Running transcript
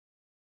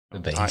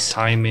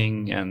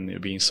timing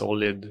and being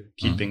solid,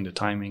 keeping the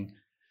timing.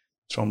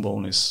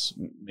 Trombone is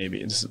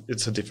maybe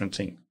it's a different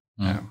thing.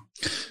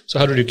 So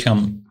how did you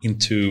come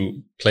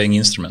into playing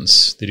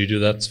instruments? Did you do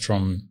that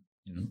from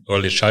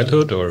early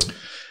childhood, or?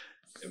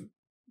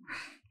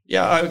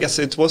 Yeah, I guess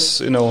it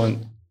was,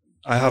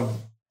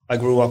 I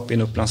grew up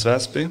in Upplands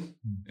Väsby,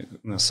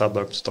 in a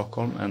suburb of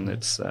Stockholm, and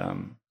it's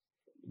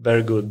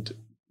very good.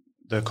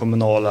 The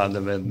kommunala, the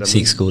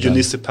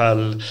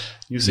municipal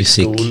music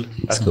school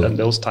at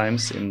those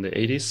times in the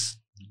 80s,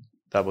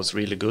 that was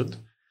really good.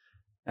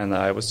 And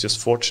I was just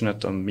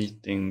fortunate on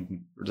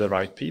meeting the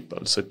right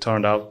people. So it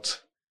turned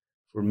out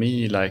for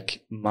me,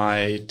 like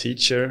my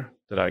teacher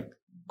that I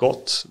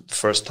got the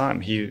first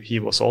time, he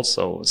was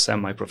also a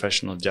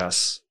semi-professional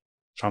jazz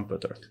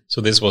trumpeter.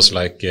 So this was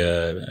like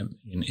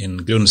in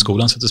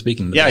grundskolan, so to speak?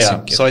 In the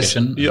yeah. So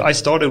I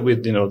started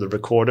with, the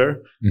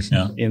recorder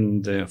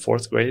in the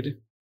 4th grade.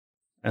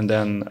 And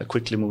then I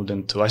quickly moved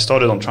I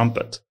started on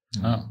trumpet.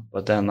 Oh.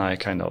 But then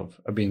I've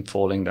been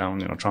falling down,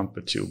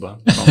 trumpet, tuba,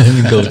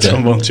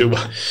 trombone, tuba.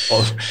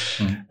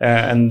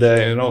 And,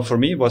 for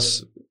me it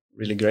was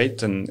really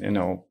great. And,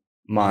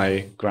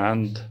 my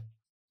grandfather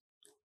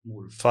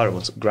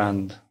was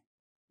grandfather.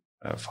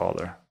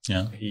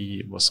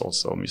 He was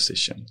also a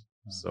musician.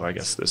 So I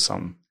guess there's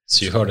some.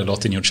 So you heard a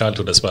lot in your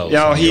childhood as well?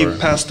 Yeah, he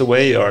passed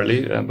away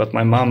early, but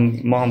my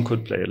mom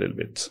could play a little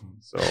bit.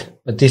 So.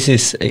 But this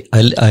is,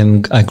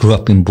 I grew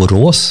up in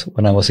Borås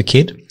when I was a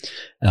kid.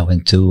 I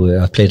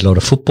played a lot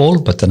of football,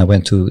 but then I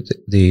went to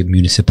the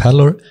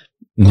municipal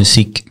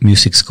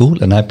music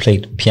school, and I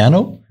played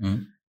piano,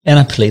 and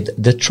I played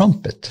the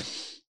trumpet.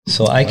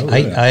 So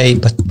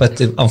but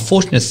the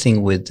unfortunate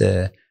thing with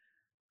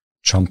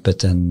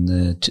trumpet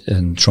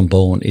and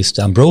trombone is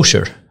the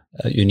embouchure.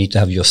 You need to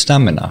have your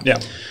stamina. Yeah.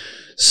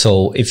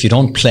 So if you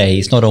don't play,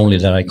 it's not only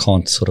that I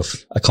can't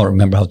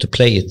remember how to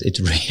play it. It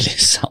really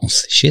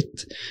sounds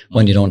shit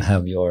when you don't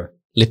have your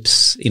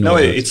lips in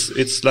order.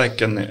 It's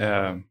like an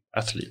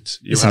athlete.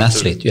 It's an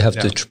athlete. You have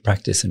to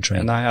practice and train.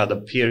 And I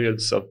had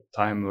periods of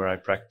time where I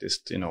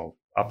practiced,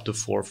 up to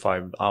 4 or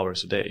 5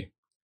 hours a day.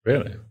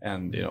 Really?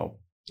 And,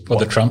 for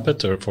the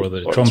trumpet or for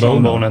the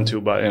trombone? Trombone and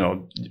tuba,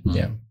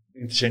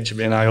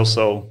 interchangeably. And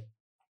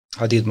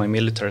I did my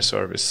military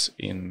service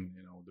in,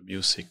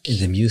 music. In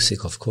the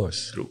music, of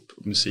course. Group,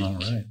 music,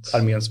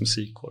 Arméns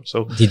musikkår.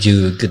 So did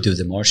you do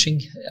the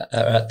marching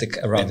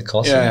around the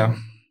castle? Yeah.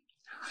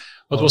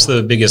 What was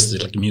the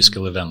biggest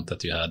musical event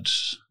that you had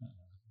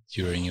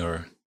during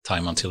your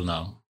time until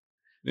now?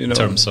 In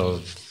terms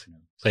of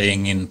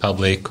playing in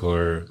public,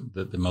 or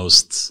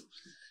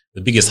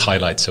the biggest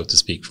highlight, so to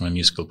speak, from a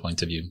musical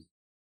point of view?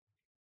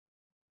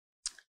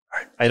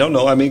 I don't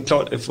know. I mean,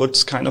 it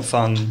was kind of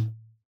fun.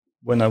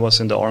 When I was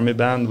in the army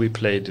band, we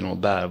played,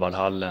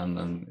 Bärvalhallen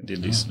and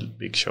did these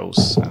big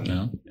shows.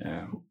 And,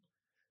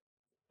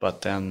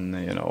 but then,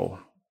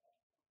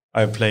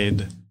 I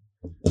played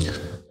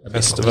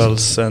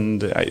festivals,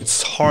 and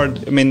it's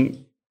hard. I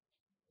mean,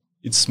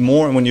 it's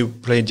more when you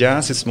play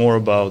jazz. It's more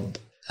about.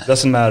 It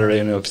doesn't matter,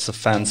 if it's a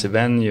fancy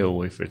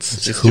venue, if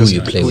it's who just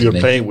you play who with, you're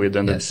playing with,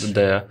 and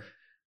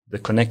the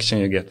connection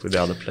you get with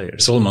the other players.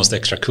 It's almost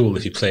extra cool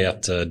if you play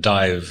at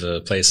dive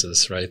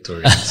places, right?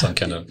 Or some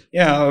kind of.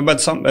 Yeah, but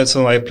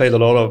so I played a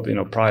lot of,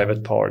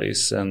 private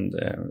parties, and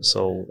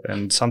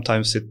and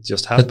sometimes it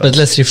just happens. But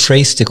let's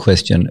rephrase the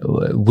question.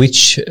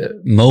 Which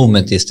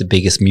moment is the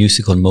biggest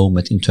musical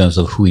moment in terms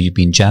of who you've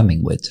been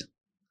jamming with?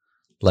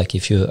 Like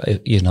if you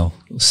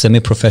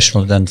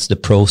semi-professional, then the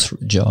pros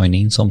join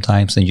in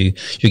sometimes, and you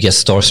get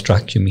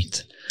starstruck, you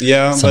meet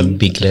some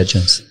big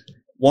legends.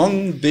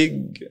 One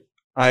big...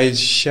 I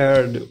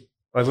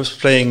was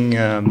playing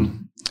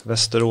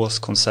Västerås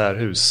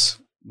Konserthus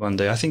one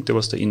day. I think there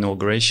was the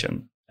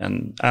inauguration,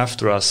 and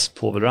after us,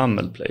 Povel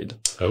Ramel played.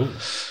 Oh.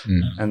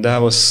 And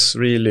that was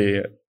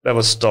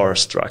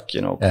starstruck,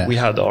 We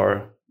had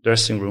our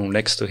dressing room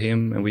next to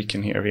him, and we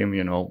can hear him,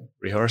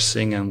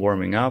 rehearsing and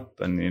warming up,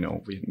 and,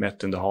 we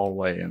met in the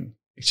hallway and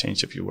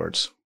exchanged a few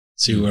words.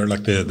 So you were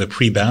like the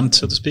pre-band,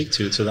 so to speak,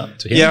 to him?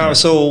 Yeah,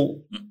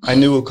 so I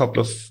knew a couple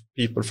of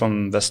people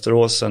from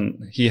Västerås,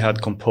 and he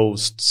had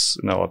composed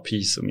a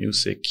piece of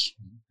music,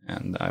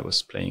 and I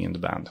was playing in the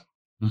band.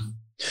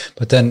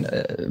 But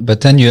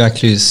then you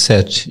actually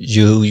said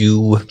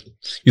you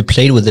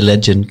played with the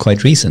legend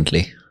quite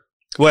recently.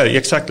 Well,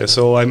 exactly.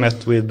 So I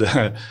met with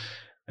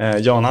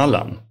Jan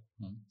Allan,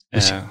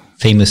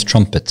 famous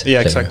trumpet player.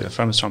 Yeah, exactly,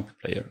 famous trumpet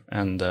player,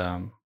 and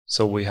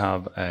so we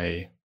have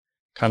a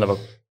kind of a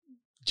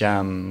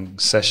jam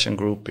session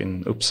group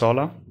in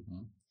Uppsala,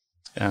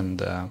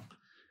 and.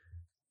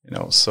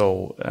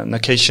 And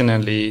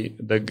occasionally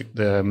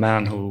the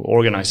man who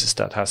organizes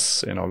that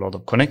has, a lot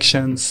of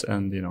connections,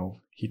 and,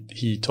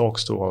 he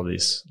talks to all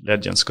these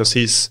legends, because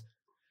he's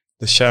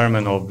the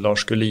chairman of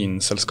Lars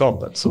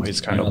Gullin-sällskapet. So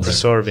he's kind of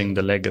preserving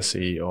the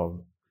legacy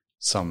of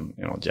some,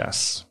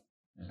 jazz.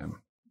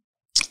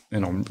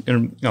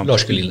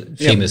 Lars Gullin,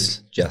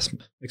 famous jazz.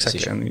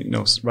 Exactly. Musician.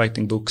 And,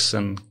 writing books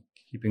and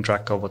keeping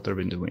track of what they've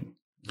been doing.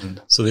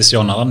 So this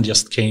Jan Allan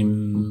just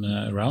came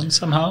around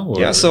somehow? Or?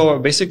 Yeah, so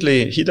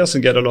basically he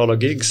doesn't get a lot of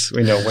gigs,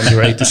 when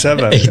you're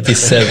 87.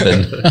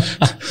 87.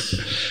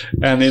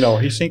 And,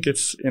 he think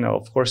it's,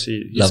 of course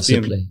he's loves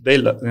to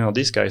play.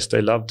 These guys,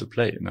 they love to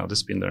play, this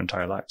has been their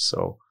entire life.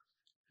 So,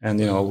 and,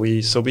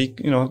 we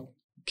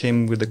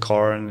came with the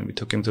car and we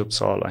took him to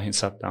Uppsala. He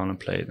sat down and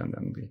played, and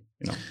then we,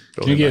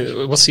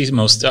 what's his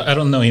most? I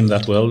don't know him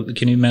that well.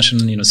 Can you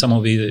mention, some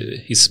of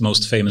his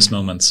most famous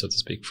moments, so to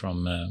speak,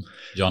 from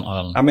Jan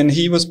Allan? I mean,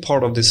 he was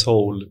part of the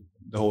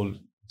whole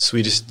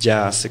Swedish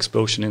jazz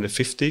explosion in the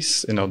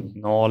 50s.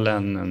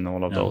 Nalen and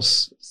all of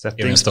those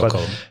settings. Here in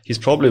Stockholm. But he's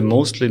probably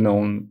mostly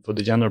known for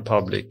the general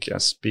public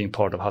as being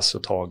part of Hasse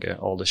och Tage,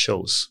 all the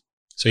shows.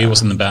 So he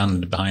was in the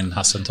band behind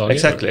Hasse och Tage?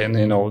 Exactly, and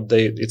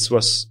it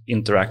was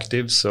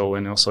interactive.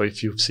 So so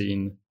if you've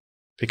seen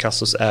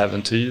Picasso's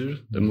Äventyr,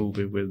 the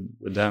movie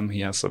with them,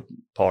 he has a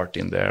part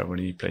in there when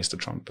he plays the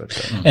trumpet.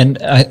 And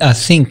I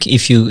think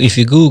if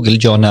you Google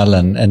Jan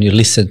Allan and you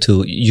listen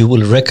to, you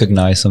will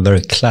recognize some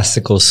very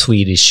classical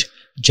Swedish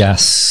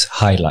jazz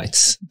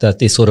highlights.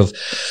 That is sort of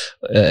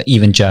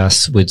even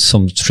jazz with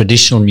some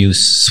traditional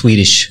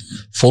Swedish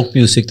folk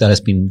music that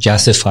has been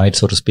jazzified,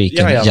 so to speak.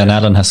 Jan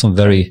Allan has some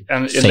very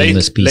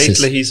famous pieces.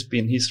 Lately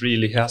he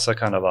really has a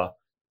kind of a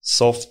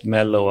soft,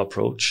 mellow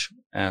approach,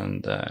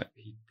 and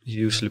he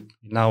usually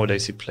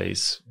nowadays he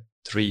plays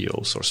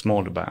trios or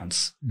smaller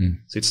bands.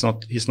 So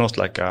he's not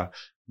like a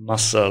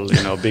muscle,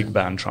 big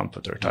band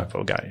trumpeter type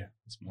of guy.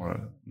 It's more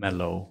a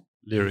mellow,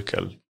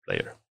 lyrical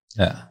player.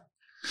 Yeah.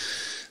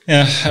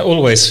 Yeah, I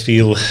always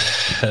feel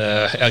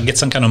I get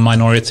some kind of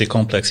minority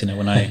complex,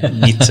 when I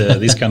meet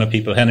these kind of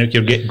people. Henrik,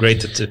 you're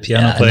great at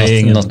piano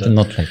playing.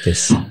 Not like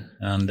this.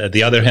 And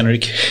the other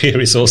Henrik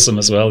here is awesome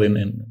as well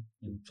in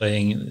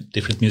playing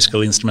different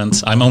musical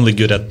instruments. I'm only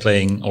good at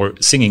playing or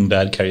singing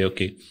bad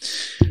karaoke.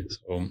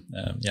 So,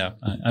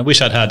 I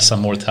wish I'd had some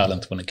more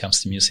talent when it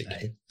comes to music.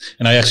 Right.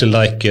 And I actually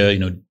like,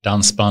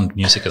 dansband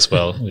music as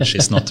well, which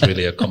is not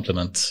really a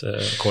compliment,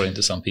 according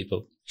to some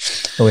people.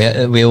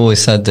 We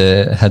always had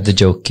the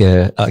joke,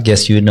 I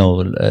guess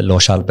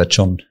Lars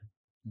Albertsson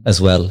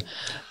as well.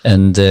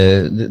 And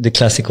the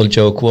classical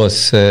joke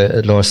was,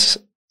 Lars,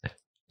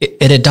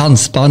 är det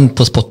dansband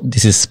på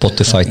this is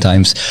Spotify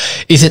times.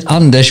 Is it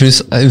Anders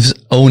who's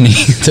owning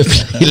the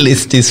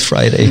playlist this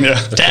Friday?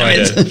 Yeah. Damn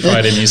it.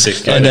 Friday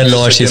music. And then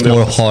Lars is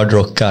more hard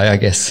rock guy, I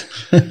guess.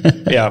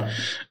 Yeah.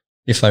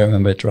 If I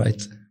remember it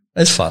right.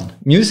 It's fun.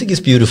 Music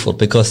is beautiful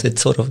because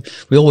it's sort of,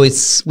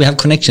 we have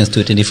connections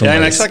to it in different ways.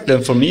 And exactly.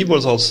 And for me, it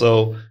was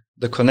also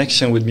the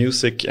connection with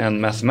music and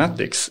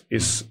mathematics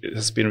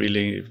has been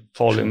really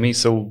following me.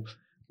 So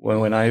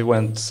when I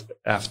went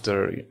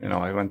after,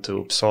 I went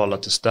to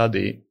Uppsala to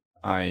study,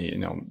 I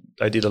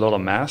did a lot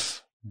of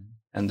math,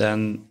 and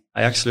then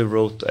I actually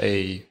wrote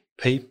a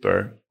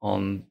paper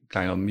on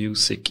kind of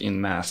music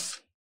in math.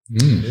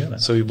 Yeah.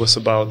 So it was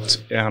about,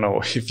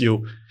 if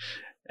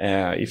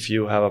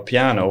you have a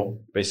piano,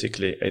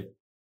 basically,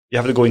 you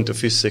have to go into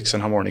physics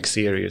and harmonic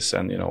series,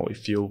 and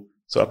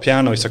so a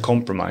piano is a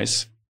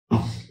compromise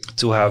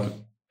to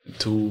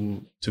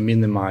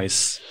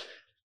minimize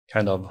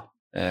kind of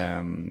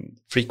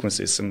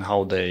frequencies and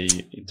how they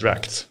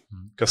interact,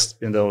 because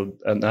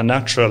a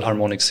natural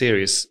harmonic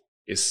series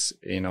is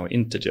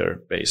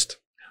integer based.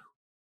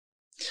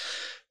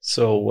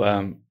 So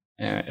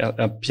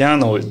a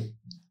piano,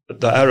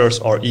 the errors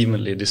are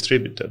evenly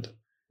distributed.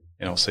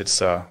 So it's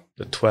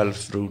the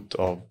 12th root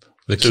of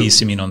the keys.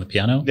 You mean on the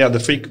piano? Yeah, the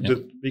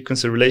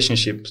frequency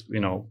relationship,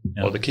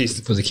 or the keys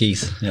for the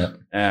keys. Yeah,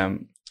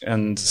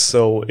 and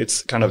so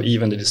it's kind of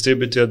evenly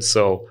distributed.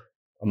 So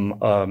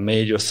a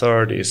major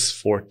third is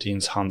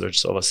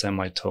 14/100ths of a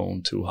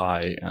semitone too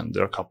high, and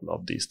there are a couple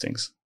of these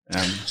things.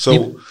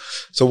 So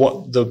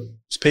what the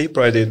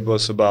paper I did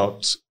was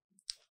about,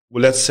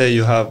 well, let's say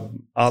you have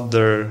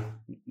other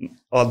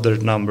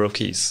number of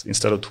keys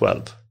instead of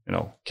 12.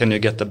 Can you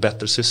get a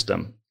better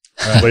system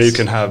where you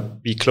can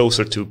be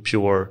closer to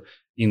pure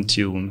in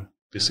tune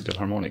physical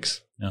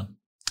harmonics? Yeah.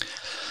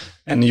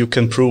 And you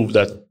can prove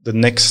that the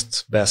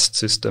next best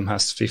system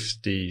has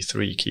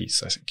 53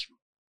 keys, I think.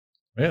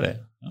 Really?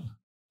 Oh.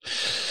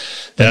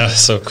 Yeah,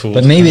 so cool.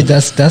 But maybe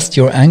that's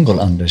your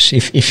angle, Anders.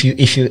 If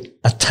you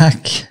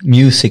attack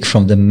music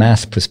from the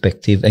math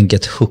perspective and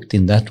get hooked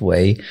in that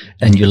way,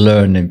 and you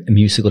learn a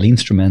musical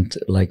instrument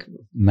like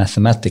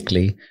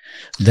mathematically,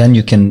 then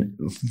you can,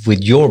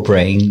 with your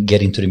brain,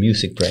 get into the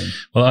music brain.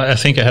 Well, I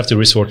think I have to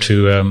resort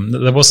to,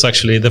 there was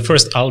actually the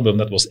first album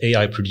that was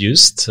AI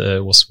produced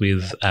was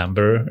with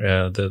Amber,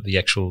 the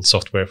actual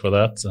software for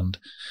that. And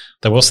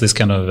there was this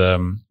kind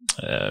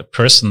of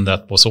person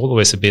that was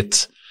always a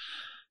bit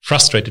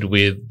frustrated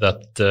with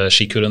that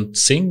she couldn't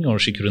sing or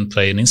she couldn't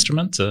play an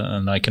instrument,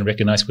 and I can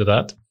recognize with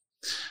that.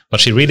 But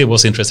she really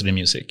was interested in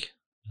music.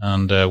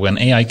 And when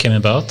AI came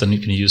about, and you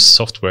can use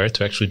software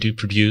to actually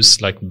produce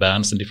like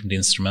bands and different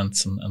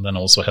instruments, and then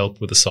also help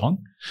with the song,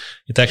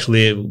 it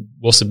actually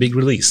was a big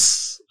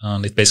release.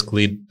 And it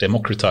basically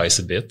democratized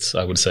a bit,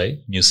 I would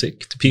say,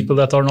 music to people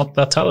that are not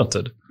that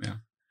talented. Yeah.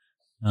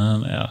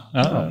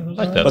 I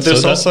like that. But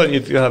there's also,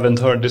 if you haven't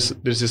heard,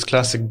 there's this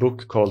classic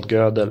book called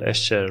Gödel,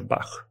 Escher,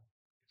 Bach.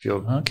 If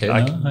you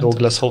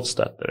Douglas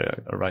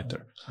Hofstadter, a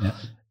writer. Yeah.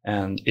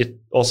 And it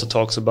also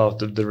talks about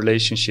the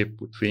relationship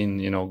between,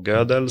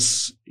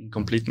 Gödel's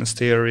incompleteness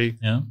theory,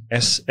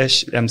 M.C.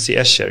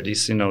 Escher,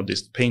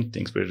 these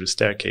paintings with the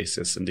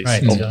staircases and these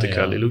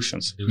optical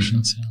illusions.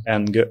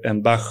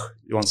 And Bach,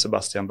 Johann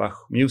Sebastian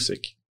Bach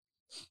music.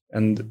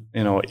 And,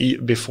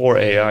 before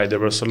AI, there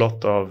was a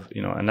lot of,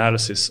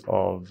 analysis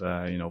of,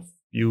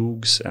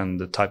 fugues and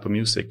the type of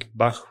music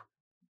Bach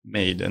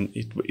made. And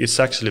it's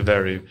actually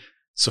very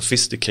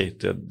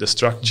sophisticated, the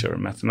structure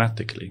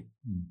mathematically.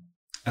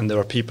 And there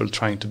are people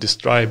trying to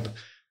describe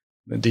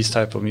this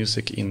type of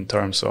music in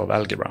terms of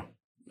algebra,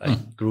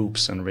 like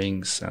groups and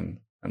rings and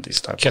this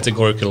type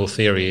categorical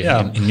theory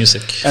in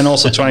music. And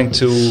also trying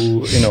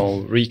to,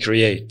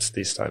 recreate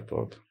this type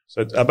of.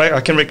 So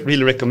I can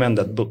really recommend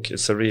that book.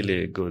 It's a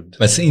really good.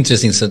 That's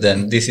interesting. So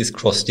then this is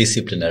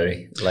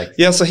cross-disciplinary, like.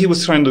 Yeah. So he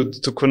was trying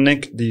to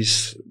connect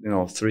these,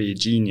 three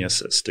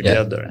geniuses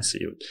together and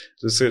see.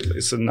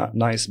 It's a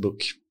nice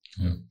book.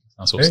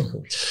 That's awesome.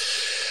 Cool.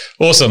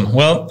 Awesome.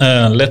 Well,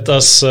 let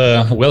us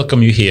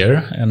welcome you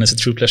here. And it's a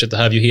true pleasure to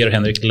have you here,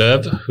 Henrik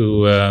Lööf,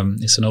 who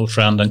is an old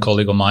friend and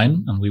colleague of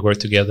mine. And we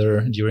worked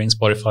together during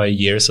Spotify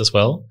years as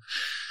well.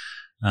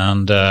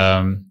 And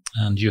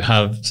you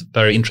have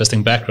very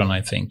interesting background,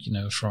 I think,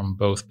 from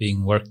both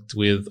being worked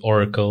with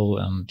Oracle,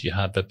 and you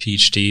have a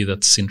PhD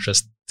that's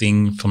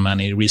interesting for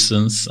many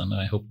reasons. And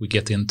I hope we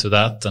get into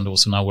that. And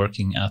also now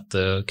working at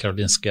the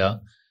Karolinska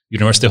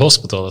University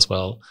Hospital as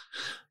well,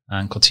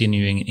 and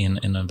continuing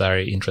in a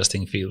very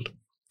interesting field.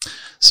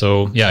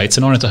 So, it's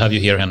an honor to have you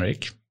here,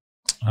 Henrik.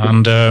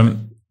 And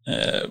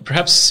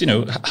perhaps,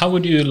 how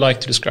would you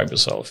like to describe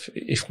yourself?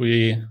 If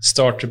we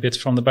start a bit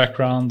from the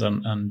background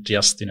and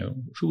just,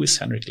 who is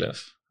Henrik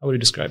Lööf? How would you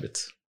describe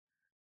it?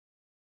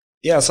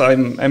 Yes, I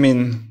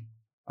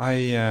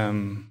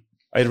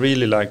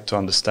really like to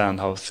understand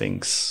how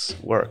things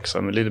work. So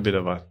I'm a little bit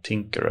of a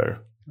tinkerer.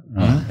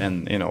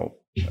 And,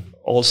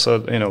 also,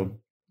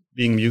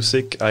 being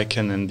music, I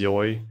can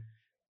enjoy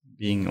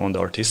being on the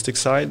artistic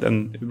side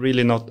and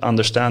really not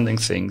understanding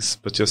things,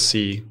 but just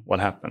see what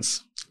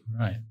happens.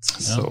 Right.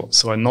 So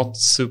I'm not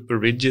super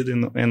rigid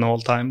in all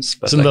times.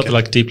 But isn't that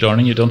like deep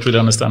learning? You don't really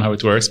understand how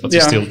it works, but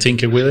you still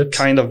tinker with it?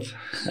 Kind of.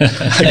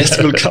 I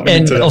guess we'll come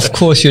into that. And of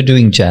course you're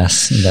doing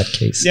jazz in that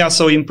case. Yeah,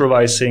 so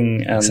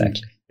improvising and,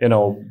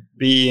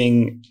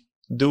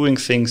 doing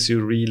things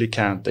you really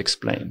can't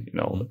explain.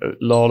 A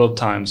lot of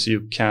times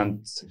you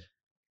can't,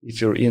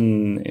 if you're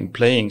in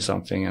playing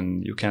something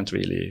and you can't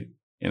really,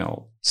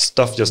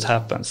 stuff just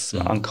happens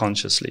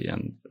unconsciously,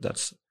 and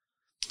that's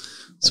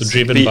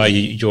driven by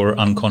your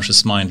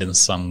unconscious mind in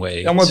some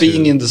way. I'm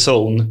being in the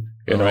zone,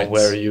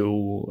 where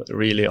you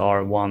really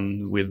are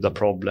one with the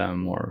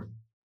problem,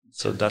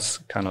 so that's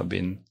kind of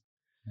been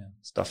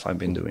stuff I've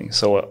been doing.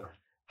 So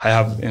I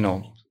have,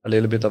 a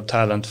little bit of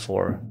talent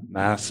for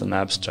math and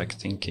abstract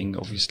thinking,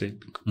 obviously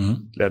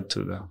led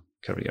to the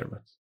career.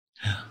 But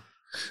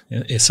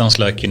it sounds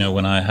like,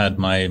 when I had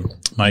my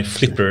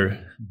Flipper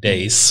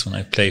days, when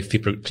I play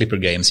Flipper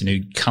games,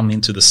 you come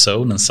into the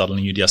zone and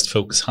suddenly you just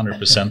focus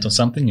 100% on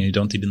something and you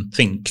don't even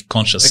think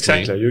consciously.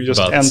 Exactly.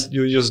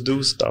 You just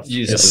do stuff.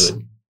 Yes.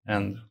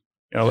 And,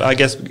 I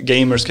guess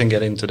gamers can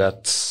get into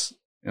that,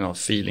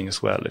 feeling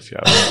as well if you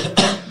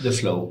have the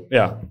flow.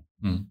 Yeah.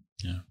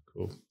 Yeah.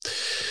 Cool.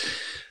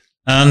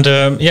 And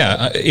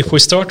if we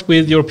start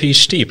with your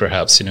PhD,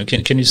 perhaps,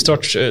 can you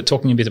start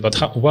talking a bit about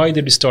why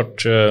did you start,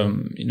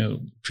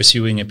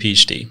 pursuing a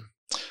PhD?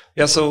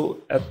 Yeah,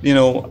 so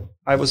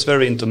I was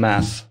very into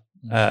math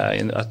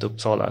at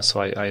Uppsala,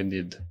 so I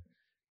did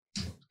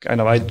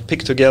I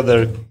picked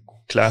together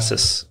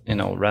classes,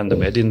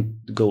 randomly. I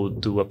didn't go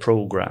do a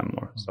program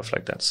or stuff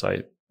like that, so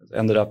I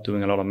ended up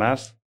doing a lot of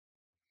math.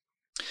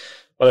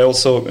 But I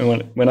also,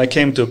 when I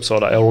came to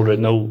Uppsala, I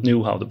already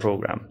knew how to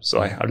program.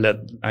 So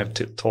I've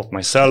taught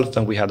myself,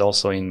 and we had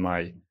also in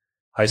my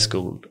high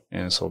school,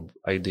 and so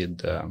I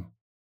did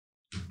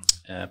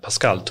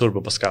Pascal,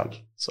 Turbo Pascal.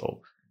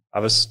 So I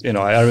was,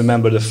 I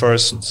remember the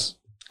first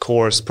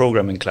course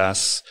programming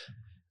class,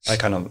 I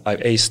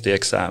aced the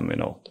exam,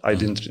 I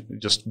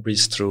didn't just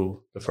breeze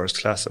through the first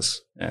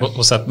classes.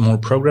 Was that more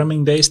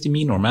programming based, you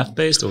mean, or math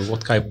based, or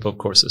what type of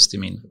courses do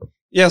you mean?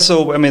 Yeah,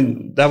 so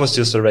that was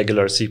just a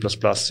regular C++,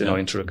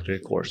 introductory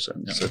course,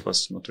 and so it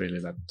was not really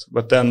that.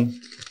 But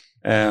then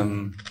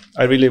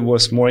I really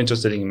was more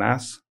interested in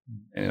math,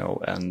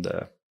 and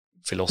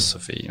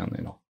philosophy,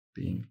 and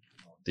being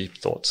deep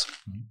thoughts.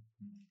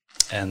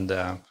 And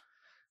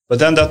but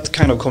then that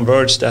kind of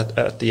converged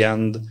at the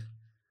end.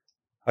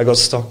 I got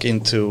stuck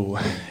into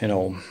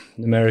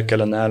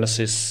numerical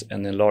analysis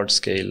and in large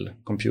scale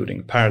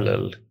computing,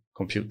 parallel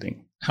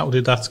computing. How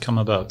did that come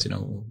about? It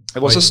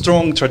was a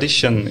strong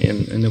tradition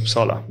in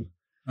Uppsala.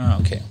 Oh,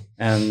 okay.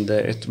 And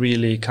it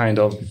really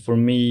for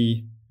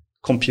me,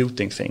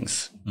 computing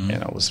things,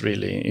 was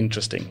really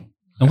interesting.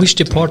 And which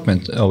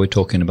department are we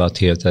talking about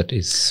here that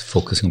is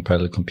focusing on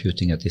parallel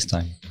computing at this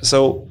time?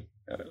 So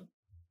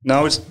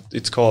Now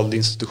it's called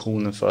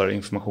Institutionen för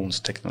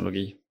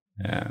informationsteknologi.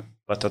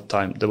 But at the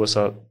time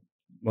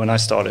when I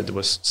started, there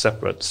was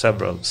several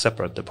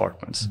separate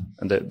departments,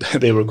 and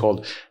they were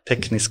called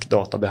Teknisk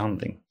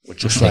databehandling,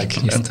 which is like,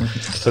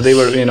 so they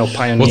were,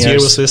 pioneers. What year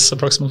was this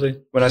approximately?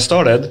 When I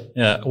started?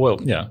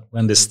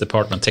 When this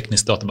department,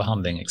 Teknisk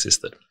databehandling,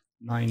 existed.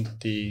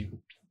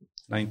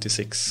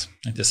 96,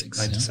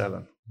 97. Yeah.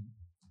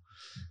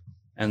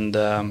 And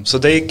so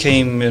they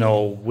came,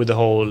 with the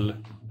whole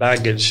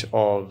baggage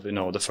of,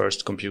 the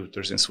first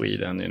computers in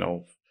Sweden,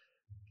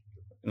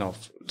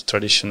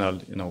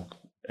 traditional,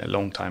 a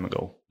long time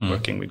ago,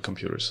 working with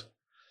computers.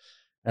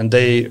 And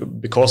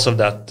because of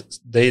that,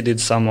 they did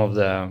some of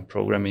the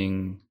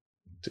programming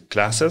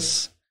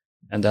classes.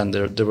 And then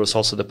there was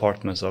also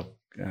departments of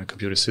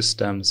computer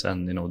systems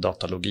and,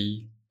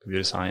 datalogy,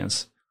 computer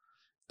science,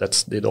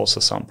 that did also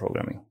some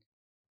programming.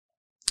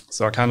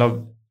 So I kind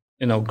of,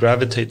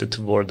 gravitated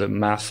toward the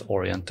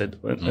math-oriented,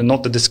 and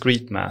not the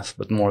discrete math,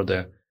 but more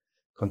the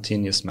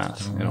continuous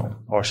math,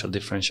 partial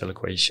differential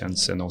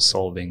equations,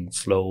 solving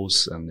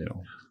flows, and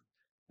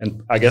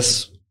and I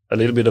guess a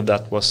little bit of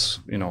that was,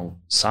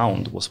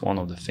 sound was one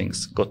of the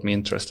things got me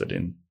interested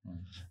in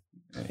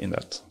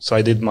that. So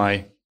I did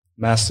my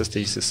master's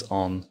thesis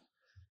on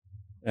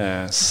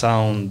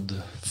sound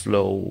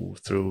flow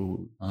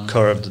through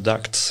curved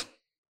ducts.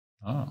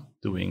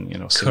 Doing,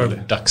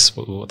 curved ducts,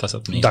 what does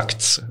that mean?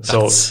 Ducts.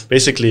 So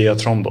basically a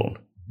trombone.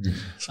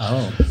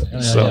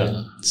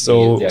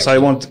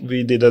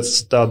 We did a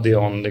study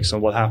on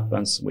what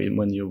happens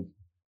when you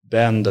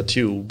bend a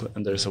tube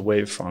and there's a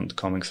wavefront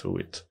coming through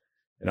it.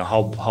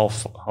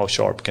 How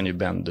sharp can you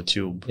bend the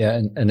tube?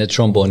 Yeah, and a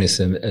trombone is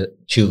a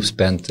tube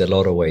bent a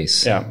lot of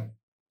ways. Yeah.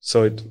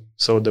 So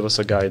there was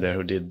a guy there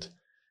who did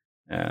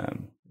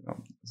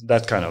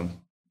that kind of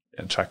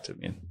attracted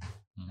me.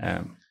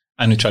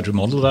 And you tried to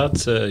model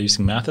that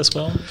using math as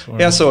well?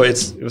 Yeah, so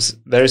it was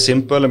very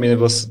simple. I mean, it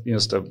was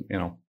just a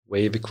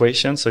wave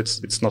equation, so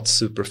it's not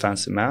super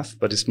fancy math,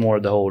 but it's more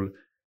the whole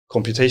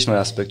computational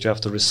aspect. You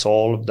have to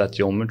resolve that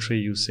geometry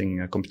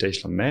using a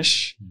computational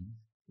mesh,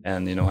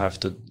 and have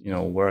to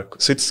work.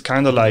 So it's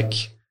kind of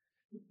like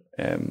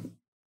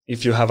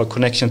if you have a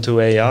connection to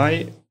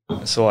AI.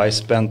 So I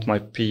spent my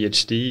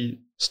PhD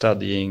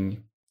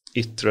studying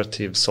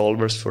iterative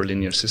solvers for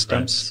linear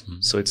systems.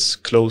 Right. So it's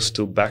close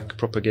to back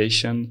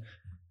propagation,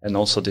 and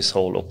also this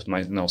whole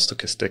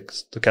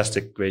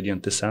stochastic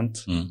gradient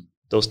descent,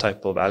 those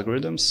type of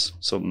algorithms.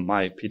 So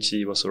my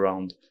PhD was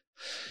around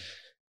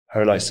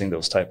parallelizing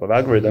those type of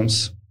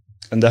algorithms,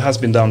 and that has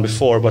been done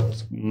before,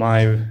 but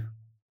my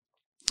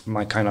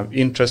kind of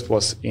interest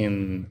was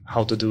in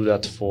how to do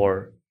that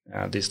for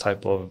this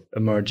type of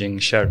emerging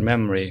shared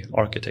memory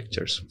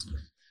architectures.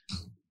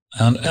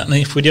 And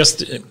if we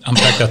just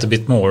unpack that a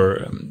bit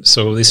more,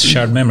 so this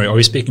shared memory, are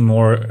we speaking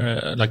more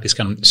like this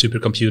kind of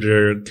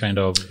supercomputer kind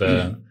of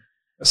in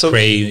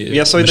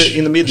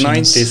the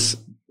mid-90s,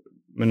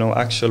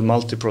 actual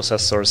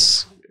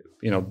multiprocessors,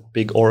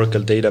 big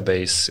Oracle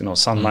database,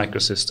 Sun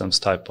Microsystems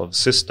type of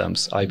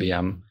systems,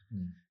 IBM,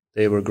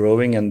 they were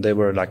growing, and they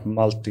were like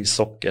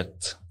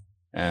multi-socket.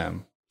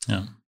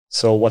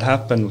 So what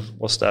happened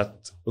was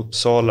that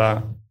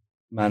Uppsala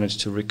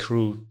managed to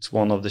recruit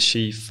one of the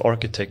chief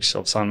architects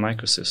of Sun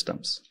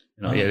Microsystems,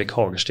 Erik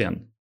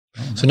Hagersten.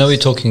 So now we're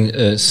talking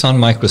Sun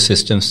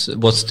Microsystems.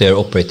 What's their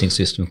operating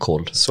system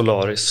called?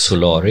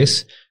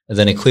 Solaris. And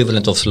then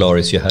equivalent of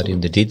Solaris you had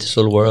in the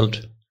digital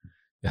world.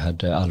 You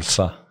had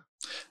Alpha.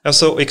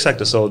 So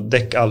exactly. So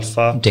DEC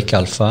Alpha.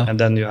 And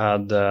then you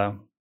had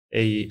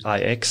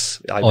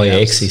AIX.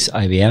 AIX is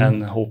IBM.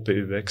 And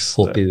HPUX.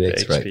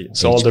 HPUX, right.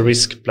 So all the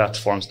RISC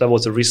platforms. That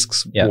was the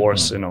RISC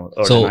wars,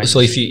 So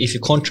if you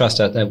contrast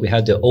that, we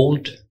had the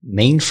old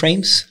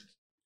mainframes,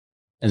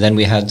 and then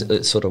we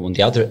had sort of on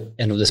the other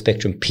end of the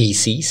spectrum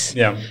PCs.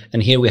 Yeah.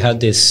 And here we had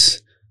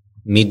this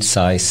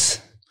mid-size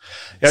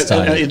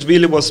style. And it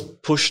really was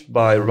pushed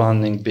by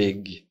running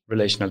big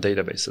relational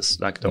databases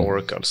like the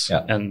Oracles.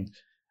 Yeah. And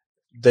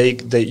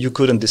you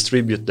couldn't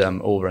distribute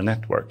them over a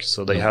network,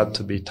 so they had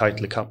to be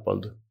tightly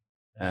coupled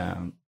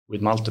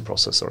with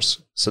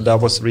multiprocessors. So that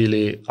was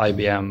really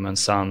IBM and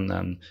Sun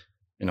and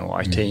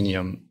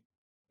Itanium,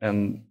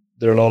 and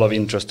there are a lot of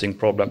interesting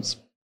problems.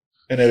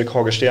 And Erik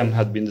Hagersten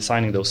had been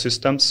designing those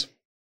systems,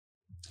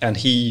 and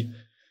he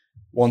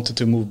wanted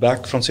to move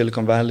back from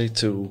Silicon Valley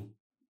to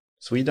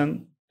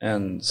Sweden,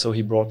 and so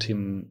he brought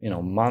him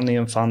money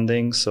and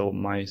funding. So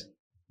my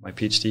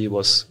PhD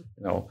was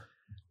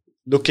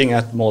looking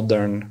at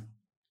modern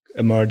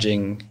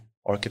emerging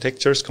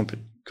architectures,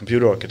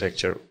 computer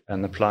architecture,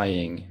 and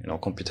applying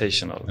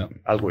computational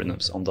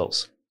algorithms on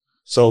those.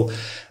 So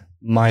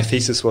my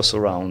thesis was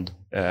around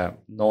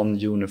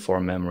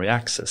non-uniform memory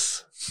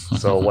access.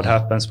 So what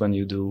happens when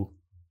you do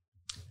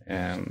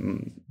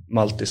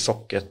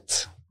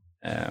multi-socket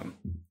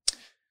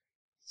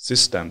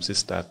systems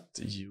is that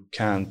you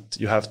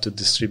have to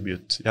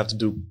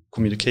do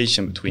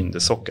communication between the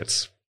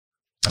sockets.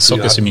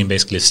 Sockets, you mean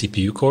basically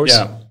CPU cores?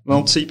 Yeah,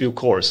 not CPU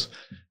cores.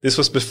 This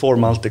was before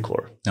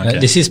multicore. Okay.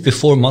 This is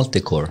before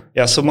multicore.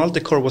 Yeah, so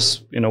multicore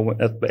was,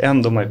 at the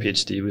end of my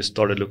PhD, we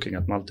started looking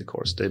at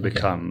multicores. They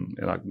become,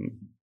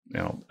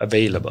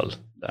 available.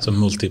 Then. So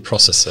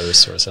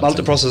multiprocessors or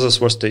something?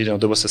 Multiprocessors was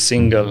there was a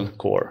single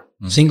core.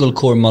 Single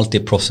core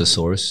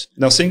multiprocessors.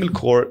 Now, single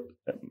core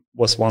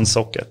was one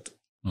socket.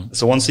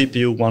 So one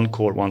CPU, one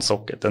core, one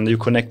socket. And you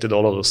connected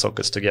all of those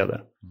sockets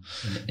together.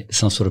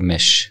 Some sort of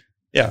mesh.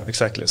 Yeah,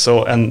 exactly.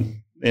 So,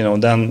 and,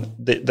 then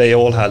they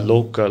all had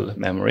local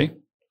memory.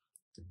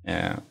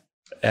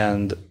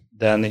 And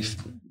then if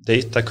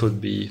data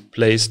could be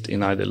placed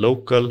in either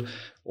local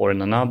or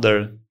in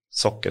another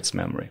socket's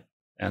memory.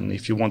 And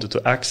if you wanted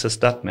to access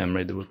that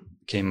memory, there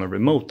became a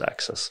remote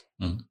access.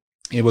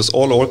 It was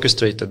all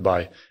orchestrated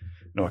by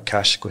a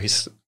cache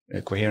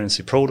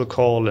coherency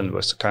protocol, and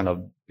was kind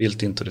of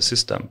built into the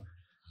system.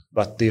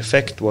 But the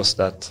effect was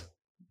that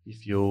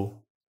if you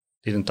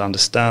didn't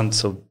understand,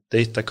 so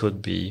data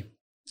could be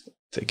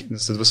taken.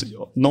 So it was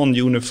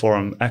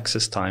non-uniform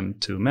access time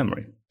to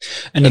memory.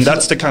 And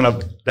that's the kind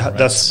of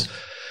that's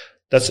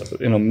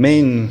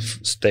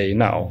mainstay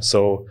now.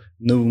 So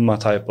NUMA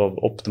type of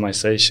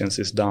optimizations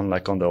is done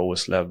like on the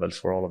OS level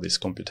for all of these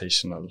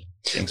computational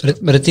things.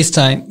 But at this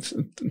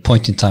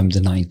point in time, the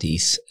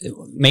 90s,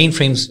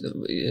 mainframes,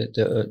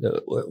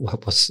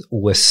 what was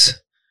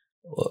OS,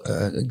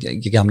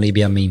 gamla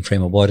IBM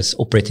mainframe, och vad är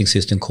operating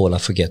system called? I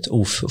forget.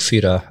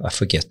 O4, I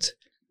forget.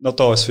 Not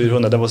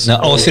AS400. That was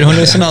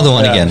AS400 is another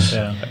one again.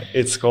 Yeah.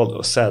 It's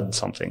called SED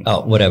something.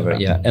 Oh, whatever.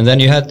 Yeah. And then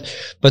you had,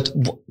 but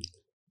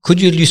could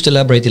you just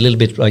elaborate a little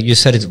bit? You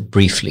said it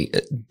briefly.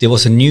 There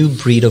was a new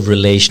breed of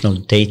relational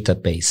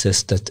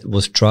databases that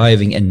was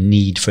driving a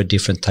need for a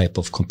different type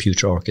of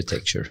computer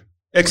architecture.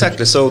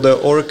 Exactly. So the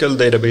Oracle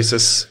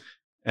databases,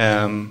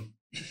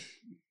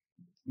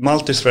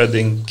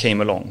 multi-threading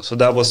came along. So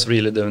that was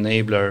really the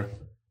enabler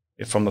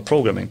from a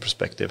programming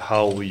perspective,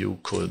 how you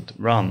could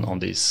run on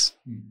these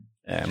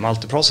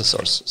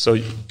multiprocessors. So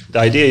the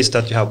idea is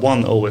that you have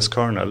one OS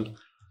kernel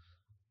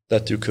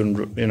that you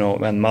can,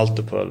 and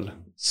multiple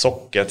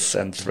sockets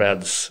and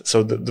threads.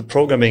 So the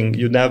programming,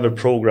 you never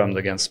programmed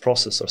against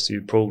processors,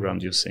 you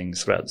programmed using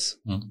threads.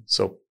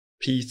 So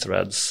P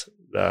threads,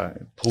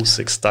 the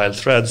POSIX style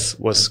threads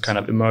was kind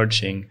of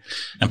emerging.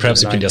 And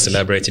perhaps you can just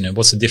elaborate,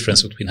 what's the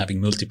difference between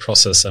having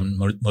multiprocess and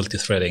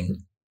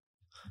multi-threading?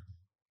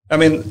 I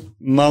mean,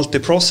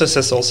 multiprocess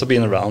has also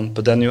been around,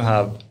 but then you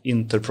have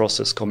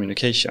inter-process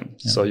communication.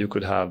 Yeah. So you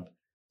could have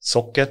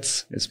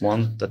sockets is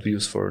one that we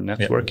use for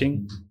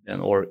networking,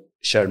 or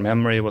shared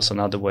memory was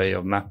another way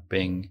of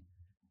mapping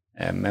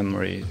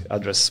memory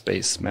address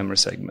space memory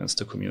segments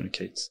to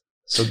communicate.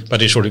 So,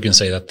 but in short, you can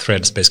say that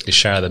threads basically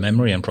share the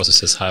memory, and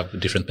processes have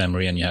different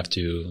memory, and you have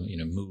to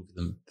move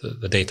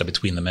the data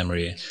between the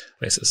memory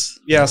places.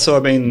 Yeah, so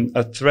I mean,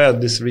 a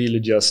thread is really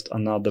just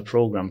another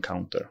program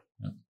counter.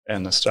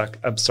 An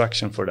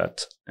abstraction for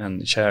that,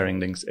 and sharing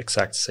the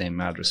exact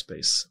same address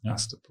space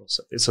as the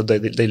process. So they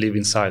live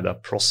inside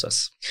that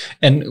process.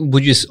 And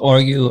would you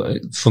argue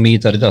for me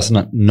that it does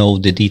not know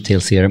the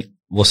details here?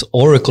 Was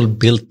Oracle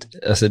built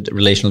as a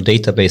relational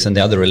database, and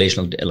the other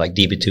relational like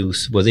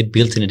DB2s, were they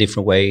built in a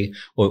different way,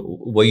 or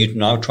were you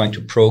now trying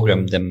to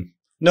program them?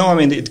 No, I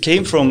mean, it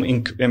came from,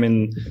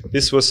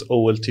 this was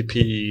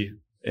OLTP,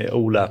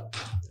 OLAP,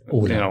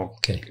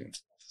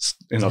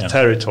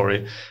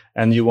 territory.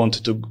 And you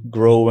wanted to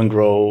grow and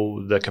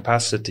grow the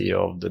capacity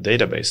of the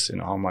database,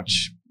 how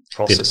much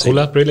processing.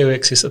 Did OLAP really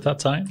exist at that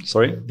time?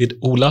 Sorry?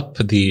 Did OLAP,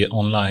 the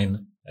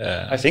online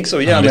I think so,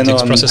 yeah.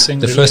 Analytics processing?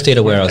 The first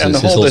data warehouse and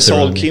is also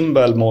whole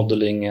Kimball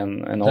modeling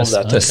and all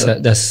that. That's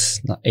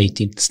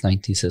 18th,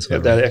 90s as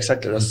well. Yeah,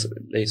 exactly. That's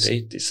late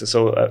 80s.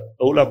 So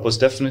OLAP was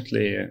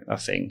definitely a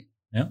thing.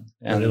 Yeah.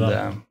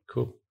 And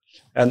cool.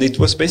 And it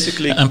was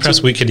basically... And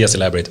perhaps we could just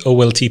elaborate.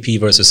 OLTP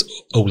versus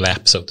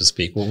OLAP, so to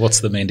speak. Well, what's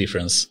the main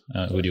difference,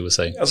 would you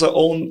say? So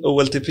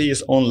OLTP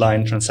is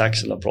online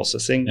transactional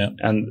processing. Yeah.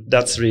 And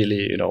that's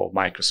really,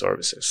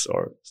 microservices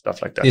or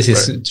stuff like that. This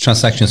is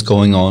transactions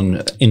going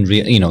on in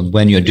real,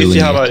 when you're doing... If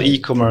you have an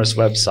e-commerce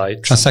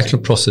website...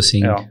 Transactional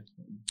processing. Yeah.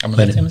 I'm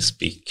going to let him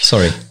speak.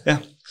 Sorry.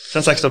 Yeah.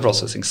 Transactional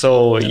processing.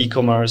 So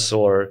e-commerce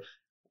or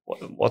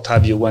what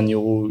have you, when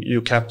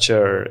you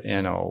capture,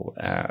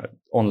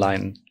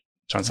 online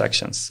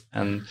transactions.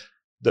 And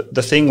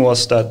the thing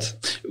was that...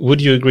 Would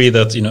you agree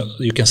that,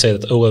 you can say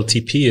that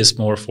OLTP is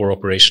more for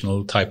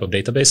operational type of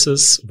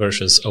databases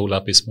versus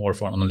OLAP is more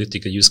for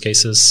analytical use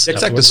cases?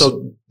 Exactly. Afterwards?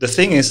 So the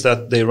thing is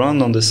that they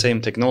run on the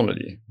same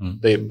technology.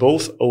 They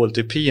both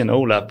OLTP and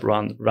OLAP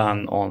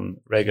run on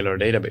regular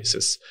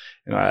databases.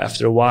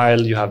 After a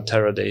while you have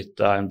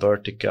Teradata and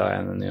Vertica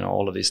and,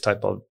 all of these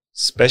type of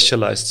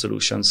specialized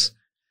solutions.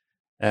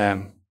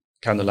 Kind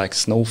of like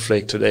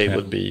Snowflake today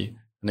would be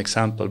an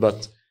example,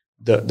 but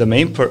the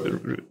main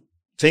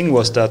thing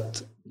was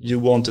that you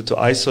wanted to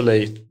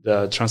isolate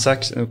the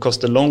transaction because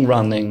the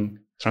long-running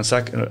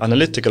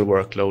analytical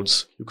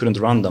workloads, you couldn't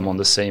run them on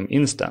the same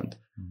instant.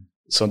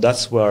 So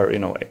that's where,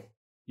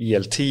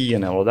 ELT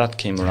and all of that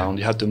came around.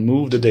 You had to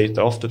move the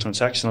data off the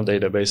transactional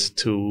database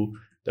to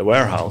the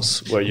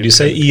warehouse where you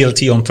say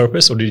ELT on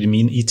purpose, or did you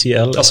mean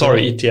ETL? Oh,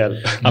 sorry,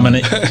 ETL. I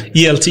mean,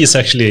 ELT is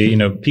actually,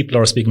 people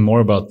are speaking more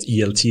about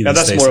ELT. Yeah,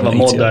 that's more of a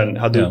modern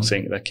Hadoop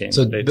thing that came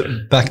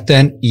later. Back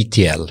then,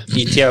 ETL.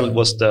 ETL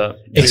was the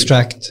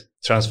extract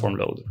transform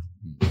load.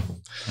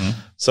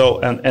 So,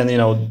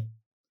 and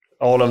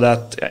all of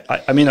that.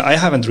 I mean, I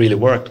haven't really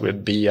worked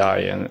with BI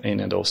and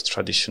in those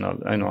traditional.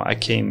 I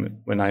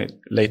came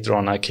later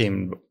on. I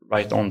came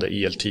right on the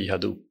ELT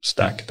Hadoop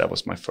stack. That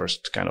was my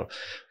first kind of.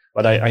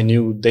 But I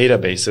knew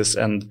databases,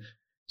 and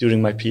during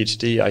my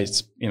PhD, I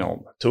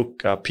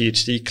took a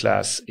PhD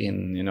class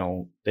in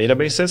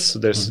databases. So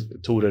there's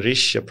Tore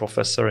Risch, a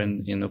professor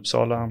in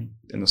Uppsala,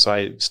 and so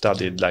I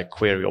studied like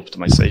query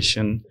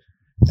optimization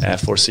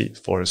for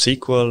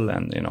SQL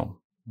and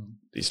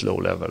these low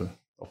level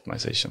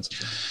optimizations.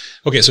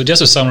 Okay, so just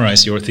to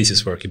summarize your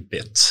thesis work a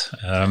bit.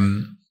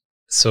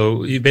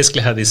 So you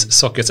basically had these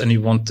sockets, and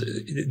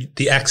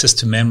the access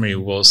to memory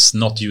was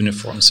not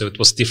uniform. So it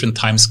was different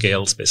time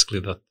scales, basically,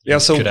 that you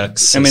could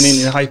access. I mean,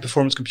 in high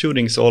performance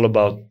computing, it's all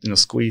about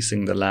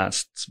squeezing the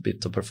last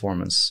bit of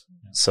performance.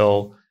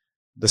 So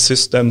the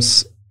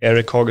systems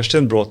Eric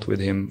Hagersten brought with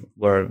him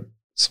were a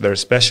very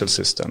special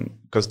system,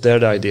 because there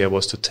the idea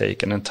was to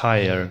take an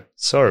entire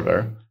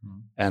server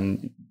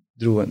and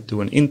do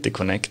an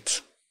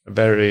interconnect, a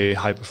very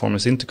high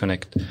performance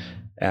interconnect,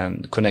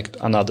 and connect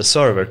another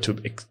server to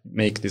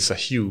make this a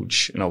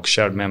huge,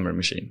 shared memory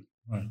machine.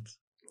 Right.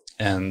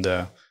 And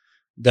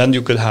then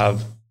you could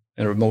have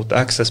a remote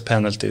access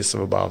penalties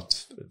of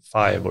about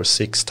 5 or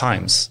 6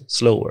 times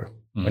slower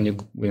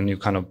when you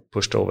kind of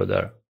pushed over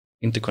their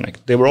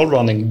interconnect. They were all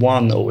running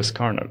one OS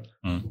kernel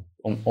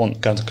on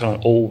kind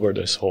of over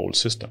this whole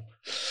system.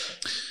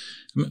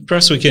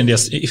 Perhaps we can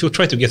just, if you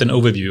try to get an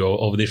overview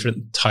of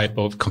different type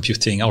of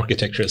computing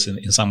architectures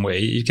in some way,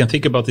 you can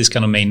think about this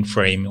kind of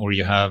mainframe, or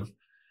you have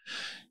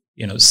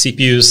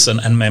CPUs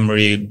and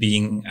memory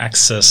being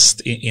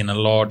accessed in a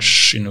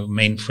large,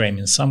 mainframe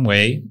in some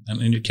way.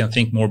 And you can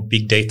think more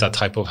big data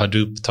type of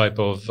Hadoop type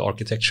of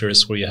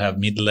architectures, where you have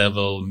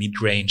mid-level,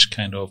 mid-range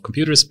kind of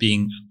computers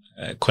being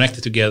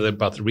connected together,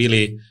 but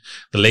really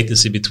the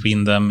latency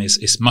between them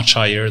is much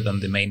higher than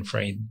the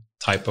mainframe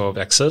type of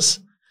access.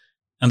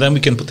 And then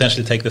we can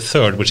potentially take the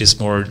third, which is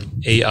more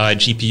AI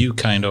GPU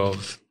kind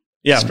of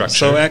structure.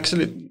 So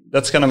actually,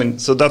 that's kind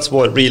of so that's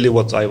what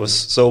I was.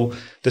 So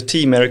the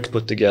team Eric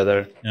put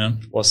together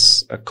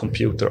was a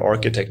computer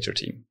architecture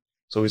team.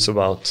 So it's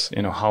about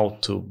how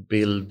to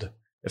build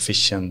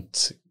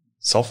efficient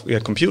software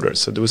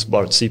computers. So it was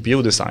about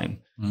CPU design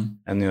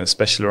and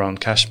especially around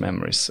cache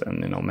memories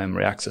and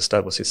memory access.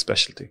 That was his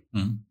specialty.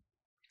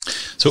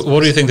 So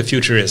what do you think the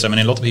future is? I mean,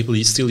 a lot of people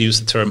still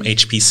use the term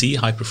HPC,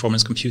 high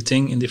performance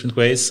computing, in different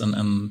ways, and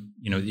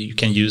you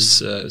can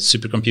use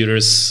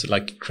supercomputers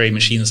like Cray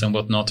machines and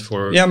whatnot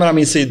for. Yeah, but I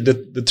mean, see,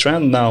 the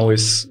trend now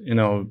is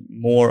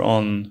more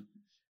on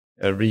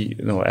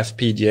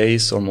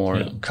FPGAs or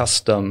more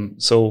custom.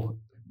 So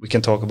we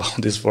can talk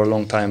about this for a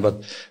long time,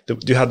 but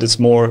you have this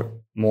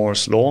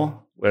Moore's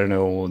law, where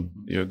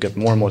you get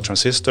more and more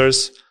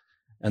transistors,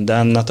 and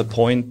then at a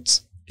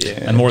point.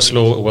 Yeah. And Moore's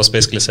law was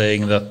basically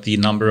saying that the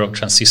number of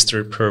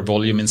transistor per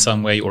volume in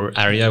some way or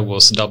area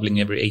was doubling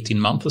every 18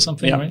 months or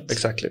something, right?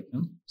 Exactly. Yeah.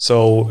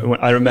 So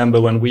I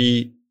remember when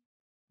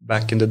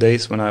back in the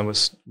days when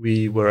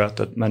we were at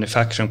the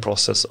manufacturing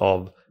process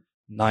of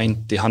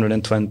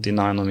 120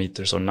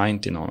 nanometers or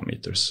 90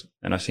 nanometers.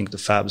 And I think the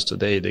fabs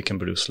today, they can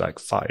produce like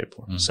 5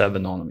 or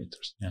 7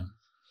 nanometers. Yeah.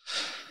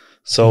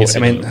 So,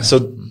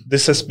 so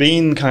this has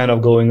been kind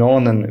of going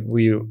on, and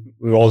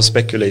we're all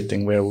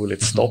speculating where will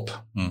it stop.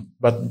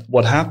 But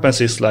what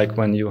happens is, like,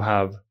 when you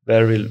have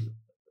very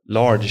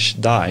large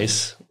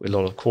dies with a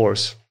lot of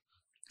cores,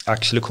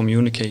 actually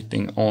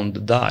communicating on the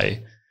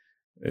die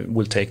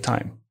will take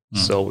time.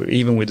 So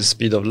even with the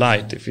speed of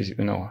light, if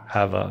you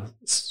have a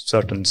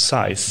certain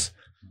size,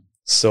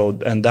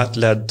 and that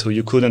led to,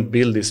 you couldn't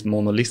build these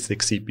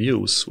monolithic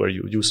CPUs where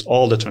you use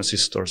all the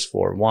transistors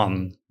for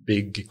one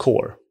big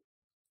core.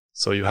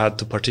 So you had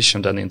to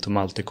partition them into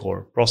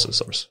multi-core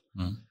processors.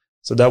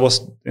 So that was,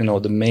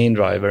 the main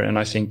driver. And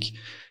I think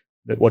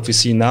that what we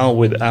see now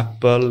with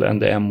Apple and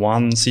the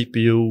M1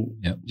 CPU,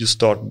 you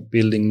start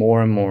building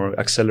more and more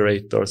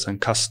accelerators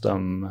and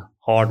custom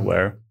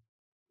hardware.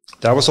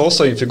 That was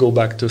also, if you go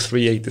back to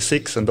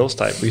 386 and those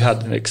type, we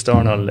had an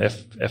external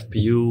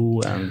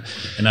FPU and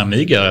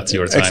Amiga at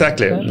your time.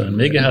 Exactly.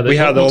 Amiga had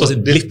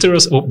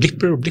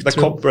Blipper? The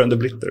copper and the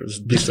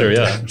blitters. Blitter,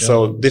 yeah.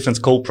 So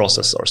different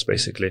co-processors,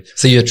 basically.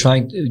 So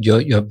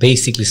you're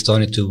basically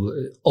starting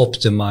to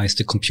optimize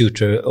the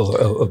computer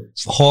or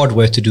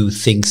hardware to do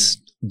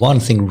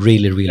one thing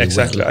really, really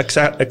well.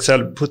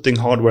 Exactly. Putting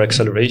hardware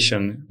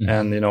acceleration.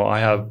 And, I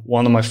have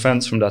one of my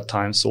friends from that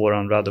time,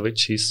 Zoran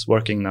Radovic, he's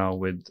working now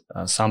with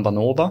Samba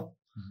Nova,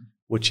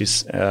 which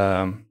is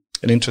an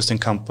interesting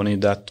company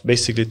that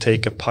basically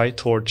take a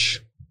PyTorch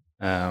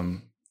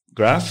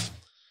graph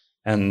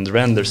and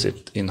renders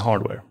it in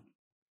hardware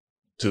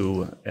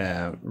to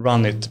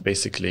run it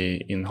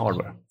basically in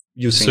hardware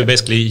using. So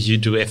basically, you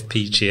do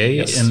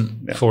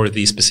FPGA for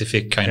the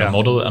specific kind of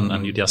model,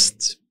 and you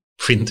just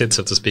print it,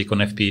 so to speak, on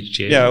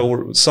FPGA. Yeah,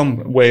 or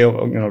some way of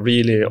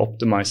really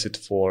optimize it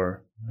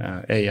for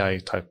AI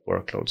type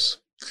workloads.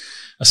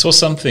 I saw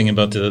something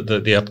about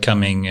the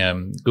upcoming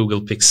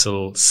Google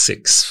Pixel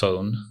 6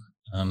 phone,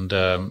 and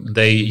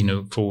they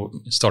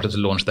started to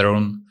launch their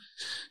own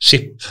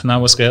chip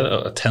now as well,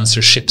 a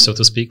tensor chip, so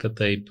to speak, that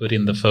they put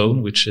in the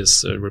phone, which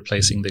is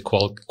replacing the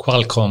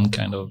Qualcomm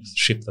kind of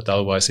chip that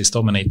otherwise is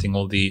dominating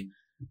all the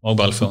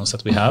mobile phones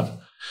that we have.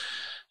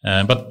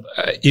 But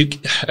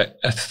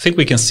I think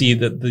we can see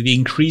that the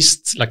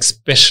increased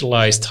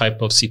specialized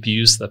type of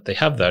CPUs that they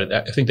have there.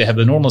 I think they have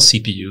the normal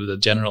CPU, the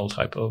general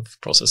type of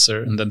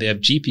processor, and then they have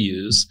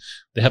GPUs.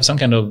 They have some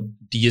kind of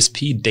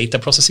DSP, data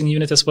processing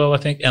unit as well, I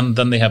think, and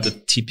then they have the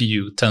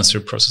TPU, tensor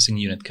processing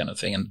unit kind of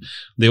thing. And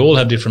they all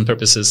have different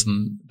purposes,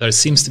 and there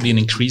seems to be an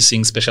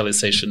increasing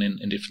specialization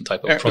in different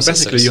type of processors.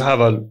 Basically, you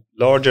have a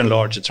larger and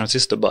larger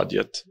transistor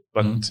budget,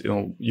 but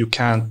you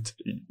can't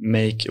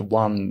make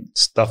one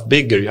stuff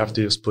bigger. You have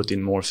to just put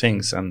in more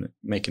things and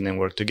making them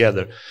work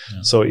together.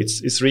 Yeah. So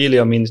it's really,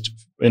 if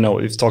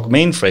you talk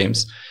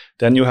mainframes,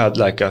 then you had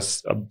like a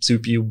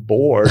CPU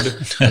board,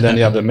 and then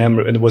you have the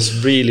memory, and it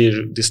was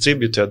really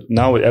distributed.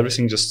 Now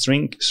everything just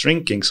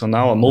shrinking. So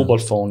now a mobile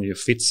phone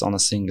fits on a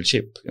single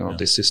chip,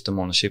 the system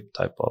on a chip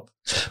type of.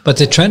 But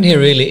the trend here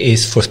really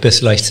is for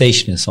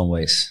specialization in some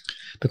ways,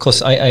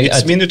 because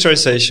it's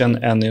miniaturization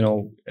and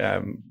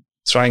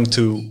trying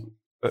to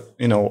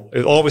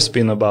it's always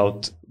been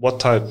about what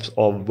type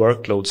of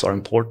workloads are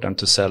important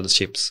to sell the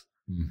chips,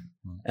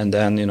 and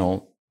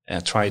then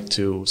try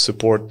to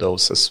support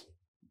those as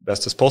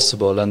best as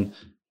possible. And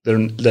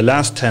the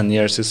last 10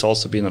 years it's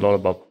also been a lot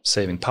about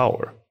saving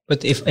power.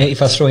 But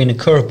if I throw in a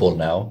curveball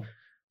now,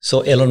 so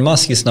Elon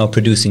Musk is now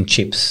producing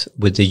chips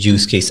with the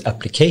use case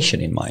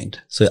application in mind.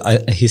 So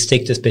he's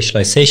taken the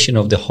specialization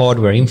of the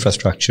hardware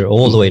infrastructure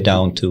all the way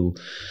down to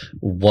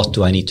what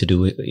do I need to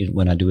do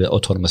when I do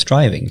autonomous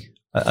driving.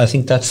 I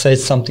think that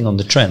says something on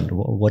the trend.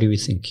 What do you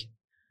think?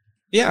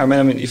 Yeah, I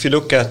mean, if you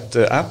look at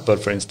Apple,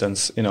 for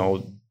instance,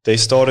 they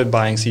started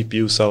buying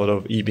CPUs out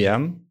of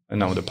IBM and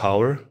now the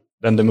power.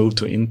 Then they moved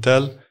to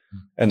Intel,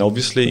 and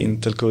obviously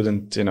Intel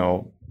couldn't,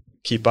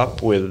 keep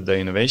up with the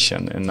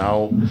innovation. And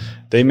now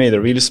they made a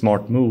really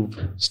smart move,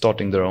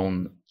 starting their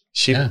own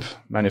chip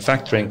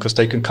manufacturing, because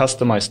they can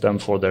customize them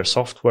for their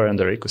software and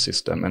their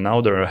ecosystem. And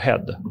now they're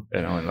ahead.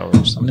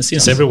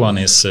 Since everyone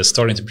is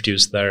starting to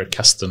produce their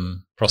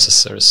custom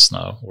processors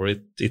now, or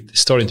it's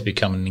starting to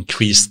become an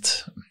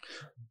increased.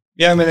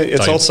 Yeah, I mean,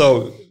 it's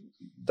also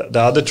the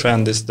other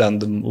trend is then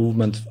the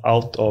movement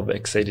out of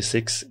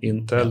x86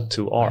 Intel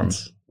to ARM,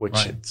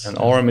 and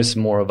ARM is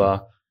more of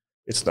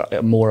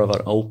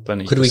an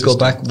open. Could we go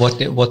back?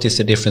 What is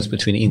the difference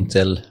between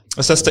Intel?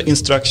 That's the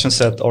instruction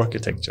set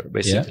architecture,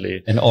 basically.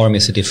 Yeah. And ARM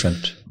is a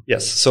different.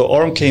 Yes. So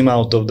ARM came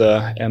out of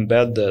the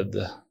embedded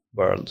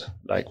world,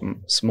 like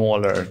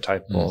smaller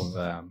type of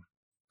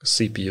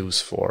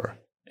CPUs for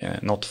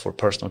not for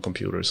personal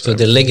computers. So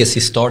the legacy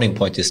starting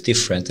point is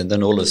different, and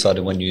then all of a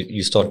sudden, when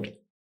you start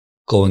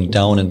going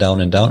down and down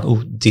and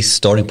down, this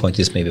starting point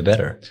is maybe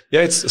better.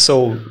 Yeah,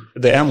 so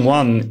the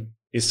M1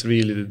 is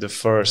really the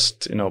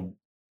first,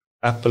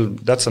 Apple,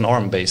 that's an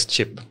ARM-based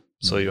chip.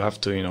 So you have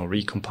to,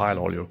 recompile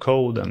all your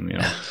code and,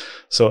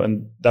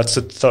 and that's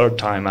the third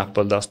time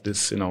Apple does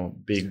this,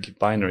 big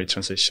binary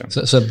transition.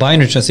 So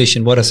binary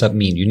transition, what does that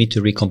mean? You need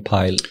to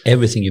recompile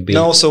everything you build?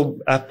 No, so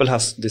Apple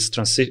has this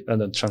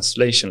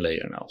translation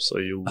layer now. So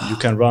you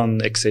can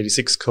run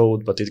x86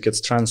 code, but it gets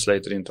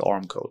translated into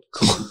ARM code.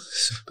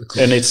 Super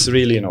cool. And it's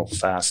really,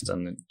 fast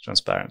and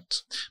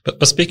transparent.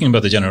 But speaking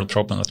about the general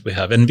problem that we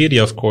have,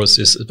 NVIDIA, of course,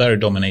 is very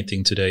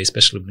dominating today,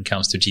 especially when it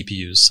comes to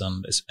GPUs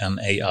and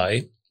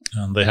AI.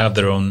 And they have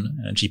their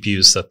own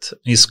GPUs that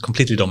is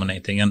completely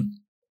dominating. And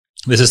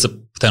this is a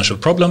potential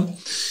problem.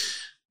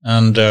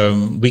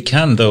 And we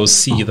can, though,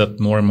 see that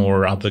more and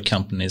more other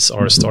companies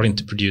are starting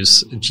to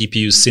produce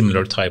GPUs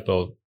similar type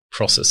of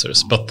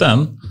processors. But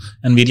then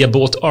NVIDIA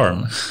bought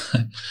ARM.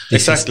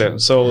 Exactly.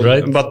 So,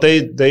 right? But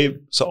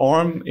so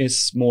ARM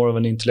is more of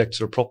an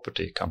intellectual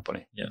property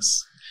company.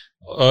 Yes.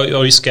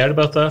 Are you scared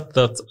about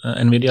that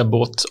NVIDIA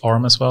bought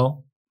ARM as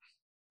well?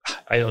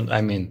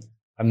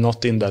 I'm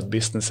not in that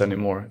business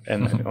anymore.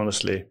 And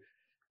honestly,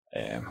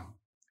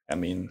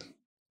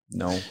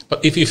 no.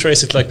 But if you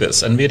phrase it like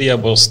this,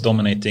 NVIDIA was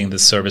dominating the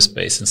server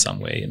space in some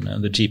way,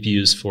 and the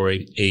GPUs for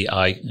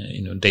AI,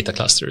 data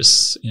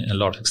clusters in a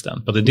large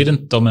extent, but they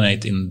didn't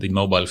dominate in the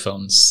mobile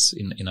phones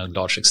in a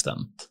large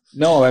extent.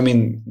 No,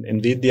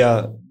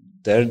 NVIDIA,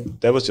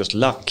 there was just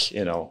luck,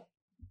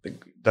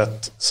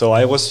 So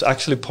I was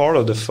actually part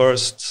of the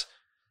first.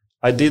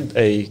 I did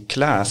a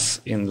class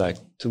in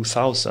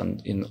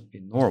 2000 in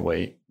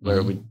Norway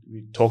where we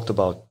talked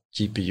about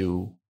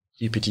GPU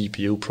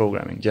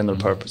programming, general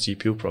purpose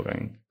GPU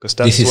programming. Because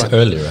this is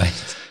early,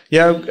 right?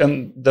 Yeah,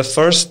 and the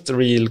first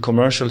real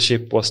commercial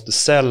chip was the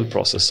Cell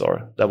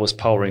processor that was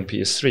powering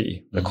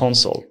PS3, the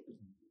console.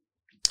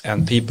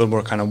 And people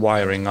were kind of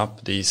wiring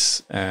up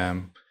these.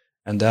 And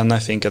then I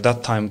think at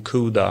that time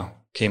CUDA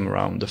came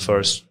around, the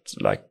first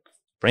like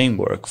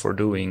framework for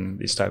doing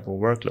this type of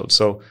workload.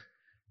 So,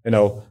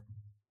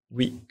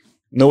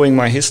 knowing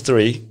my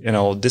history,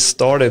 this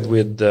started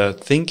with the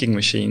thinking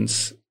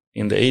machines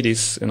in the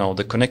 80s,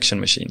 the connection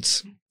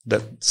machines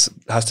that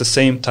has the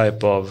same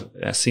type of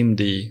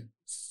SIMD,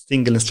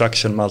 single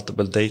instruction,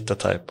 multiple data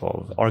type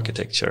of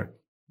architecture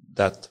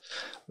that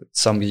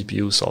some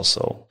GPUs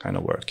also kind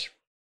of work.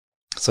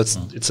 So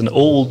it's an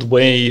old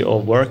way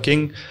of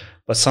working,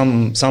 but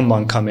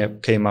someone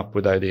came up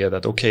with the idea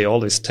that, okay,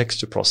 all this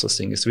texture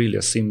processing is really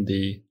a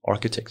SIMD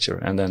architecture.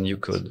 And then you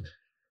could,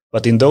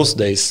 but in those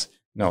days,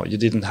 no, you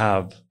didn't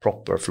have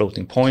proper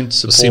floating point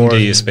support. So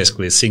SIMD is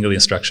basically a single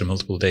instruction,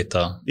 multiple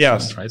data.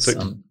 Yes, right.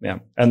 So, yeah.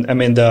 And I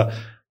mean, the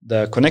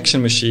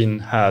connection machine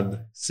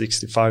had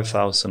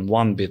 65,000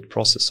 1-bit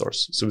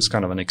processors. So it's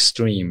kind of an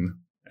extreme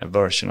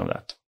version of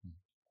that.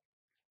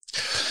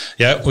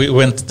 Yeah, we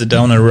went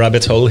down a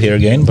rabbit hole here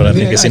again, but I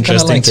think it's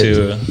interesting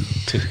to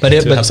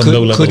have some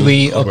low level. Could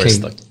we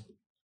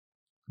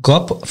go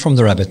up from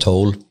the rabbit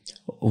hole?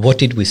 What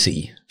did we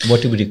see?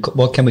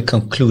 What can we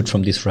conclude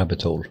from this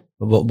rabbit hole?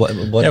 What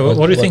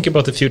do you think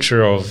about the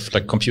future of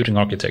like computing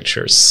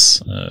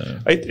architectures?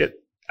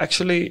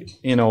 Actually,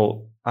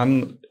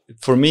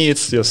 for me,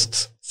 it's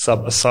just a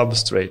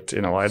substrate.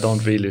 I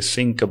don't really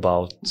think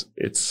about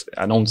it.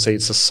 I don't say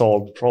it's a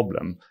solved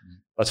problem.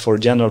 But for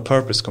general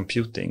purpose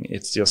computing,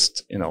 it's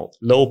just,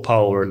 low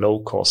power,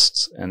 low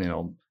cost,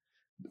 and,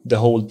 the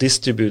whole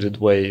distributed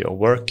way of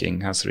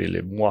working has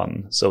really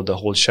won. So the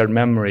whole shared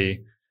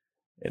memory,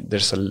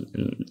 there's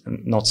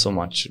not so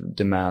much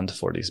demand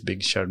for these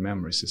big shared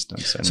memory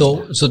systems. And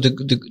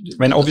I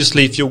mean,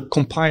 obviously, if you're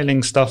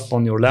compiling stuff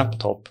on your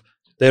laptop,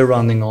 they're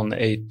running on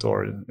 8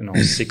 or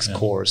 6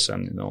 cores,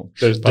 and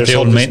But the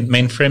old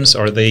mainframes,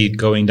 are they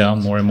going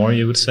down more and more?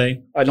 You would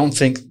say? I don't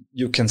think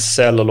you can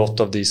sell a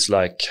lot of these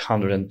like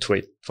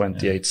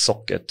 128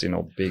 socket,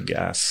 big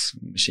ass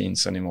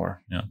machines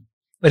anymore. Yeah,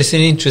 but it's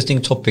an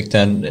interesting topic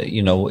then,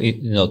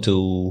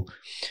 to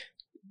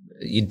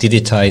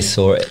digitize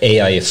or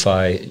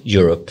AIify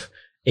Europe,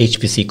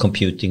 HPC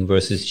computing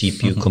versus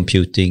GPU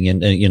computing,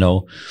 and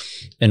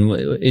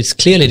it's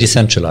clearly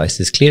decentralized.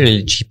 It's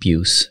clearly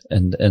GPUs,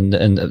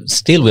 and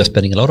still we're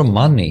spending a lot of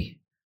money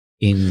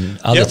in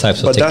other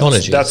types of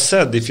technologies. That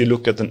said, if you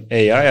look at an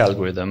AI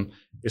algorithm,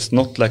 it's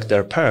not like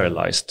they're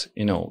paralyzed.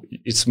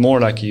 It's more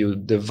like you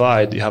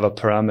have a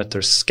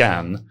parameter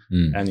scan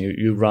and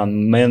you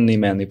run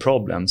many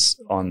problems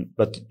on,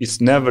 but it's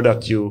never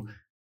that you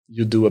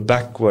do a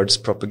backwards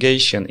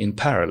propagation in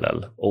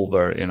parallel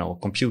over,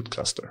 compute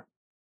cluster.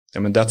 I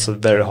mean, that's a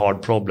very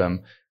hard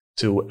problem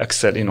to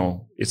accept.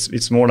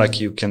 It's more like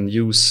you can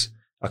use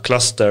a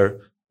cluster.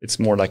 It's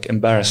more like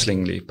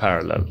embarrassingly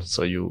parallel.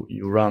 So you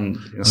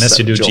run unless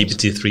you do jobs.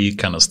 GPT-3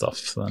 kind of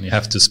stuff, then you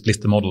have to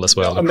split the model as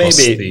well.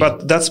 Maybe,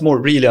 but that's more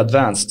really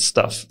advanced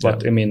stuff.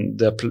 But I mean,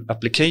 the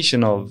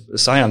application of,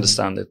 as I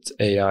understand it,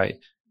 AI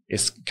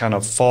is kind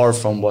of far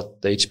from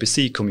what the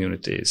HPC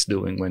community is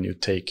doing when you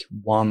take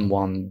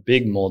one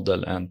big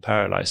model and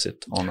parallelize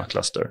it on a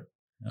cluster.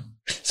 Yeah.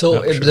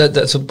 So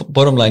that's a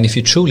bottom line. If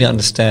you truly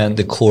understand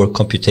the core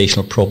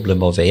computational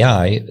problem of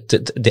AI,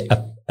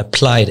 the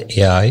applied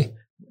AI,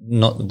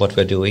 not what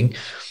we're doing,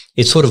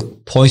 it sort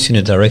of points in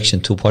a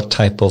direction to what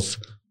type of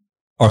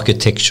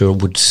architecture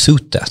would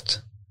suit that.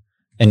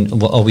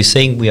 And are we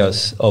saying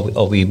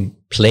are we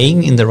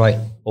playing in the right,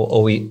 or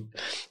are we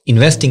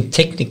investing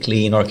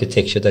technically in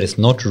architecture that is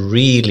not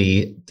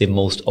really the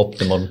most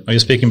optimal? Are you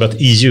speaking about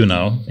EU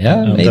now?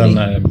 Yeah, maybe. Then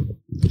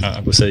I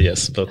would say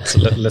yes, but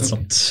let's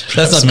not.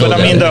 But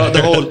I mean,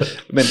 the whole.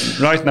 I mean,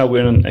 right now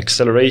we're in an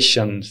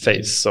acceleration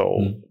phase,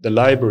 so the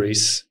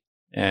libraries,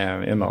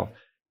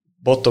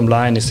 bottom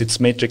line is it's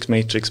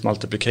matrix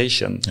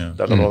multiplication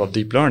that a lot of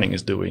deep learning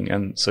is doing,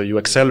 and so you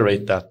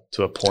accelerate that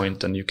to a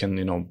point, and you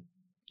can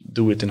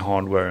do it in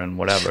hardware and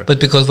whatever. But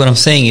because what I'm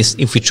saying is,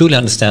 if we truly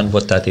understand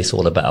what that is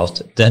all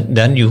about,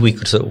 then we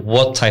could say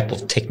what type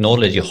of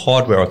technology,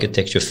 hardware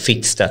architecture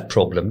fits that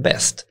problem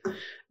best.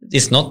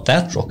 It's not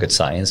that rocket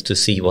science to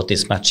see what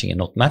is matching and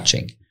not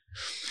matching.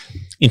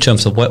 In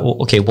terms of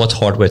what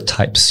hardware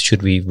types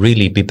should we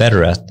really be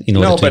better at?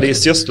 But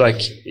it's just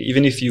like,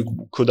 even if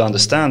you could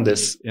understand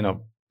this,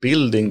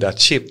 building that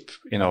chip,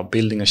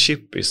 building a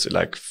chip is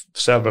like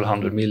several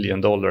 $100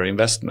 million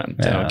investment,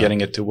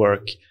 getting it to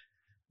work.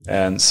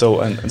 And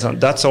so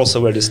that's also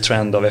where this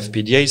trend of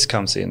FPGAs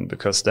comes in,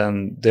 because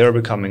then they're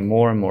becoming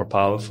more and more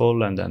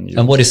powerful.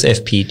 And what is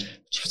FPGA?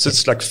 So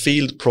it's like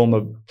field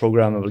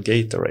programmable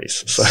gate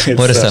arrays. So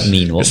what does that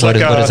mean? What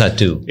does that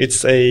do?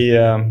 It's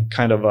a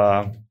kind of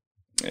a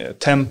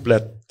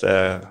template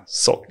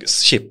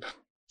chip.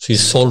 So you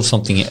solve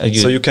something.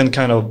 So you can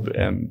kind of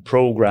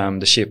program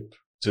the chip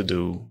to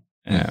do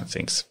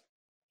things.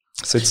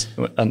 So it's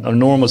a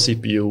normal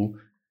CPU.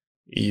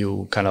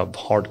 You kind of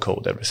hard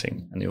code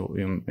everything and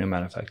you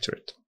manufacture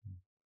it.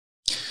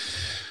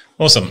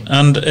 Awesome.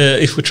 And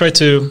if we try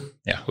to,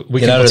 we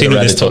can continue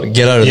this talk.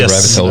 Get out of the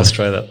rabbit hole. Let's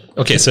try that.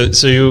 Okay,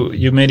 so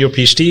you made your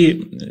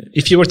PhD.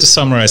 If you were to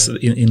summarize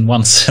it in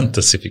one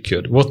sentence, if you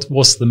could, what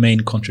was the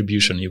main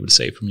contribution you would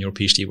say from your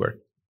PhD work?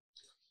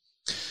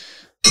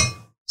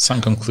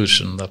 Some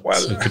conclusion that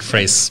you could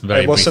phrase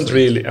very. It wasn't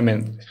briefly. really. I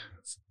mean,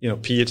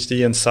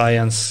 PhD in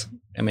science.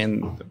 I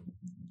mean,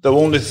 the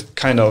only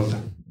kind of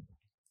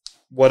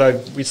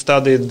we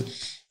studied.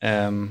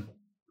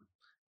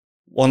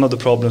 One of the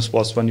problems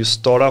was when you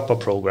start up a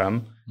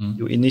program,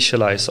 you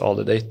initialize all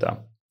the data.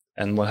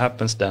 And what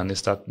happens then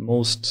is that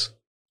most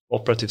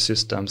operative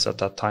systems at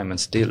that time, and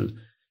still,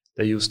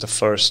 they use the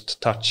first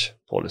touch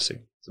policy.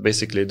 So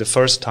basically, the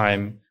first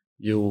time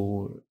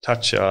you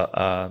touch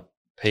a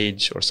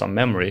page or some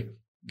memory,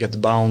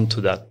 get bound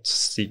to that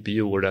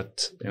CPU or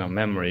that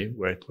memory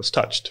where it was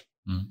touched.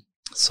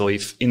 So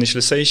if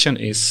initialization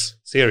is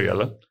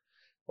serial,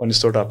 when you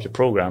start up your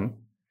program,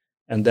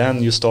 and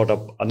then you start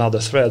up another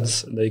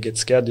threads, they get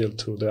scheduled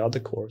to the other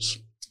cores.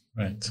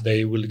 Right.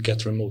 They will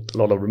get a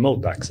lot of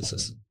remote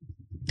accesses.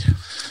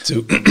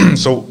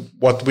 So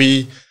what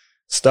we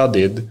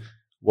studied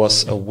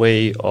was a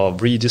way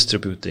of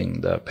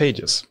redistributing the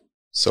pages.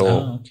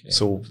 So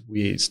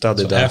we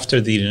studied that. After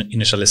the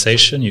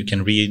initialization, you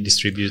can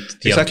redistribute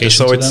the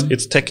allocation to them? So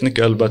it's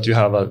technical, but you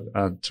have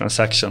a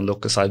transaction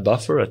local-side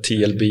buffer, a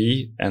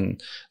TLB,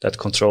 and that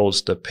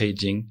controls the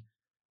paging.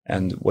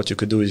 And what you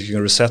could do is you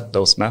can reset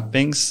those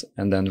mappings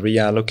and then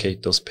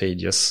reallocate those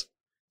pages.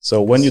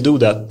 So when you do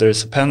that,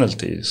 there's a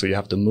penalty. So you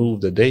have to move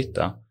the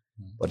data.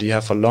 But you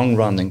have a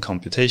long-running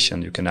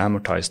computation. You can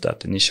amortize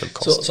that initial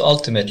cost. So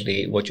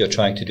ultimately, what you're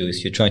trying to do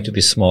is you're trying to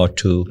be smart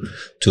to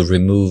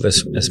remove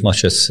as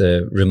much as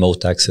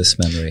remote access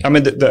memory. I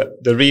mean,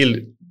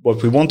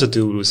 what we want to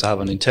do is have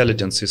an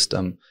intelligent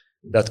system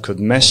that could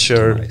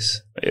measure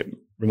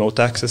remote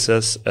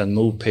accesses and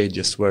move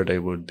pages where they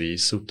would be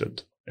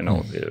suited.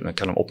 A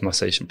kind of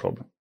optimization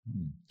problem.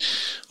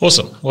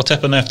 Awesome. What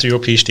happened after your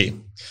PhD?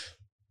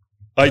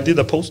 I did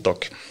a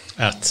postdoc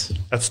at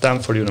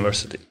Stanford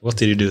University. What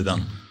did you do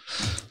then?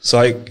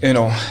 So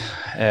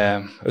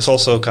it's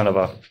also kind of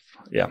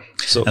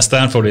So and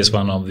Stanford is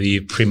one of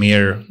the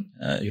premier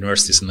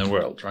universities in the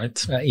world,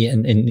 right?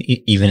 And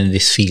even in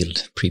this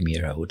field,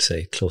 premier, I would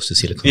say, close to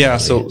Silicon Valley. Yeah.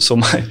 So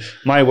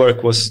my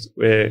work was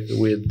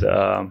with.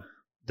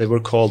 They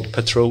were called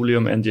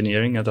petroleum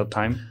engineering at that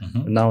time.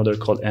 And now they're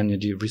called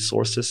energy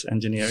resources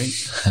engineering.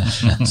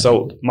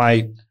 So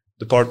my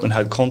department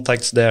had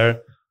contacts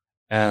there,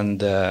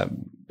 and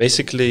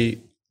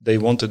basically they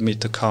wanted me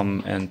to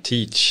come and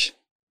teach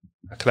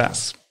a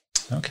class.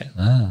 Okay.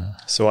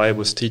 So I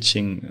was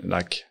teaching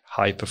like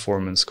high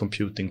performance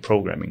computing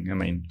programming. I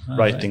mean,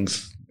 writing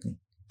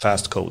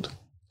fast code.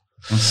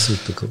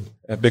 Super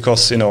cool.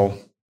 Because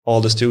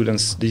all the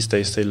students these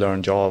days, they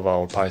learn Java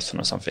or Python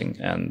or something,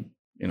 and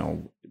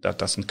that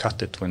doesn't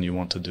cut it when you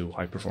want to do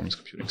high performance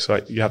computing.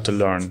 So you have to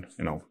learn,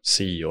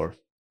 C or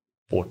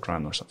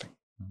Fortran or something.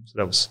 So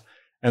that was,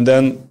 and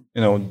then,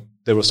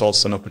 there was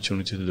also an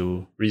opportunity to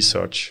do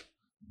research,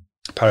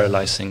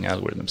 parallelizing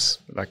algorithms.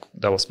 Like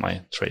that was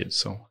my trade.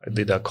 So I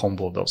did a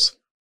combo of those.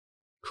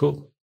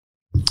 Cool.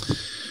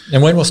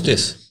 And when was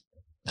this?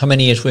 How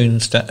many years were you in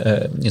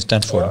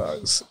Stanford?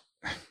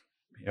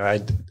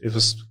 It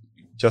was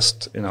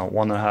just,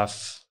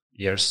 1.5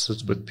 years. So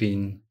it's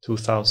between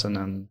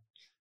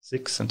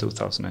 2006 and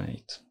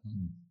 2008.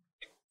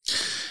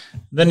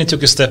 Then you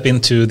took a step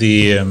into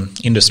the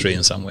industry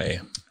in some way,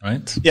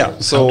 right? Yeah.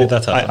 So how did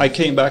that happen? I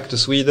came back to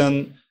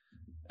Sweden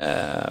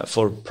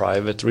for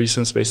private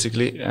reasons,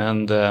 basically,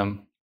 and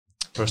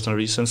personal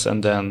reasons.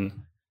 And then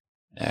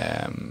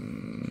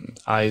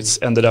I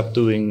ended up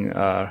doing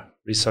a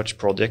research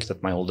project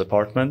at my old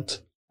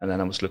department. And then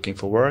I was looking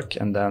for work.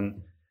 And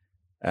then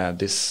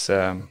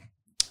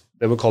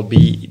they were called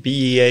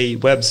BEA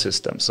web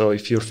system. So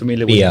if you're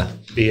familiar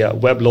with BEA,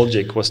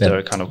 WebLogic was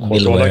their kind of core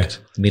product.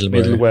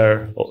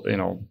 Middleware,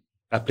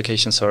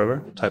 application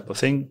server type of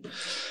thing.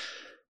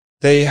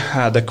 They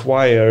had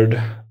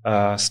acquired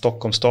a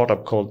Stockholm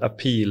startup called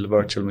Appeal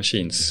Virtual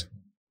Machines,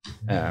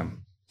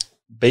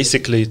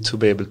 basically to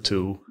be able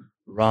to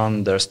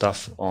run their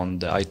stuff on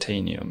the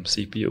Itanium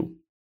CPU.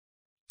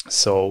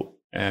 So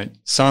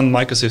Sun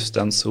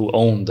Microsystems, who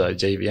owned the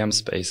JVM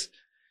space,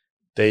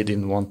 they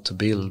didn't want to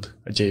build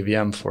a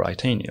JVM for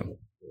Itanium.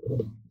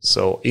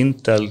 So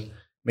Intel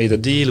made a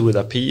deal with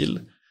Appeal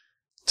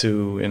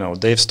to,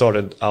 they've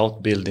started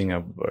out building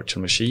a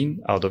virtual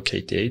machine out of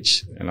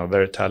KTH, a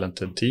very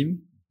talented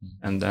team.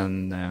 And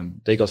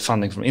then they got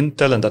funding from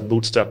Intel, and that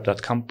bootstrapped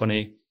that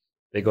company.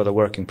 They got a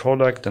working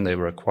product, and they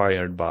were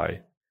acquired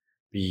by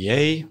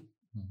BEA,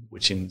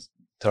 which in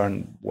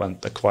turn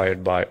went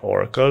acquired by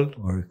Oracle.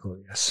 Oracle,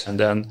 yes. And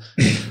then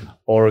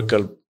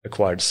Oracle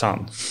acquired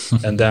Sun.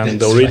 And then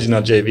the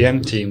original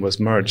JVM team was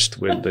merged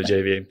with the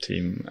JVM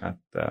team at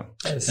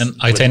and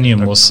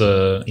Itanium was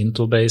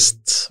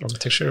Intel-based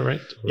architecture,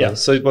 right? Yeah,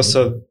 so it was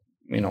a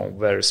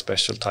very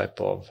special type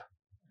of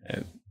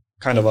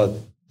kind of a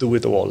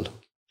do-it-all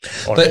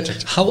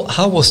But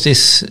how was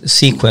this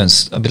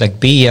sequence? I mean, like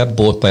BIA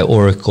bought by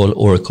Oracle,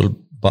 Oracle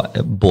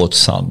bought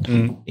Sun.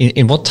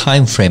 In what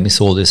time frame is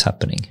all this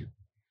happening?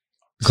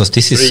 Because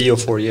this is 3 or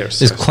 4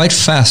 years. It's quite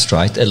fast,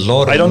 right? A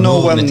lot of I don't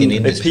know when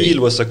industry.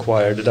 Appeal was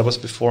acquired. That was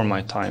before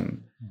my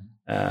time.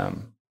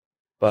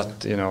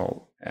 But you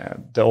know,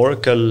 the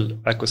Oracle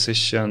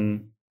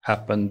acquisition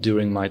happened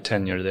during my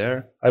tenure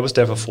there. I was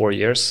there for 4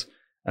 years,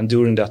 and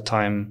during that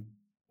time,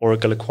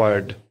 Oracle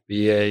acquired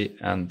BA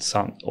and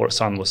Sun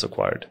was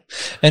acquired.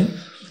 And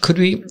could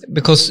we,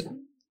 because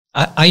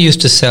I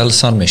used to sell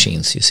Sun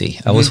machines, you see.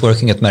 I was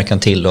working at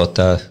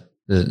Mercantildata,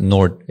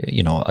 Nord,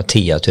 you know,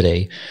 Atea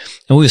today.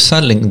 And we were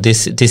selling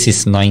this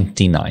is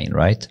 99,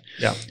 right?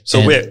 Yeah. So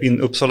in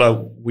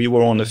Uppsala, we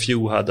were on a few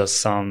who had a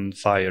Sun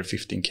Fire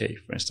 15K,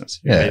 for instance.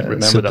 You yeah,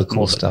 remember super that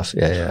cool model. stuff.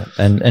 Yeah.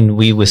 And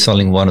we were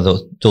selling one of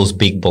those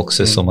big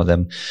boxes, some of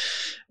them.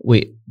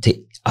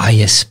 The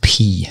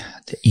ISP,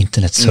 the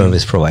internet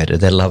service provider,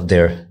 they love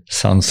their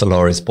Sun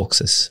Solaris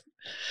boxes.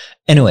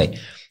 Anyway,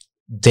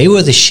 they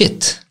were the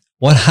shit.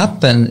 What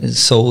happened?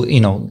 So, you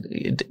know,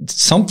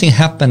 something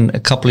happened a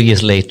couple of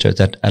years later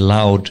that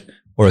allowed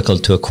Oracle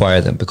to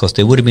acquire them, because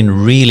they would have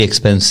been really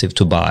expensive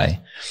to buy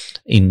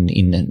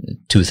in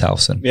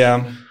 2000.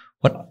 Yeah.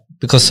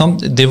 Because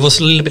there was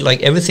a little bit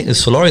like everything.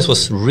 Solaris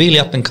was really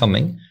up and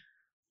coming.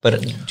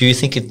 But do you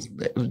think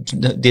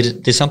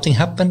did something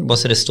happen?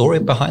 Was it a story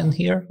behind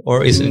here,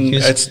 or is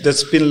it?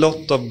 There's been a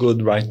lot of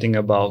good writing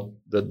about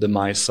the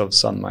demise of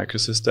Sun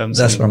Microsystems.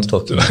 That's what I'm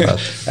talking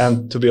about.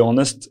 And to be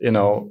honest,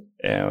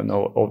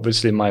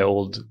 obviously my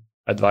old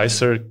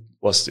advisor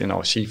was,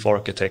 chief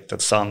architect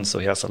at Sun, so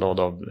he has a lot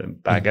of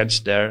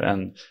baggage there.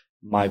 And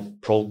my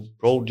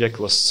project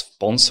was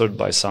sponsored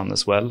by Sun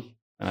as well,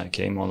 and I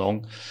came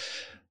along.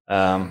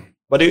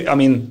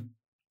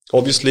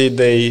 Obviously,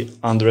 they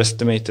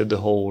underestimated the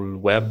whole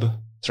web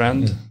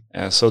trend,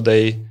 so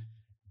they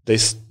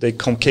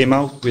came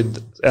out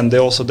with, and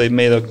they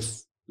made a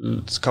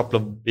couple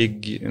of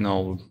big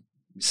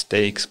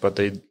mistakes, but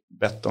they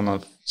bet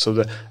on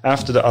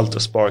after the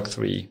UltraSPARC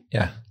 3,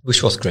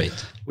 which was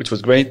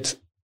great,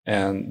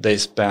 and they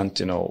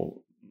spent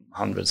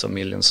hundreds of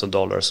millions of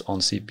dollars on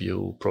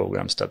CPU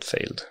programs that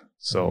failed.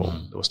 So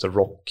there was the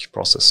ROC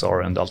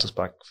processor and the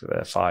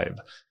UltraSPARC 5.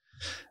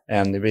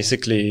 And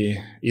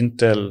basically,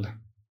 Intel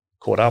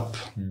caught up,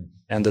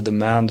 and the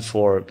demand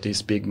for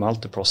these big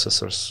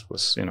multiprocessors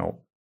was,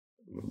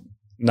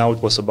 now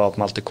it was about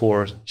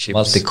multi-core chips.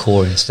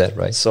 Multi-core instead,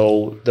 right?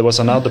 So there was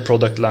another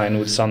product line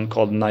with Sun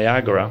called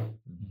Niagara,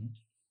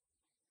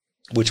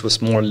 which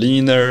was more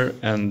leaner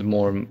and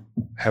more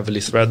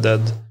heavily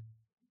threaded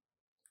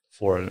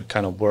for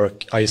kind of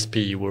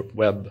ISP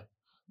web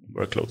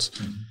workloads.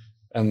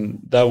 And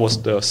that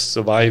was the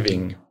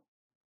surviving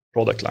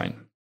product line.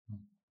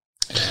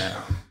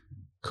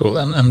 Cool.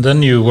 And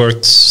then you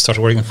started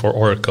working for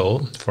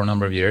Oracle for a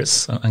number of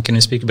years. And can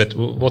you speak a bit?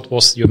 What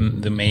was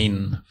the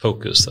main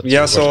focus?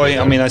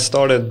 I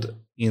started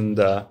in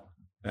the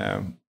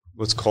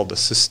what's called the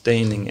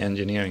sustaining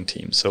engineering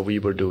team. So we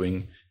were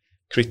doing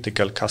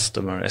critical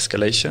customer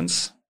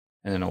escalations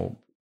and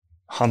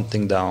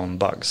hunting down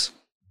bugs.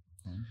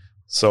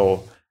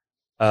 So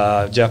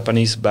a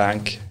Japanese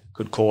bank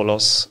could call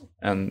us,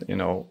 and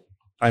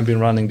I've been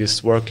running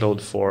this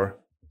workload for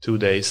 2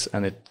 days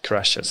and it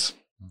crashes.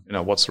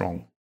 What's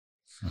wrong?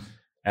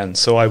 And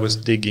so I was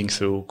digging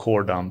through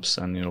core dumps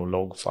and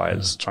log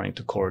files, trying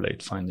to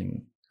correlate,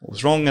 finding what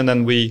was wrong. And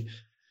then we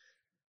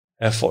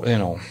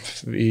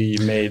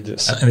made.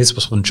 And this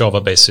was on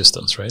Java-based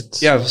systems,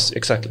 right? Yeah,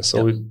 exactly.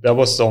 So that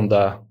was on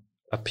the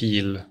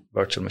Appeal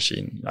virtual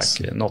machine,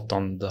 not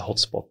on the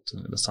hotspot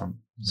in the Sun.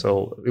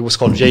 So it was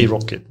called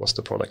JRocket, was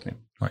the product name.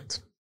 Right.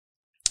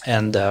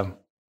 And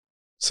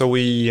so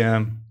we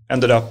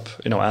ended up,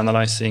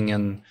 analyzing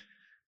and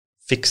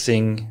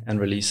fixing and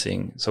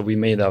releasing. So we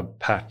made a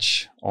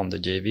patch on the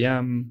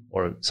JVM,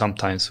 or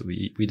sometimes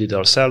we did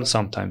ourselves,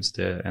 sometimes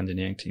the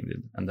engineering team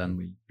did, and then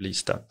we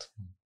released that.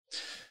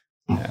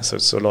 So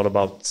it's a lot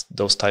about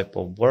those type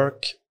of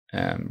work.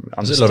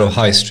 There's a lot of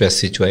high stress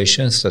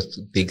situations that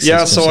big systems.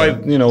 Yeah,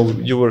 so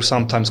you were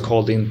sometimes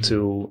called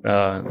into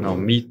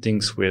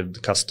meetings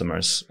with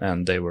customers,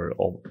 and they were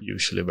all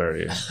usually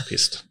very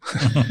pissed.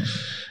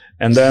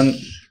 And then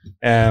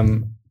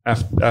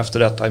after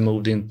that, I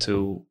moved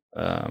into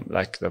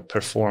the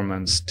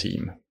performance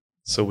team.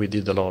 So we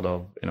did a lot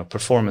of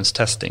performance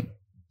testing.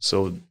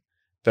 So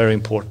very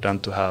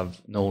important to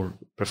have no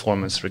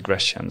performance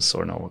regressions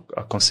or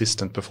a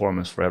consistent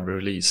performance for every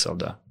release of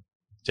the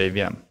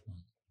JVM.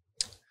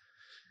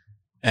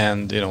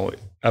 And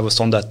I was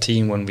on that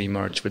team when we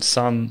merged with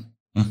Sun,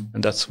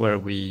 and that's where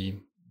we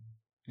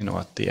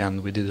at the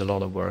end we did a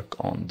lot of work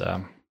on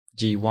the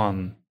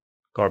G1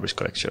 garbage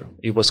collector.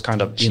 It was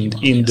kind of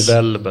in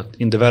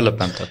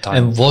development at the time.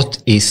 And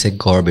what is a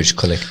garbage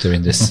collector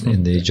in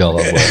the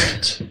Java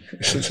world?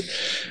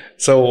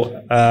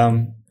 So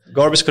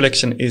garbage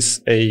collection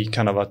is a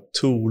kind of a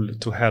tool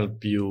to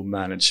help you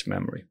manage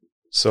memory.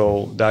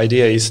 So the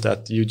idea is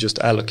that you just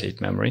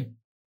allocate memory,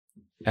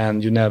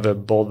 and you never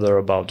bother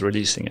about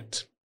releasing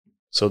it.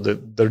 So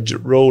the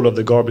role of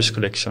the garbage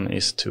collection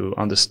is to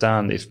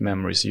understand if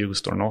memory is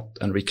used or not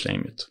and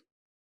reclaim it.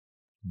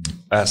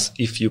 As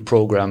if you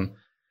program,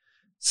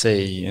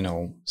 say,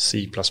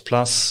 C++,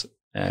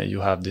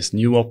 you have this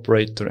new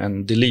operator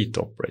and delete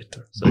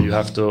operator. So you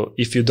have to,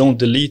 if you don't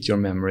delete your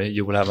memory,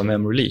 you will have a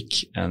memory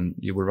leak and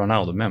you will run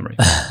out of memory.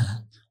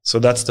 So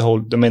that's the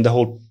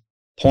whole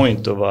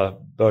point of a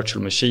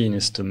virtual machine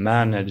is to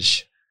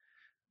manage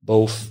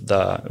both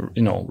the,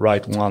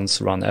 write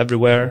once, run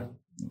everywhere,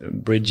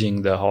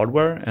 bridging the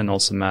hardware, and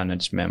also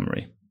manage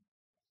memory.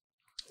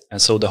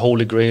 And so the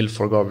holy grail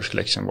for garbage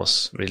collection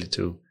was really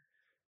to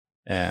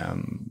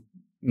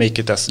make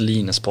it as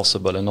lean as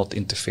possible and not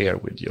interfere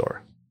with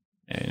your,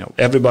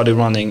 everybody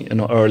running,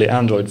 early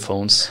Android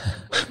phones,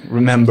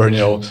 remember,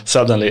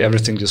 suddenly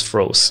everything just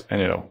froze,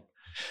 and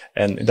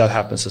that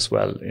happens as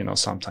well,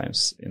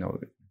 sometimes,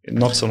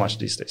 not so much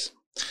these days.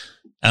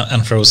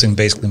 And frozen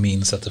basically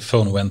means that the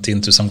phone went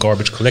into some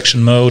garbage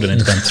collection mode and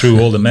it went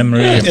through all the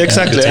memory.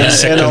 Exactly. It takes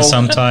seconds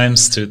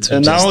sometimes to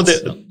and now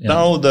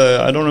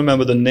I don't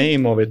remember the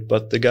name of it,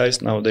 but the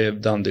guys now, they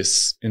have done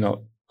this,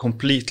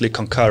 completely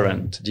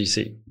concurrent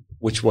GC,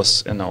 which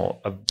was,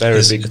 a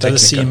very big technical.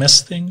 Is that a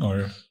CMS thing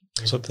or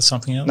was that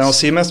something else? No,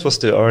 CMS was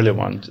the early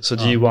one. So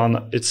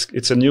G1,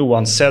 it's a new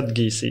one,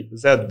 ZGC,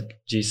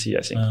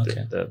 I think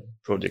the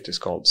project is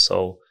called.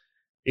 So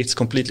it's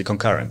completely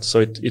concurrent. So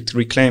it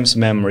reclaims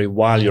memory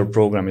while your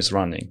program is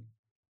running.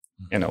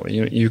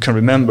 You can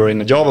remember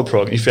in a Java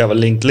program, if you have a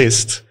linked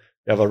list,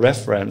 you have a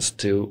reference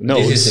to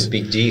nodes. This is a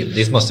big deal.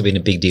 This must have been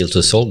a big deal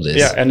to solve this.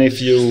 Yeah, and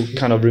if you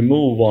kind of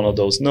remove one of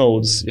those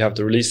nodes, you have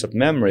to release that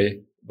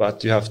memory,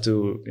 but you have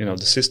to, the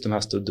system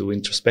has to do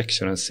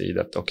introspection and see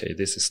that, okay,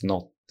 this is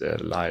not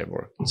live.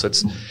 So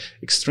it's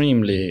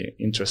extremely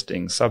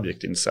interesting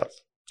subject in itself.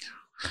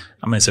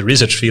 It's a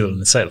research field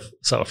in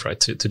itself, right?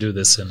 To do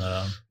this in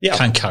a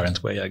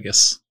concurrent way, I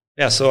guess.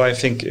 Yeah, so I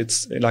think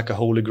it's like a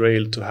holy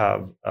grail to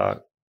have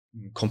a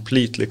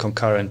completely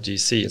concurrent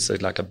GC. It's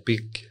like a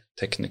big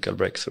technical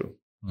breakthrough.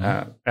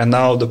 And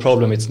now the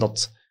problem is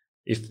not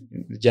if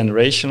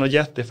generational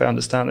yet, if I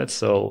understand it.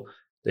 So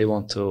they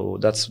want to.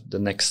 That's the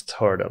next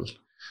hurdle.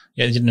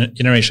 Yeah,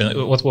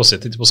 generation. What was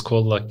it? It was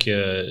called like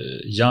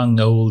young,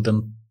 old,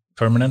 and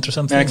permanent or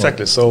something. Yeah,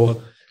 exactly. So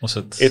what was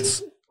it?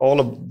 It's all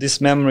of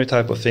this memory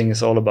type of thing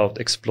is all about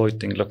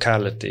exploiting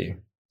locality.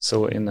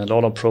 So in a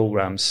lot of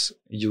programs,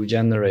 you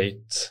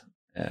generate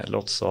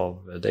lots of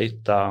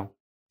data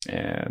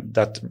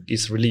that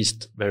is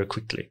released very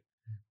quickly.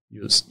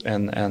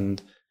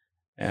 And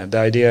the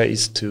idea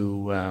is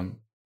to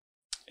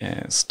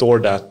store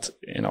that,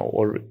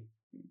 or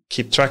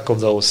keep track of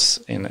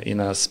those in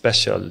a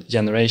special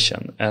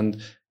generation.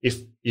 And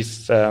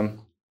if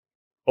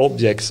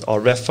objects are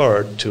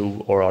referred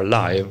to or are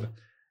live,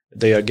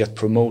 they get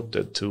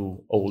promoted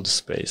to old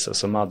space or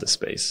some other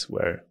space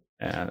where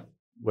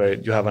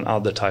you have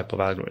another type of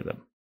algorithm.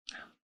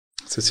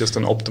 So it's just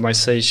an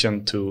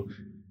optimization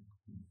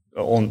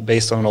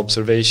based on an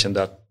observation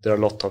that there are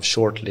a lot of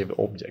short-lived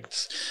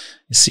objects.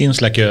 It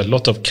seems like a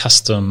lot of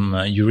custom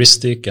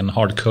heuristic and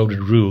hard-coded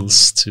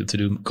rules to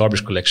do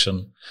garbage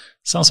collection.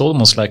 Sounds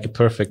almost like a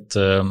perfect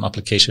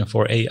application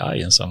for AI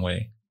in some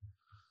way.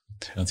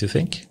 Don't you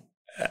think?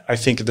 I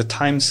think the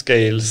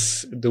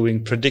timescales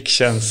doing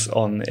predictions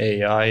on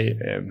AI,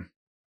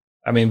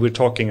 we're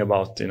talking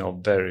about,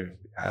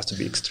 has to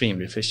be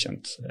extremely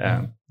efficient.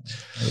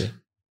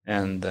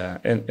 And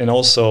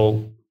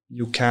also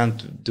you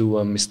can't do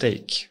a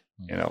mistake,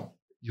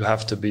 you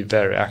have to be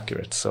very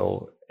accurate.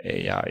 So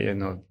AI,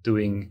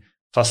 doing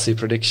fuzzy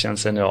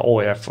predictions and,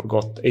 I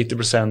forgot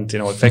 80%,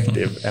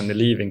 effective and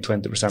leaving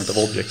 20% of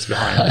objects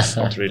behind is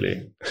not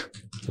really.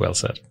 Well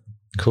said.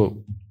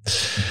 Cool.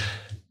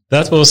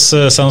 That was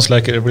sounds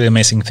like a really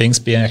amazing things,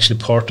 being actually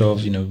part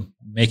of,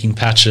 making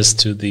patches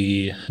to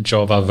the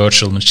Java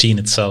virtual machine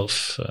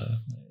itself.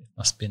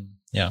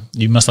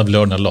 You must have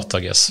learned a lot, I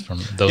guess, from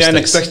those days. Yeah, and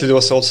expected it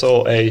was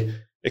also a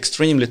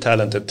extremely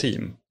talented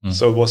team.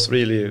 So it was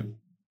really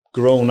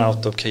grown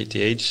out of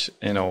KTH,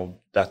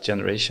 that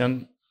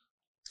generation.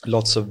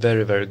 Lots of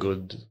very, very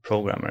good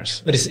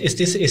programmers. But is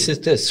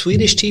it a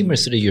Swedish team or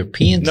is it a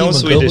European team? No,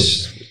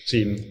 Swedish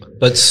team.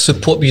 But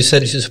you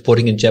said you're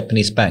supporting a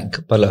Japanese bank.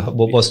 But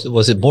what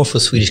was it more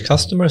for Swedish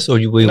customers or were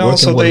you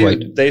working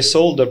worldwide? They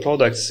sold their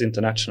products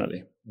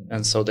internationally.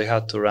 And so they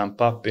had to ramp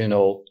up, But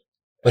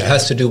it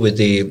has to do with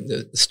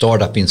the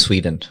startup in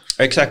Sweden.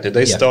 Exactly.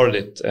 They started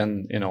it.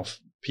 And,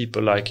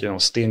 people like,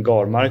 Sten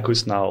Garmark,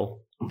 who's now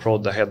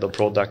the head of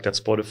product at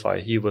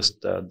Spotify, he was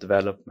the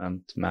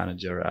development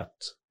manager at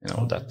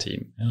that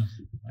team. Yeah.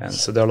 And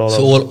so there are a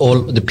lot of all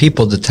the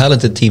people, the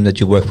talented team that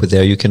you work with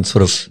there, you can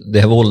they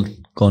have all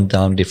gone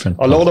down different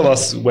paths. A lot of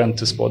us went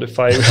to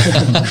Spotify.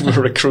 We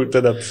were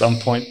recruited at some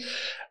point.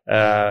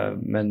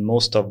 And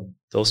most of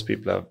those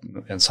people have,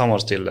 and some are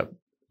still at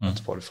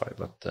Spotify.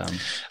 But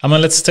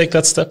let's take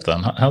that step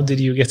then. How did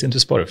you get into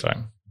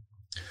Spotify?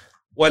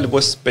 Well, it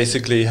was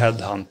basically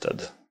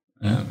headhunted,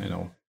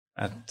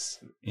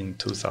 in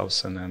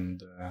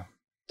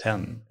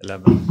 2010,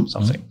 11,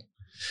 something.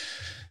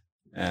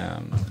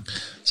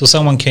 So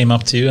someone came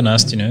up to you and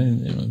asked,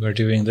 we're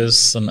doing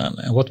this, and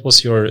what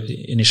was your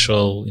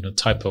initial,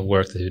 type of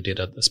work that you did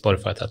at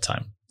Spotify at that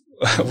time?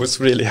 It was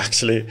really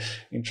actually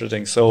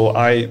interesting. So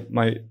I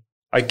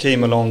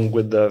came along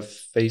with the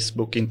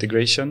Facebook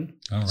integration.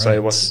 Right.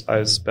 So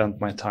I spent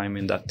my time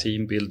in that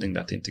team building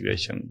that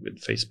integration with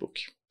Facebook.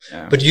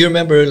 But do you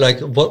remember,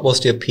 what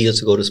was the appeal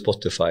to go to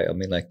Spotify? I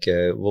mean,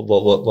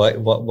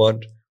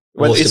 what?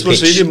 Well, it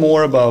was really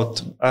more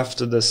about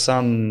after the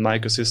Sun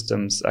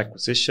Microsystems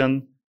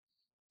acquisition.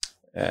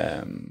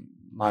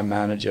 My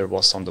manager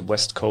was on the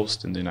West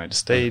Coast in the United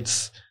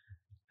States,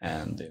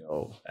 and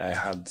I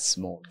had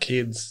small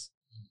kids,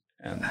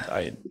 and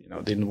I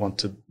didn't want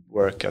to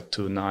work at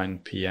 9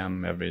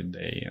 p.m. every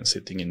day and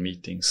sitting in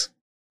meetings.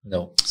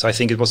 No. So I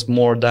think it was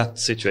more that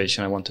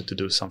situation. I wanted to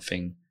do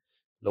something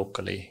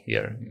locally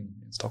here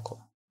in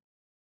Stockholm.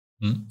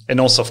 And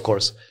also, of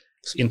course,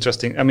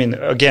 interesting. I mean,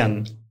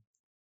 again,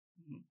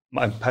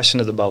 I'm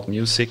passionate about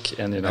music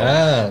and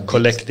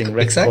collecting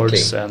records,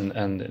 exactly.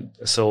 and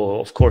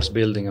so of course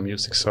building a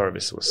music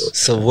service was.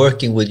 So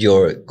working with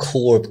your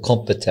core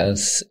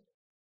competence,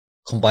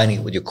 combining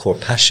it with your core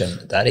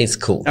passion, that is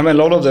cool. I mean, a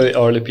lot of the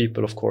early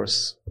people, of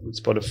course, with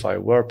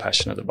Spotify were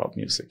passionate about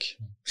music.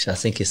 Which I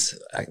think is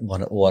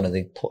one of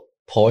the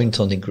points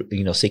on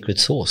the secret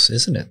sauce,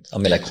 isn't it? I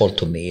mean, like Carl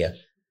Tomé.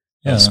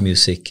 House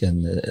music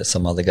and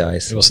some other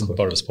guys. It wasn't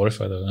part of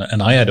Spotify though,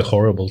 and I had a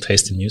horrible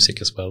taste in music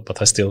as well,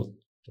 but I still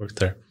worked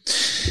there.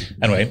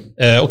 Anyway,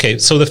 okay,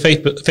 so the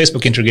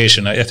Facebook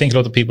integration, I think a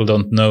lot of people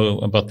don't know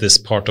about this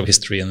part of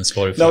history in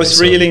Spotify. No,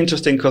 it's really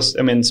interesting because,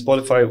 I mean,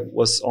 Spotify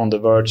was on the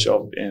verge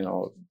of,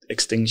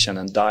 extinction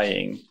and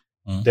dying.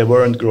 They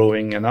weren't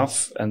growing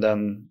enough. And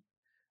then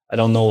I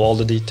don't know all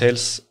the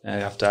details. I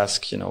have to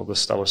ask,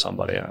 Gustav or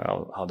somebody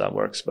how that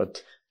works.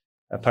 But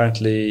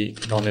apparently,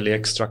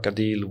 LeX struck a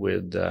deal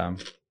with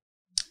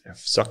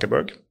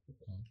Zuckerberg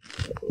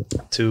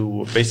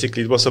to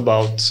basically, it was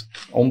about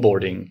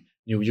onboarding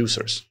new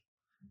users.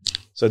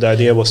 So the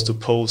idea was to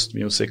post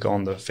music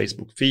on the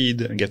Facebook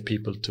feed and get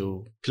people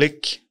to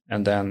click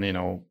and then,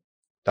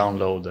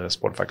 download the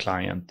Spotify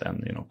client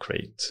and,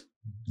 create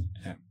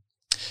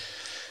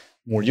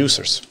more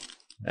users.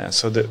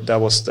 So that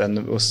was then,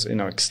 it was,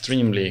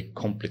 extremely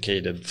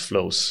complicated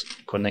flows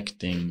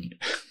connecting,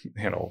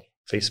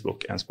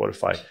 Facebook and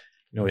Spotify.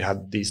 We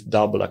had these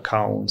double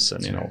accounts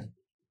and,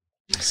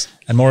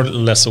 And more or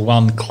less a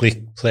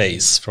one-click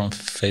place from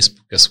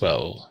Facebook as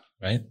well,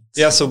 right?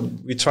 Yeah, so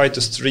we tried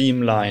to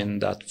streamline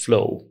that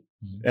flow.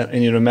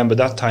 And you remember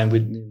that time we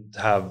didn't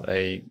have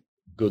a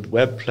good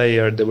web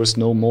player. There was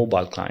no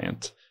mobile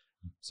client.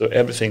 So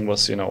everything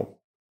was,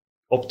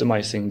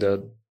 optimizing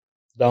the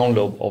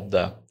download of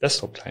the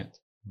desktop client,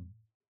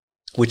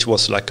 which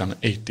was like an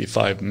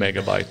 85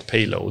 megabyte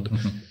payload.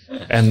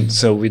 And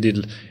so we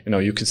did,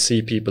 you could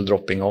see people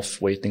dropping off,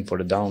 waiting for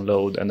the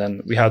download. And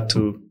then we had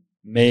to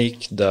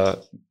make the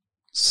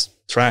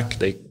track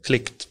they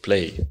clicked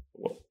play,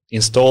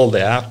 install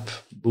the app,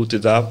 boot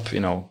it up,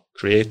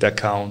 create the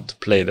account,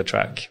 play the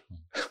track.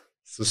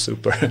 So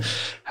super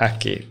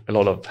hacky, a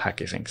lot of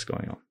hacky things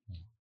going on.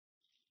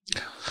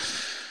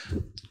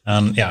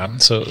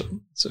 So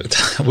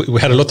we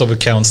had a lot of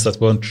accounts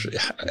that weren't.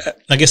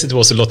 I guess it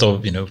was a lot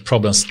of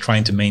problems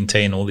trying to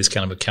maintain all these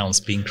kind of accounts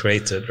being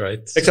created,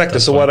 right? Exactly.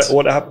 So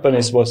what happened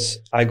was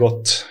I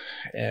got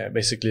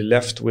basically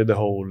left with the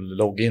whole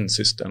login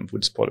system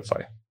with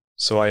Spotify.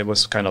 So I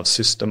was kind of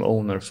system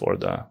owner for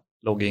the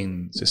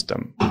login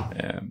system,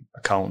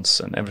 accounts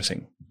and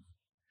everything.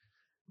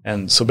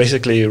 And so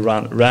basically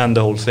ran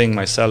the whole thing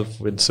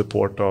myself with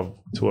support of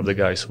two of the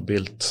guys who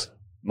built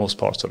most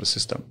parts of the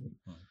system.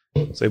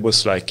 So it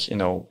was like,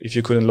 if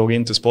you couldn't log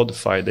into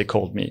Spotify, they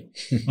called me.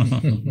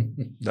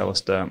 That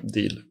was the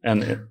deal.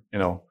 And,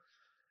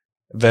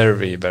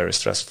 very, very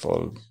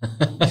stressful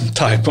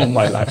time of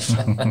my life.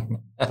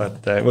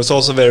 But it was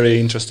also very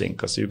interesting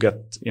because you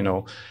get,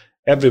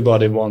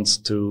 everybody needs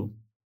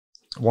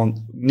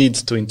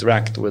to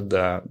interact with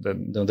the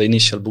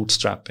initial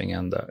bootstrapping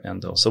and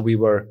so we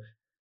were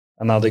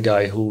another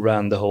guy who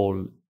ran the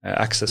whole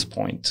access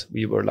point.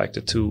 We were like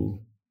the two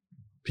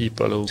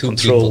people who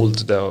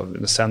controlled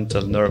the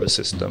central nervous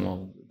system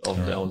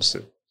of the whole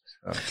system.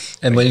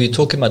 And when we're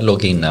talking about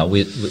login now,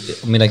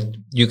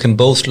 you can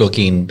both log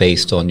in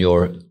based on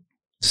your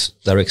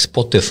direct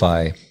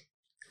Spotify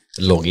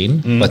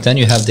login, but then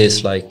you have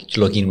this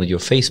log in with your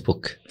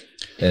Facebook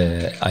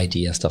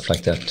ID and stuff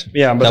like that.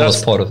 Yeah, but that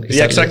was part of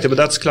exactly. But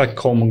that's like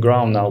common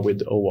ground now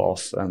with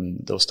OAuth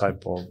and those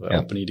type of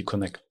OpenID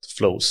Connect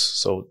flows.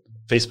 So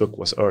Facebook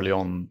was early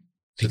on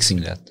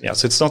fixing that. Yeah,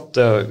 so it's not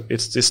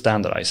it's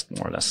standardized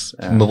more or less.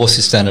 But was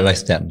it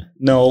standardized then?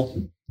 No,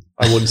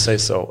 I wouldn't say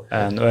so.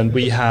 And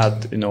we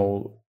had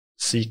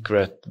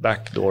secret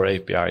backdoor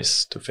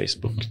APIs to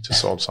Facebook to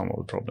solve some of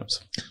the problems.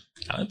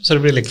 It was a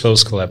really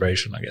close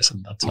collaboration, I guess,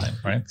 at that time,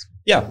 right?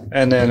 Yeah,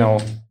 and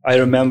I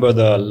remember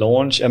the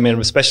launch. I mean,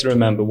 especially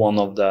remember one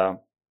of the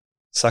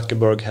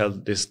Zuckerberg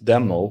held this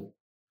demo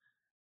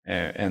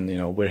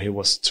and where he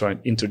was trying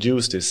to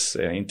introduce this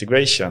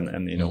integration,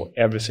 and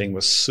everything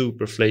was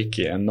super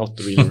flaky and not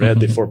really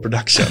ready for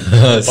production.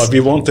 But we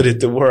wanted it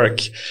to work,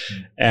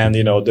 and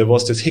there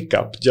was this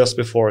hiccup just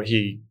before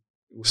he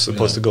was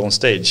supposed to go on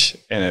stage,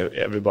 and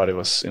everybody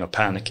was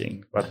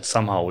panicking. But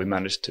somehow we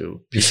managed to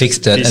fix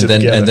that,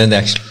 and then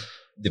actually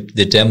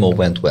the demo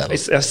went well.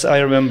 As I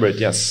remember it,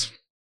 yes.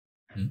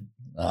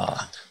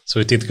 So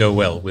it did go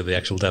well with the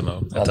actual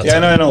demo.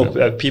 I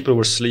know. People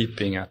were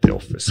sleeping at the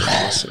office. It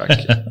was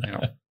like,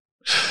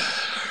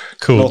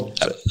 Cool.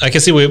 I can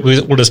see we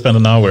would have spent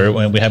an hour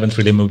when we haven't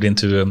really moved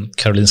into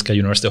Karolinska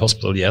University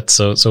Hospital yet.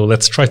 So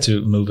let's try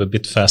to move a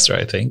bit faster,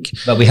 I think.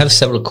 But we have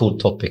several cool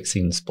topics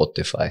in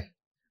Spotify.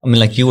 I mean,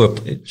 like you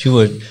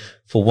were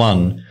for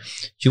one,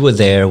 you were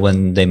there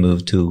when they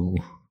moved to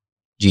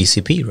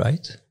GCP,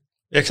 right?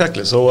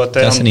 Exactly. So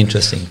that's an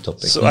interesting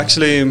topic. So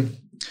actually,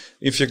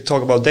 if you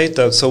talk about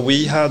data, so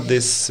we had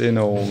this,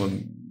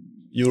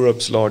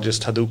 Europe's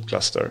largest Hadoop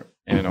cluster.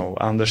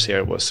 Anders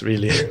here was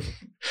really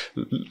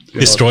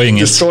destroying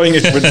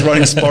it with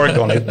running Spark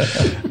on it.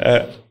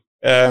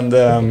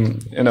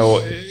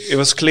 It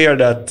was clear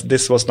that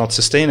this was not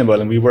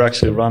sustainable, and we were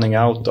actually running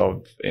out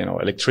of,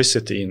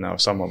 electricity in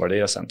some of our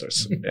data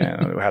centers,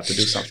 and we had to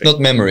do something. Not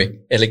memory,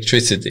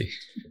 electricity.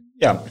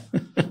 Yeah.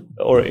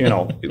 Or,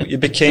 it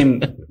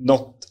became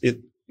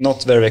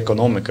not very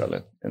economical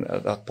at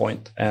that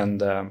point.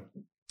 And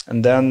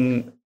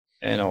then,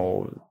 there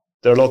are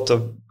a lot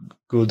of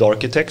good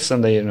architects,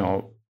 and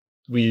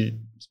we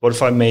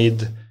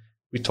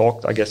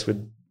talked, I guess,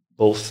 with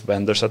both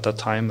vendors at that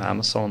time.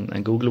 Amazon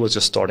and Google was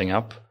just starting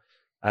up.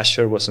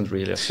 Azure wasn't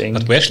really a thing.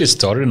 But we actually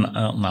started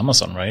on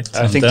Amazon, right?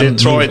 I think they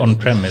tried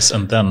on-premise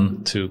and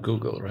then to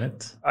Google,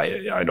 right?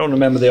 I don't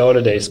remember the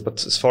other days,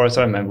 but as far as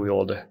I remember, we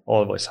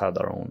always had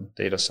our own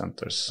data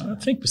centers. I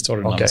think we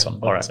started on Amazon.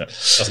 All right.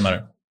 Doesn't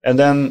matter. And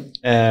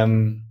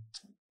then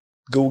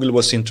Google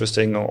was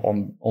interesting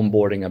on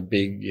onboarding a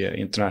big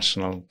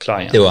international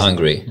client. They were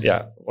hungry.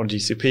 Yeah, on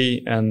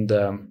GCP, and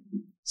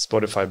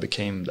Spotify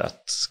became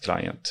that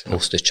client.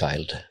 Poster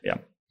child. Yeah.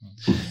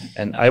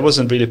 And I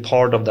wasn't really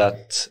part of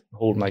that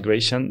whole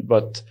migration,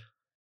 but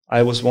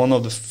I was one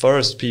of the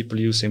first people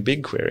using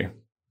BigQuery.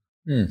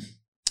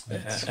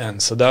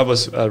 And so that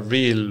was a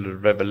real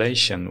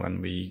revelation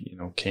when we,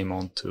 came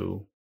on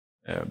to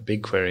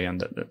BigQuery,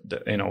 and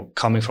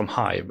coming from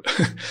Hive,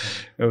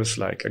 it was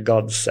like a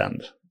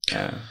godsend.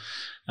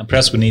 And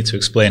perhaps we need to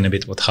explain a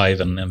bit what Hive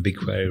and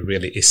BigQuery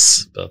really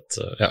is. But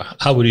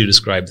how would you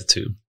describe the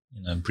two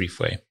in a brief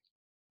way?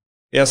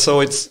 Yeah,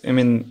 so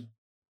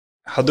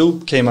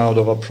Hadoop came out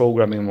of a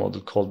programming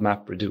model called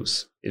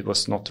MapReduce. It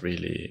was not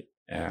really,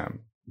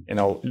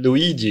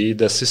 Luigi,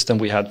 the system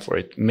we had for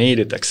it, made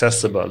it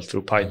accessible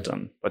through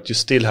Python, but you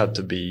still had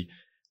to be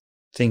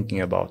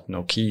thinking about,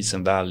 keys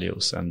and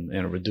values and,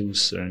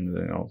 reducer.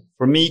 And,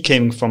 for me,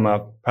 came from a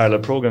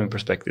parallel programming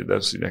perspective,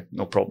 that's like,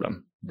 no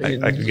problem.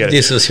 I could get it.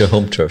 This was your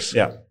home turf.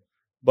 Yeah.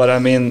 But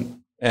it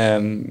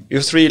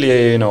was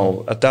really,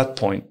 at that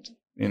point,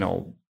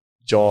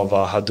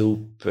 Java,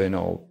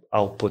 Hadoop,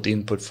 output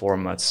input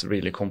formats,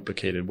 really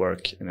complicated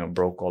work,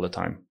 broke all the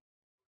time.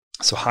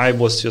 So Hive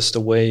was just a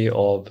way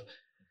of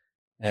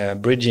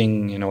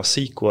bridging, a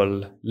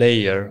SQL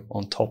layer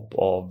on top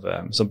of,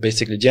 so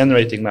basically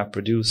generating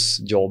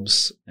MapReduce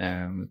jobs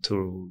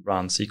to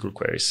run SQL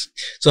queries.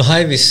 So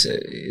Hive is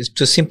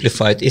to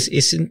simplify it,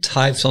 isn't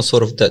Hive some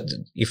sort of that,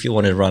 if you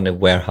want to run a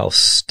warehouse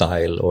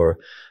style or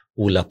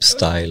OLAP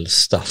style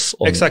stuff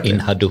in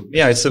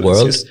Hadoop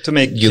world, it's to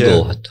make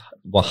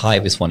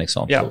Hive is one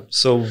example. Yeah,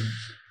 so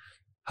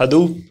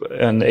Hadoop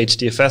and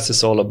HDFS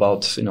is all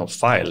about,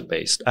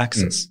 file-based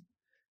access.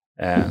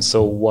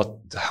 So what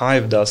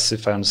Hive does,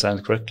 if I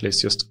understand correctly,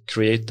 is just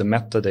create the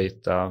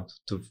metadata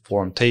to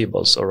form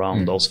tables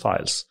around those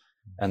files.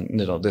 And,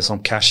 there's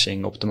some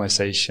caching,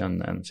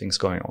 optimization, and things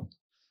going on.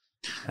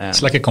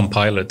 It's like a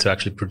compiler to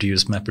actually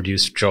produce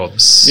MapReduce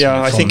jobs.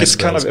 Yeah, I think it's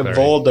kind of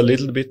evolved a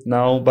little bit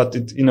now, but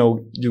it,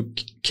 you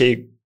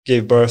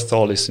gave birth to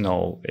all this,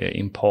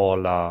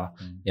 Impala.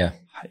 Yeah.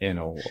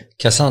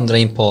 Cassandra,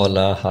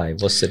 Impala,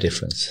 Hive. What's the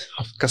difference?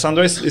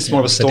 Cassandra is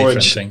more of a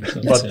storage thing.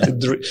 But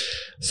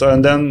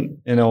and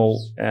then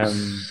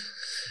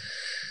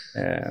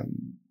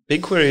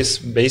BigQuery is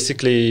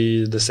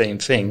basically the same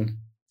thing.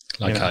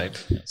 Like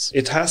Hive. Yes.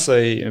 It has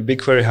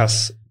BigQuery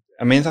has.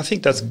 I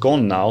think that's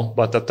gone now.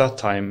 But at that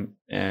time,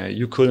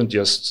 you couldn't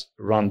just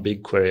run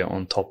BigQuery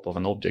on top of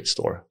an object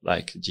store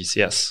like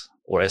GCS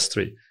or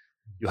S3.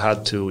 You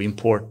had to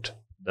import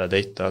the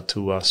data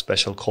to a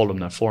special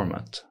columnar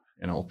format.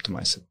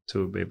 Optimize it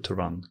to be able to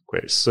run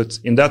queries. So it's,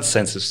 in that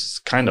sense, it's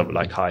kind of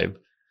like Hive.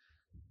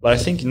 But I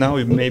think now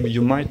maybe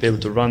you might be able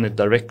to run it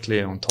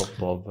directly on top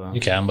of... you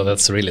can, but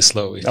that's really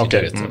slow if you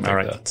get it like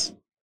right. that.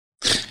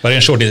 But in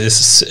short,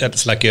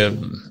 it's like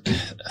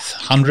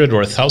 100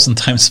 or 1,000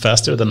 times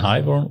faster than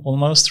Hive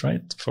almost,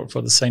 right?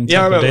 For the same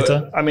type of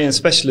data?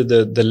 Especially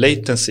the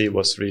latency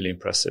was really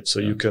impressive. So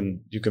you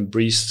can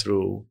breeze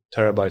through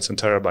terabytes and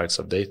terabytes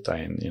of data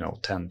in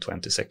 10,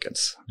 20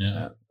 seconds.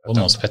 Yeah.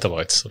 Almost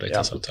petabytes of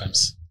data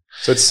sometimes.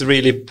 So it's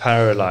really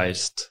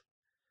parallelized,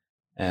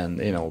 and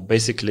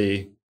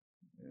basically,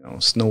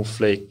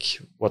 Snowflake.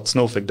 What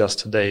Snowflake does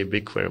today,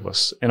 BigQuery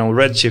was.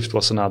 Redshift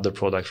was another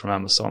product from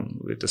Amazon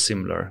with a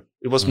similar.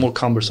 It was more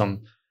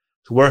cumbersome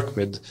to work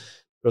with,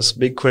 because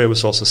BigQuery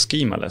was also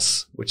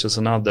schemaless, which is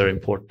another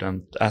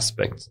important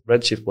aspect.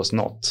 Redshift was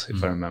not,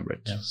 if I remember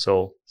it. Yeah.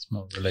 So it's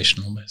more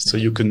relational based. So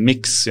you can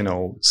mix,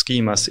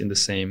 schemas in the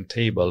same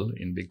table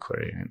in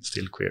BigQuery and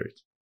still query it.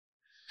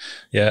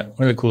 Yeah,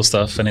 really cool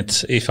stuff. And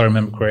if I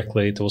remember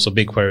correctly, it also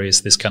BigQuery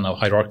is this kind of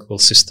hierarchical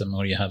system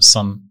where you have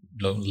some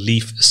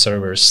leaf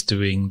servers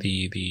doing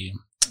the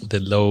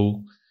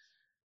low,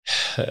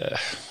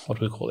 what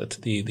do we call it?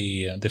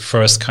 The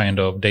first kind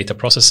of data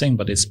processing,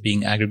 but it's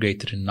being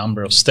aggregated in a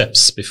number of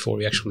steps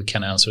before you actually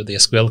can answer the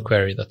SQL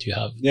query that you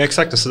have. Yeah,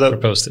 exactly. So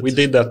that we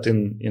did that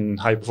in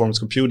high performance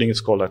computing.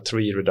 It's called a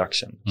tree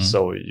reduction.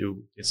 So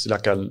it's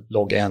like a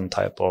log n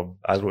type of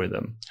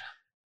algorithm.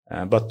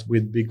 But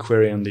with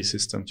BigQuery and these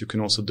systems, you can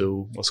also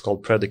do what's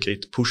called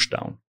predicate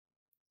pushdown.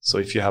 So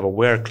if you have a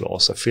where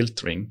clause, a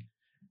filtering,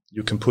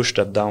 you can push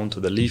that down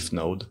to the leaf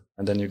node,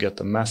 and then you get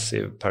a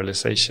massive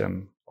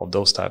parallelization of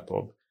those type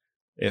of,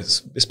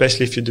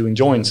 especially if you're doing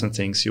joins and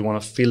things, you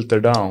want to filter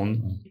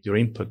down your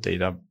input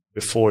data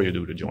before you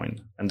do the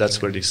join. And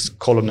that's where these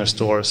columnar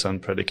stores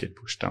and predicate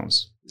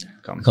pushdowns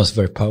come. Becomes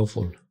very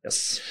powerful.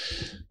 Yes.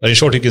 But in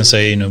short, you can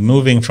say,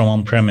 moving from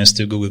on-premise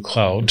to Google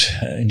Cloud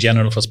in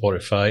general for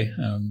Spotify,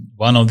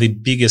 one of the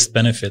biggest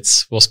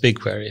benefits was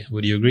BigQuery.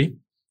 Would you agree?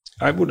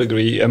 I would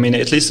agree. I mean,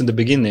 at least in the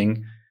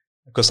beginning,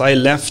 because I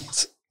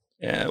left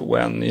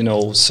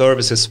when,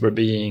 services were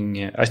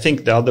being, I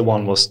think the other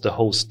one was the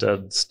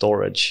hosted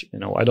storage.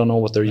 I don't know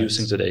what they're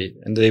using today.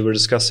 And they were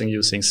discussing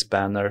using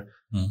Spanner,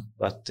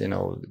 but,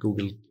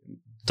 Google,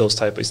 those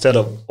type, instead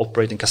of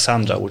operating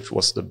Cassandra, which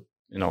was the,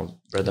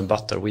 bread and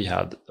butter we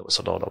had, there was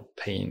a lot of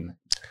pain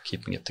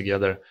keeping it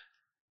together.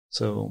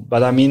 So,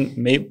 but I mean,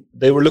 maybe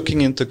they were looking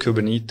into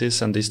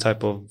Kubernetes and these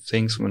type of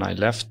things when I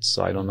left.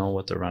 So I don't know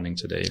what they're running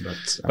today,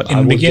 but in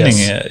the beginning,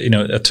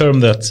 a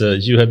term that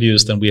you have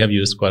used and we have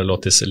used quite a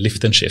lot is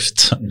lift and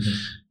shift.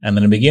 And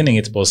in the beginning,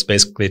 it was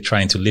basically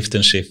trying to lift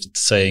and shift,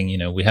 saying,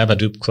 we have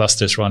Hadoop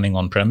clusters running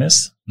on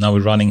premise. Now we're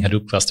running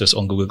Hadoop clusters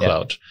on Google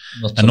Cloud,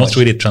 not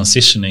really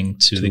transitioning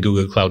to the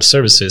Google Cloud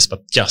services,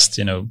 but just,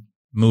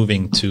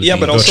 moving to the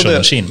but also virtual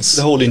machines.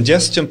 The whole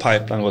ingestion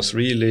pipeline was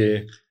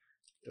really,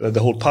 the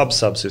whole pub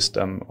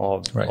subsystem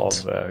of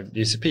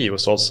GCP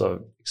was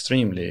also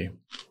extremely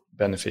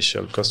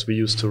beneficial, because we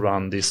used to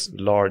run these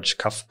large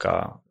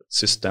Kafka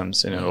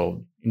systems,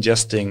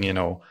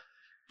 ingesting,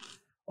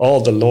 all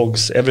the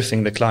logs,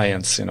 everything the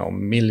clients,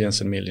 millions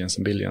and millions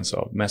and billions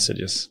of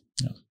messages.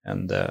 Yeah.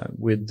 And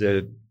with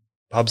the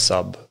pub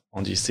sub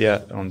on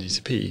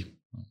GCP,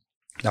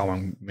 now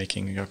I'm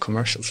making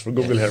commercials for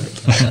Google here.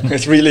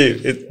 But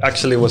it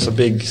actually was a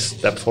big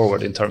step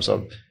forward in terms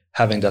of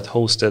having that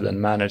hosted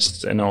and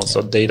managed, and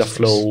also data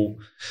flow,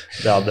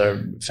 the other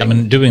thing. I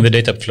mean, doing the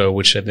data flow,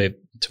 which they,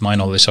 to my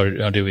knowledge,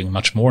 are doing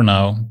much more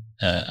now,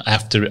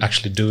 after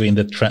actually doing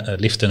the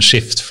lift and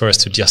shift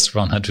first to just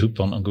run Hadoop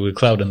on Google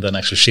Cloud, and then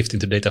actually shift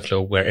into data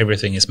flow where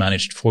everything is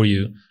managed for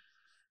you.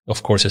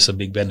 Of course, it's a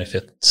big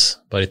benefit,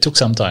 but it took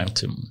some time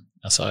to,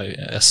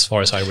 as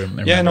far as I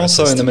remember. Yeah, and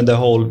also, the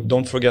whole,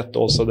 don't forget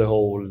also the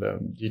whole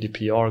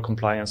GDPR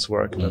compliance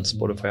work that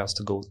Spotify has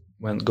to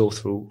go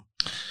through.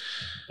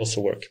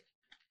 Also work.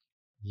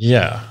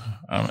 Yeah,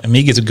 I'm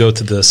eager to go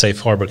to the safe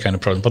harbor kind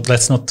of problem, but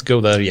let's not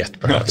go there yet,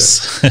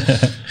 perhaps.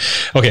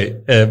 Okay.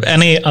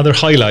 Any other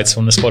highlights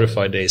from the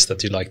Spotify days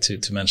that you'd like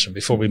to mention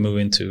before we move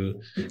into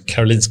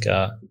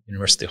Karolinska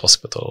University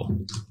Hospital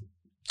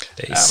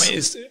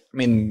days?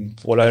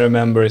 What I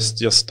remember is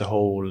just the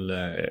whole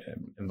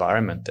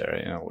environment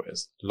there.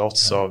 There's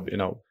lots of,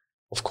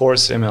 of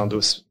course, there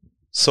was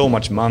so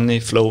much money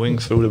flowing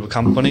through the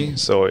company,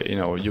 so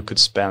you could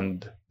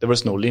spend. There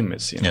was no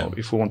limits,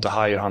 If we want to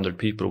hire 100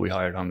 people, we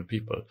hired 100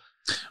 people.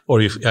 Or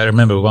I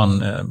remember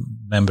one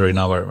member in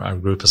our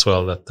group as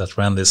well that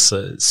ran this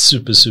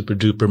super, super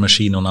duper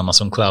machine on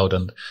Amazon Cloud,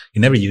 and he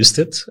never used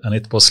it. And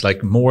it was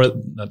like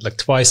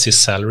twice his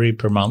salary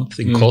per month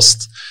in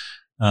cost.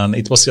 And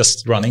it was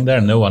just running there.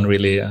 No one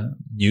really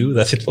knew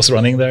that it was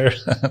running there.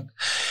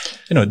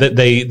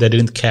 They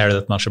didn't care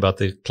that much about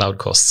the cloud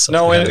costs.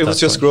 No, it was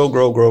just grow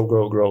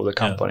the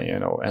company,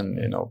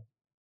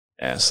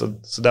 So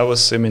that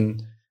was,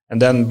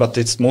 and then, but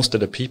it's most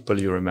of the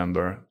people you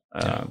remember,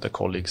 the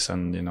colleagues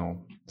and,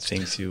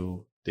 things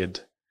you did.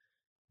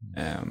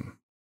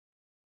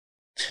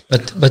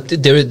 But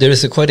there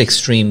is a quite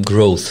extreme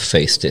growth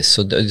phase.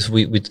 So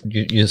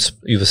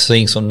you were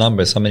saying some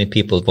numbers. How many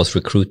people was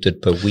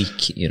recruited per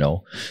week?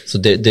 So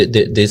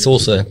there's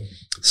also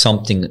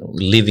something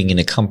living in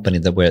a company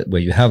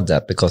where you have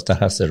that, because that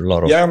has a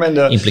lot of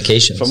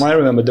implications. From what I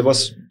remember, there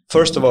was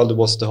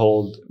the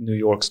whole New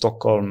York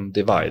Stockholm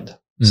divide.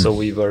 So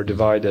we were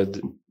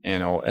divided,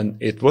 and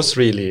it was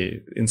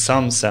really, in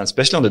some sense,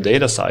 especially on the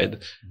data side,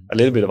 a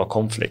little bit of a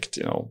conflict.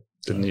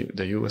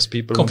 The US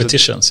people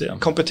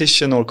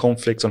competition or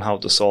conflicts on how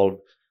to solve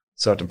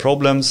certain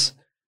problems,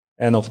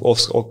 And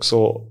also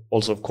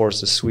of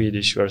course the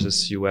Swedish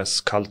versus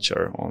US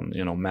culture on,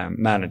 you know,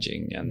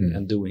 managing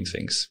and doing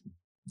things.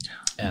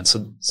 And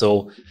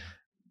so,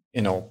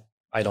 you know,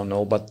 I don't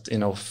know, but, you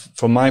know,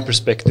 from my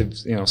perspective,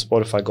 you know,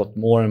 Spotify got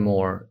more and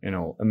more, you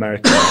know,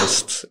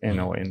 Americanized, you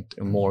know, and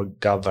more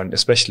governed,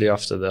 especially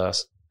after the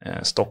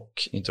stock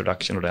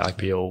introduction or the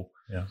IPO.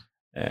 Yeah.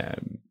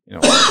 You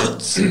know,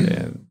 it's,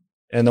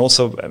 and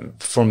also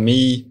for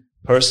me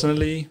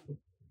personally,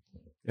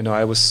 you know,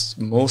 I was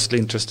mostly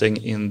interested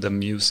in the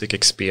music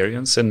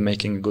experience and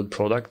making good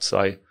products.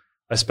 I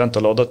spent a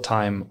lot of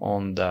time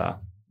on the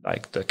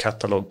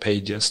catalog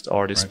pages, the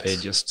artist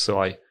pages.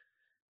 So I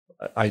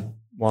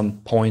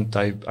one point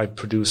I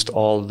produced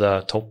all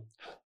the top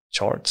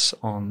charts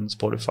on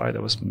Spotify.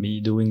 That was me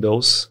doing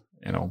those,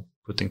 you know,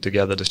 putting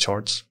together the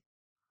charts.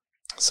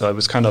 So I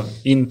was kind of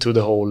into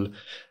the whole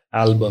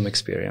album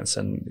experience,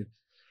 and you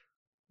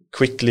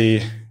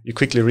quickly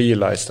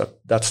realize that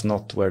that's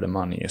not where the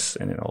money is,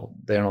 and, you know,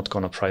 they're not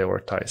going to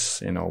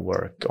prioritize, you know,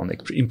 work on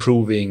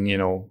improving, you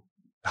know,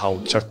 how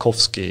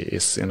Tchaikovsky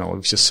is, you know,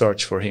 if you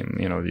search for him,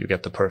 you know, you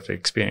get the perfect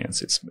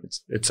experience.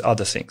 It's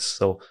other things.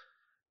 So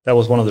that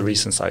was one of the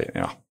reasons I'm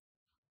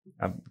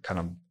kind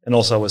of, and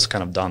also I was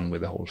kind of done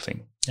with the whole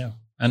thing. Yeah.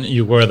 And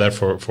you were there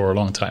for a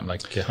long time,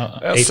 like 8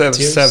 years?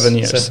 7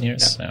 years. 7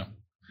 years. Yeah.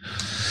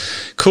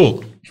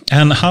 Cool.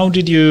 And how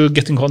did you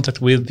get in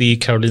contact with the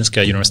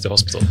Karolinska University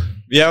Hospital?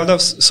 Yeah,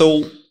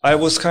 so I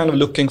was kind of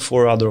looking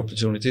for other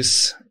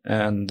opportunities,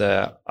 and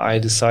I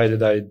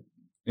decided I,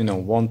 you know,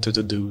 wanted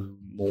to do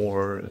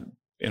more.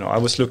 You know, I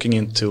was looking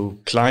into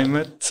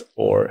climate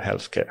or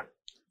healthcare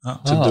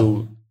to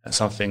do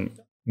something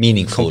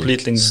meaningful,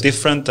 completely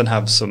different, and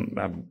have some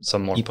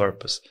more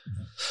purpose.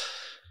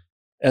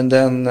 And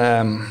then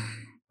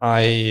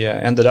I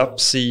ended up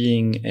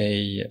seeing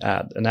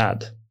an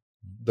ad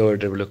where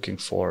they were looking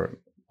for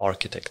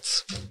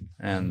architects,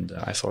 and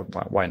I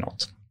thought, why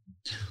not?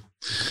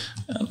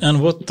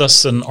 And what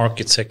does an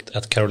architect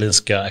at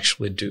Karolinska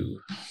actually do?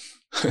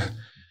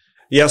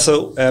 Yeah,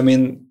 so I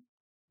mean,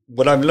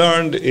 what I've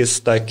learned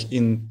is, like,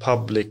 in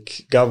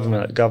public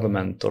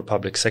government or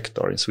public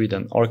sector in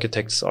Sweden,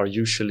 architects are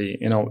usually,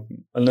 you know,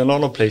 in a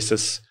lot of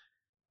places,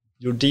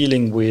 you're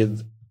dealing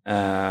with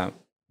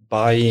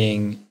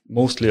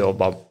mostly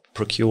about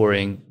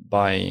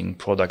buying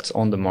products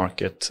on the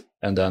market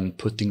and then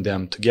putting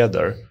them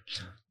together.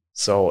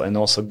 So, and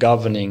also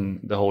governing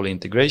the whole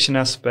integration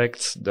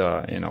aspects,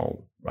 you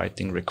know,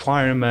 writing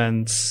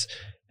requirements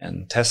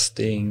and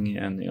testing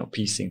and, you know,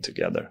 piecing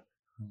together.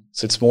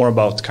 So it's more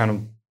about kind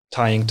of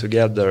tying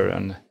together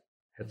and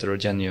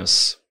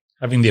heterogeneous.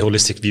 Having the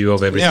holistic view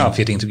of everything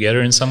fitting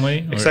together in some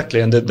way? Or?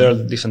 Exactly, and there are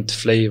different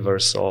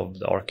flavors of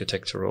the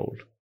architecture role.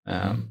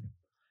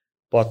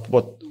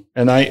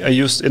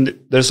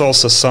 There's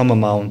also some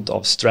amount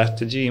of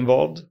strategy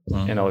involved.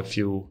 You know,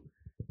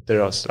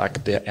 there are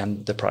like the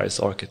enterprise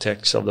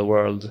architects of the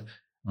world,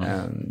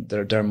 and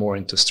they're more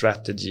into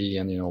strategy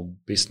and, you know,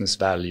 business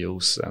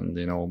values, and,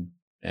 you know,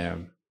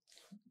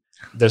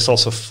 there's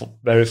also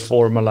very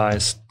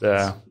formalized,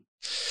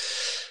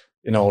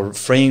 you know,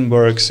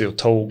 frameworks, you know,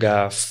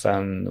 TOGAF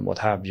and what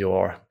have you,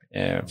 or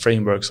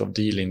frameworks of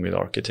dealing with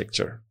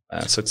architecture.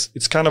 So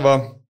it's kind of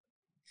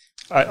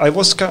I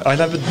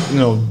never, you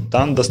know,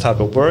 done this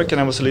type of work,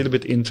 and I was a little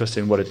bit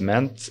interested in what it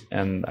meant,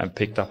 and I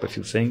picked up a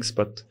few things.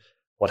 But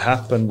what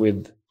happened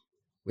with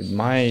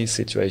my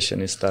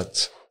situation is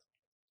that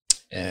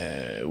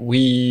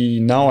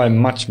I'm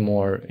much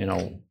more, you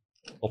know,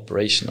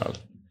 operational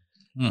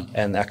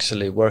and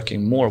actually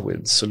working more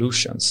with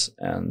solutions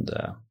and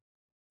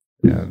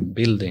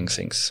building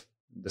things,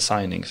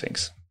 designing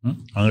things.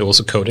 Are you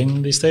also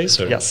coding these days?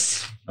 Or?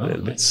 Yes, a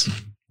little bit.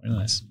 Very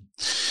nice.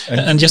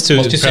 And just to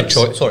was this a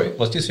choice? Sorry,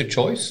 was this a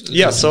choice?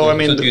 Yeah. So I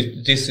mean,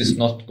 this is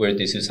not where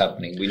this is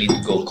happening. We need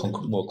to go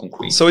more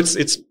concrete. So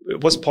it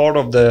was part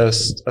of a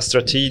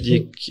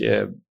strategic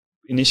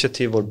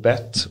initiative or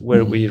bet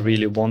where we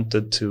really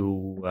wanted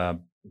to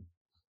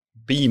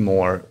be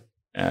more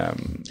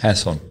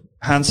hands-on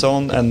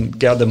and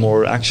gather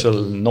more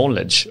actual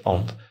knowledge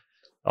of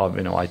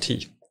you know, IT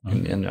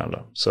in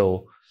general.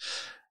 So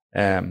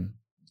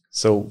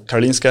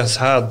Karolinska has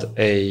had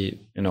a,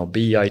 you know,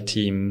 BI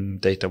team,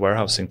 data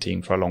warehousing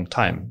team for a long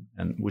time,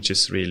 and which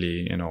is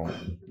really, you know,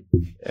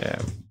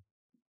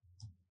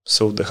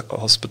 so the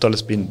hospital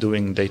has been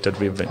doing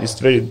data-driven. It's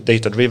very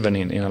data-driven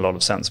in a lot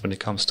of sense when it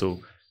comes to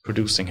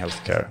producing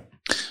healthcare.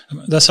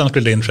 That sounds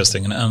really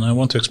interesting, and I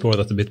want to explore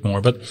that a bit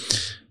more. But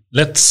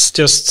let's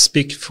just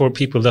speak for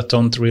people that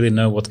don't really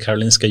know what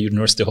Karolinska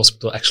University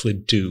Hospital actually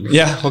do.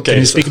 Yeah, okay. Can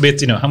you speak a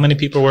bit, you know, how many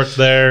people work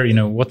there? You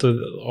know, what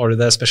are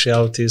their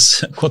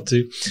specialities?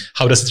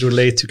 How does it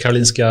relate to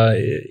Karolinska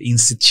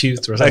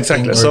Institute or something?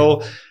 Exactly.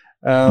 So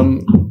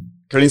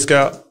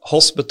Karolinska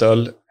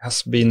Hospital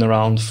has been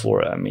around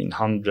for,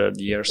 100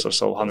 years or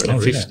so,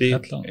 150,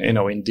 you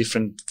know, in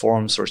different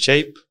forms or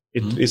shape.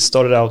 It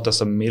started out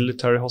as a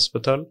military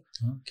hospital.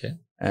 Okay.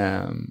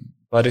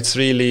 But it's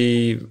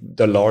really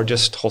the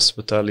largest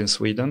hospital in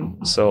Sweden.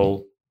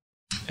 So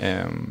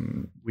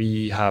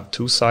we have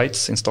 2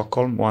 sites in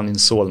Stockholm, one in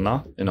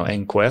Solna,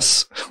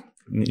 NKS,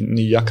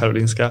 Nya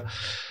Karolinska,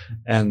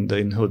 and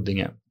in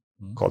Huddinge,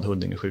 called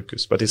Huddinge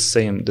sjukhus, but it's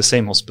the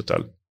same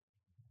hospital.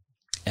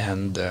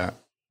 And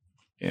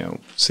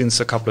since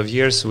a couple of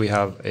years, we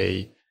have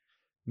a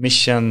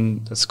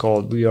mission that's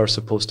called "We are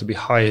supposed to be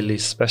highly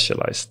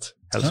specialized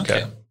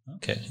healthcare."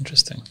 Okay,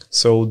 interesting.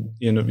 So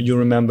you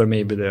remember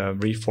maybe the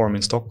reform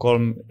in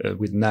Stockholm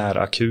with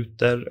nära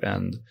akuter,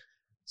 and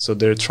so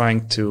they're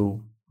trying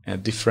to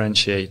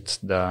differentiate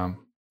the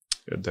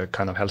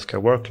kind of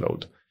healthcare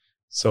workload.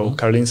 So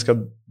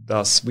Karolinska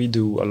we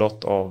do a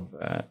lot of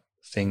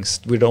things.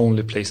 We're the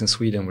only place in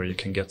Sweden where you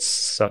can get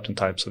certain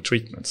types of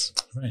treatments.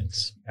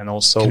 Right. And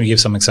also, can you give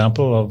some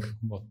example of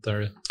what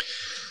they're?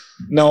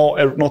 No,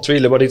 not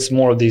really, but it's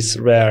more of these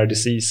rare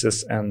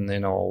diseases and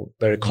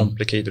very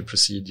complicated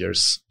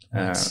procedures,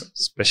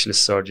 especially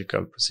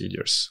surgical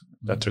procedures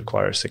that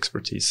requires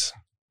expertise.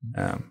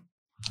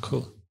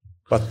 Cool.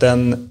 But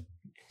then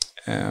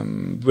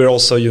we're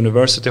also a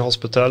university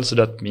hospital, so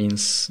that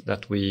means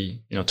that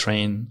we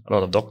train a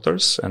lot of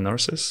doctors and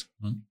nurses,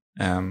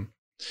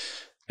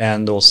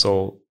 and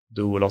also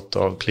do a lot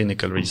of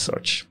clinical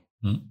research.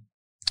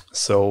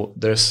 So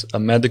there's a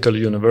medical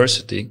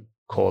university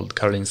called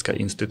Karolinska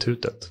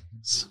Institutet,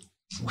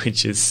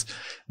 which is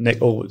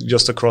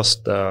just across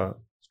the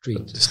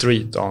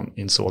street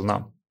in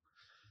Solna.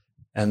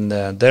 And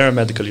they're a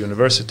medical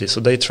university,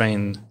 so they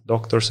train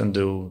doctors and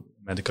do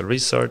medical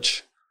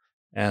research.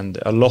 And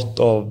a lot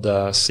of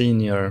the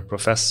senior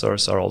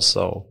professors are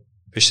also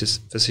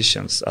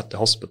physicians at the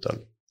hospital.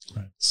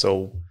 Right.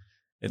 So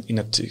in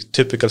a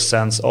typical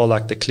sense, all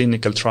like the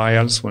clinical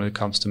trials when it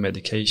comes to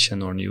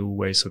medication or new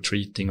ways of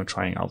treating or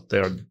trying out, they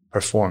are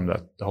performed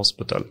at the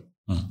hospital.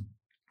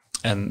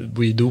 And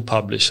we do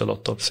publish a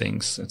lot of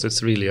things.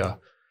 It's really a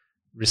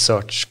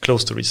research,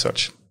 close to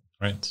research.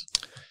 Right.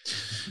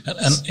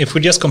 And if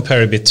we just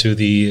compare a bit to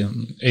the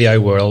AI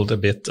world a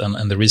bit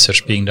and the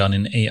research being done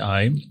in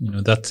AI,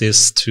 that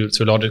is to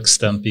a large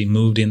extent being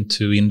moved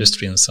into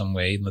industry in some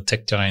way. The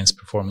tech giants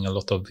performing a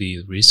lot of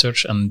the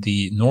research, and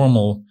the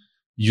normal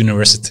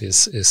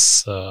universities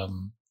is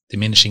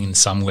diminishing in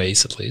some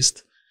ways at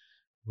least.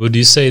 Would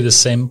you say the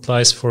same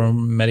applies for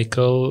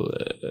medical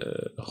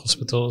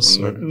hospitals?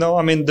 Or? No,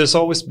 I mean, there's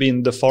always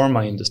been the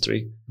pharma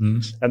industry.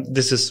 And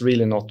this is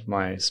really not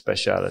my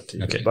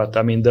specialty. Okay. But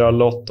I mean, there are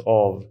a lot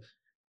of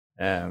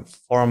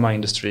pharma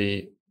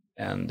industry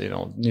and,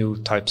 new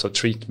types of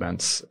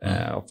treatments.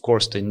 Of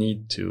course, they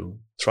need to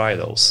try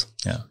those,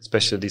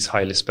 especially these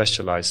highly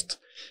specialized.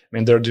 I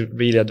mean, there are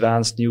really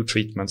advanced new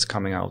treatments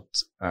coming out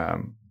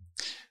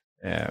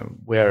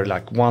where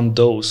like one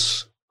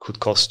dose could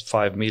cost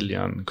 5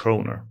 million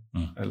kroner,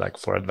 like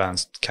for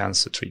advanced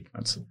cancer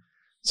treatments.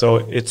 So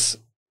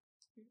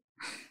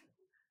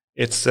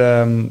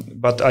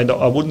but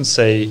I wouldn't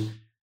say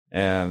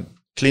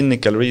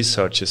clinical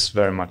research is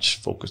very much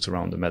focused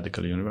around the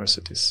medical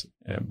universities.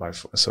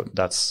 So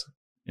that's,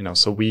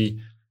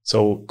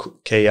 so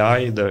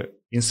KI, the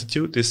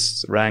institute,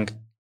 is ranked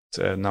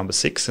number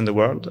 6 in the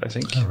world, I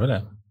think. Oh,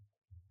 really?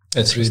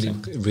 That's really,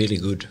 really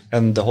good.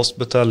 And the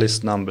hospital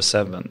is number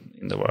 7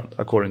 in the world,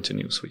 according to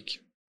Newsweek.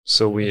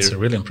 So it's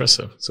really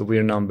impressive. So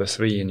we're number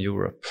 3 in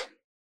Europe.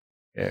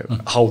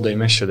 How they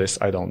measure this,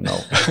 I don't know.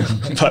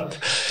 But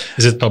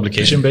is it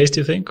publication based,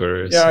 you think,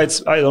 or?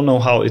 I don't know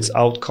how it's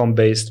outcome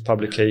based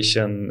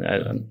publication.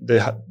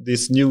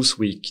 This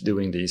Newsweek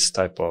doing these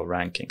type of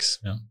rankings.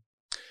 Yeah,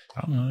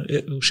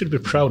 we should be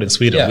proud in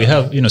Sweden. Yeah. We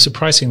have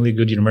surprisingly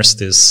good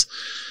universities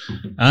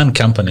and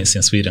companies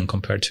in Sweden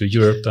compared to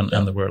Europe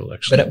and the world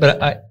actually.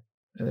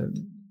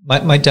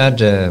 But my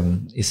dad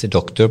is a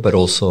doctor, but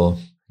also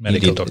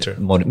medical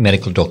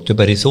doctor,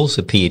 but he's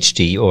also a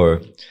PhD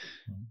or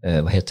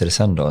vad heter det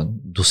sen då?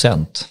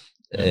 Docent,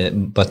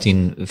 but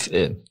in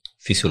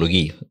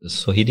physiology.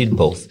 So he did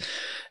both.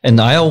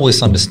 And I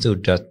always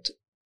understood that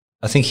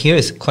I think here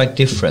is quite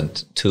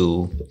different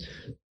to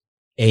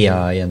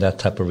AI and that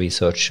type of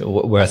research,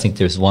 where I think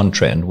there's one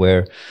trend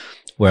where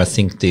I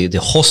think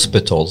the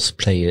hospitals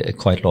play a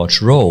quite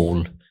large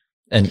role.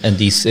 And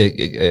these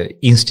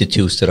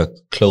institutes that are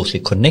closely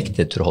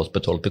connected to the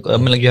hospital, because I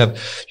mean, like you have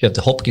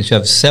the Hopkins, you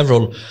have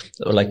several,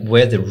 like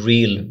where the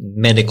real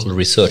medical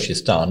research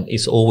is done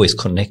is always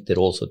connected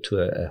also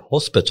to a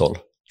hospital.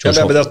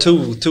 But there are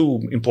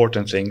two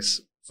important things.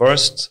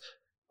 First,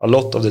 a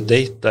lot of the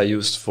data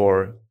used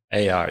for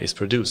AI is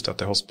produced at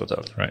the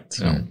hospital, right?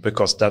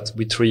 Because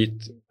we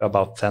treat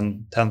about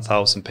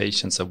 10,000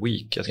 patients a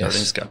week at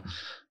Karolinska,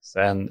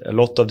 and a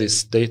lot of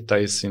this data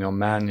is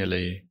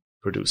manually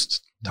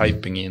produced,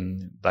 typing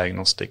in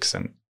diagnostics,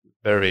 and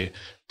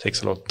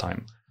takes a lot of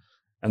time.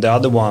 And the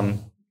other one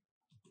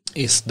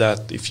is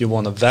that if you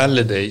want to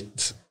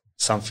validate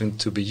something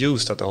to be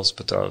used at the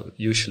hospital,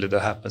 usually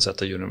that happens at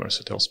the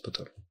university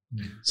hospital.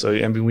 So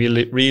I mean, we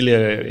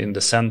really in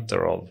the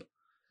center of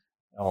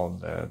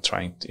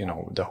trying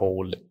to, the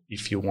whole,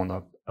 if you want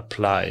to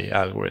apply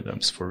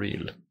algorithms for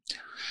real.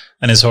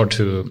 And it's hard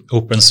to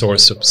open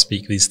source, so to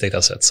speak, these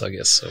data sets, I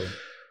guess. So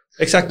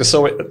exactly.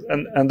 So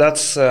and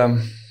that's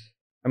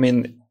I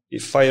mean,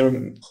 if I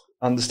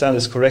understand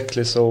this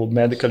correctly, so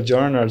medical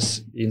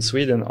journals in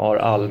Sweden are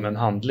allmän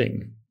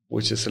handling,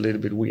 which is a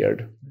little bit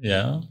weird.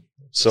 Yeah.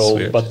 So,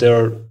 weird. But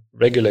they're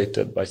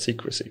regulated by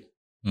secrecy.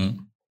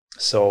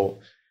 So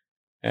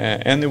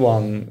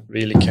anyone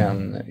really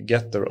can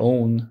get their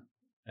own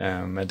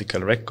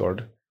medical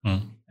record.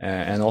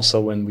 And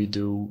also when you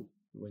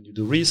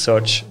do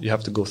research, you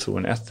have to go through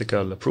an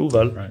ethical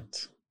approval.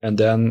 Right. And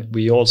then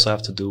we also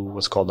have to do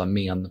what's called a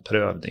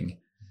menprövning.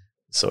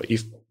 So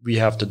if we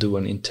have to do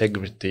an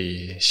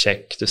integrity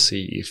check to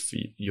see if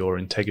your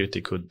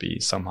integrity could be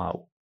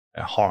somehow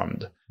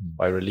harmed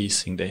by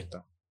releasing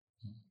data.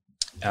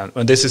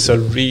 And this is a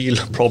real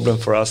problem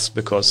for us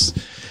because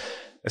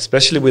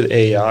especially with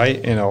AI,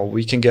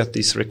 we can get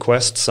these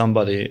requests.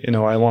 Somebody,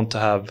 I want to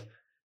have,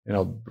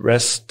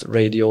 breast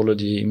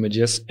radiology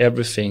images,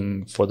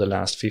 everything for the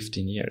last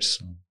 15 years,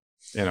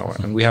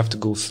 and we have to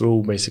go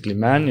through basically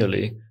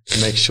manually to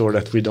make sure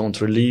that we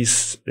don't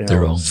release,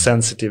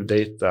 sensitive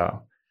data.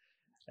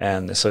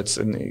 And so it's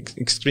an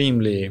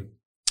extremely,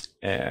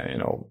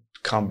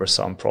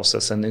 cumbersome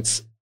process. And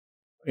it's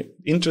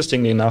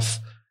interestingly enough,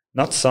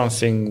 not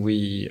something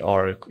we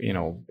are,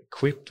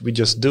 equipped. We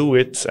just do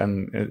it,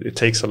 and it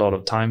takes a lot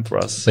of time for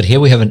us. But here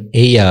we have an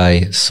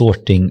AI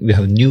sorting. We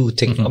have new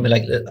technology. I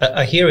mean,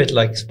 I hear it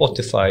like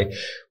Spotify.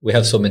 We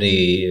have so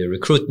many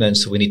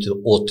recruitments. We need to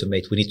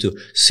automate. We need to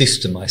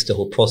systemize the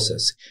whole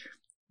process.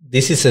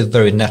 This is a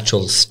very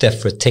natural step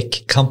for a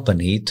tech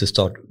company to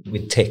start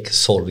with tech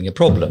solving a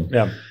problem.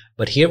 Yeah.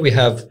 But here we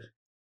have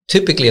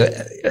typically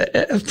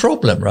a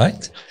problem,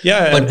 right?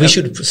 Yeah. But we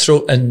should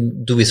throw,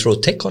 and do we throw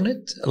tech on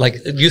it?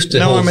 Like used to.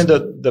 No, I mean,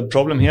 the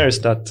problem here is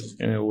that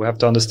we have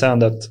to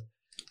understand that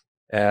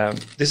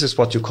this is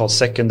what you call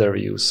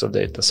secondary use of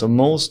data. So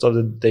most of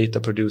the data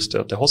produced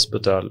at the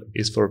hospital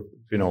is for,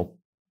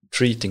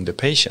 treating the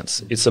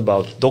patients. It's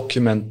about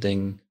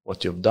documenting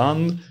what you've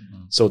done.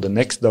 So the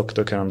next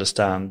doctor can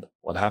understand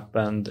what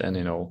happened and,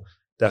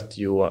 that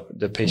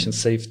the patient's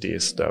safety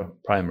is the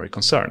primary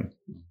concern.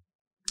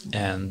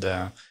 And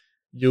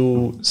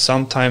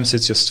sometimes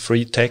it's just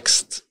free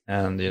text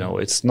and,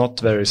 it's not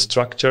very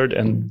structured.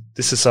 And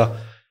this is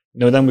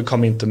then we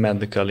come into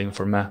medical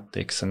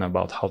informatics and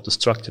about how to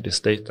structure this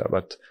data.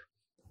 But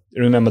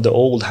remember the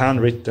old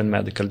handwritten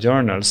medical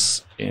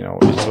journals,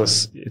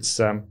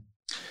 it's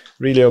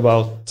really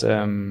about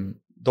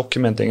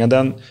documenting. And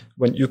then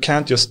when you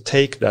can't just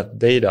take that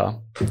data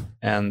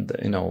and,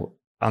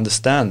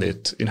 understand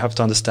it, you have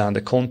to understand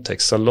the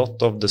context. So a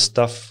lot of the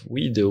stuff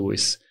we do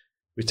is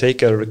we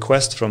take a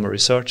request from a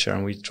researcher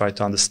and we try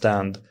to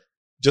understand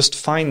just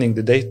finding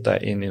the data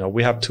in,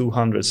 we have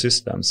 200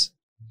 systems,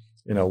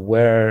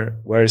 where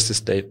is this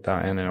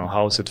data and,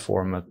 how is it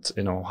formatted,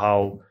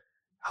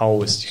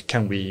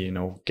 can we,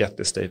 get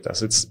this data?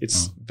 So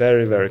it's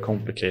very, very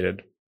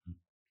complicated.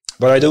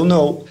 But I don't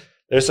know,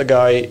 there's a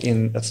guy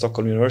at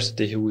Stockholm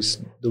University who is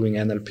doing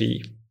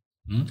NLP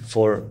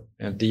for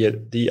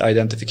the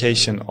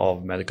identification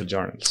of medical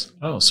journals.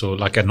 Oh, so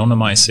like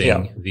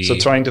anonymizing So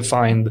trying to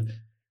find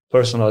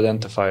personal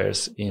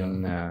identifiers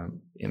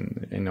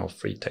in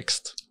free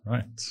text.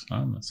 Right.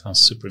 Oh, that sounds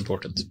super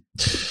important.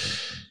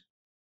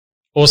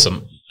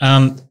 Awesome.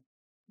 And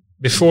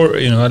before,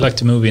 I'd like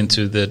to move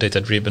into the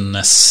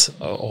data-drivenness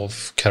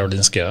of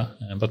Karolinska.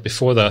 But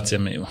before that,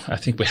 I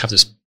think we have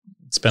to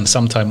spend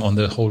some time on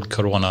the whole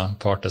Corona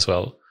part as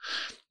well.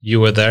 You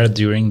were there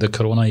during the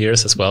Corona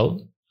years as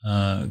well.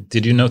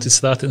 Did you notice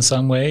that in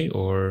some way,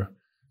 or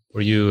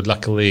were you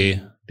luckily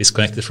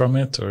disconnected from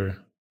it? Or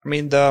I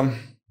mean,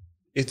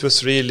 it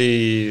was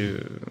really,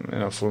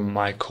 for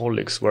my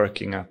colleagues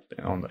working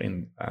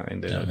in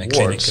the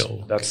wards,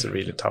 clinical. That's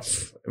really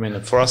tough. I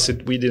mean, for us,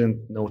 we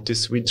didn't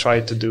notice. We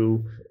tried to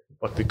do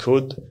what we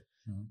could.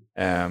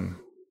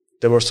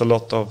 There was a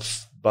lot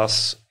of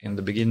buzz in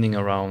the beginning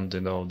around,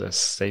 the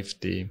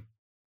safety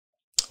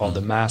of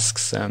the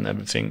masks and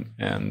everything.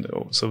 And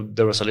so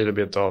there was a little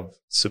bit of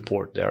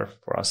support there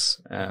for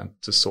us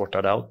to sort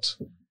that out.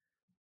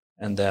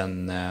 And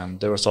then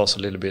there was also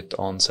a little bit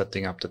on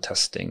setting up the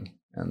testing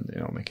and,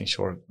 making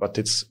sure, but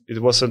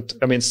it wasn't,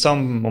 I mean,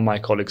 some of my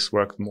colleagues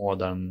worked more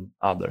than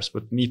others,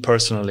 but me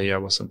personally, I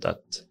wasn't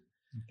that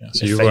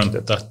so you weren't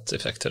that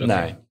affected?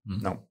 Okay.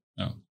 No.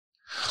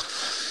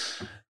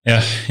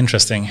 Yeah,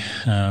 interesting.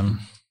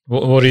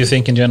 What do you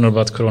think in general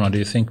about Corona? Do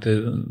you think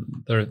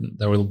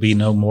there will be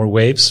no more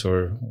waves,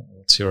 or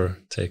what's your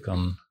take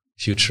on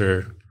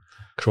future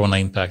Corona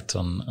impact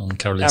on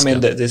Karolinska? I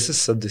mean, this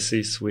is a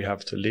disease we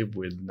have to live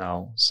with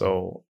now.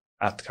 So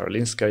at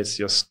Karolinska, it's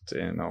just,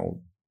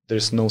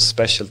 there's no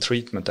special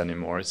treatment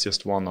anymore. It's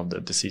just one of the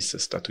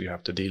diseases that we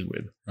have to deal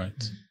with.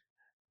 Right.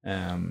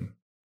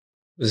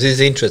 This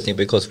is interesting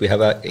because we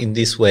have in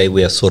this way,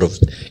 we are sort of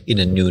in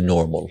a new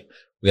normal.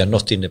 We are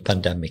not in a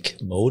pandemic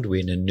mode.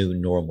 We're in a new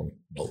normal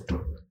mode.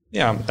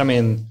 Yeah, I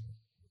mean,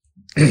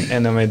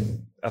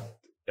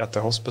 at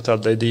the hospital,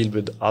 they deal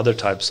with other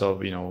types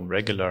of,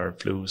 regular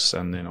flus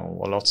and,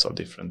 lots of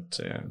different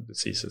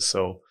diseases.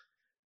 So,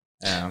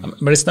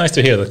 but it's nice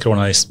to hear that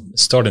Corona is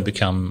starting to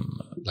become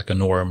like a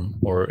norm,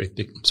 or it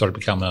started to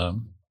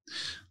become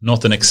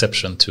not an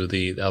exception to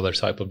the other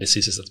type of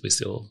diseases that we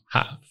still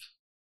have.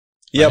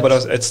 Yeah, right?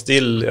 But it's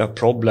still a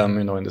problem,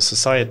 in the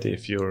society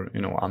if you're,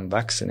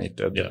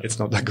 unvaccinated. Yeah. It's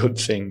not a good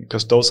thing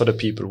because those are the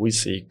people we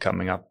see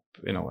coming up,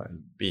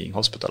 being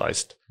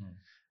hospitalized.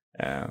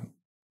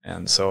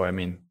 And so,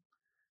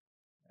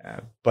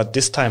 but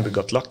this time we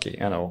got lucky,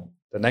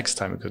 the next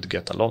time it could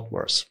get a lot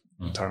worse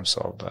in terms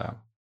of,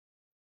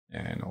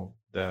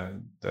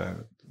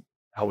 the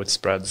how it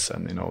spreads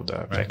and,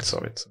 the effects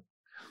of it.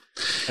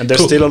 And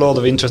there's still a lot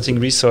of interesting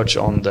research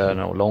on the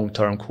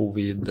long-term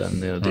COVID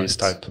and this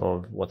type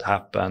of what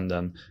happened,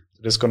 and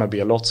there's going to be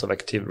a lots of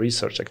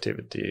research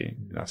activity,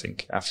 I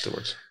think,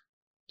 afterwards.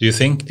 Do you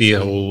think the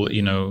whole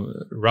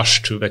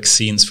rush to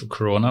vaccines for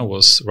corona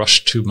was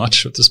rushed too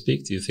much, so to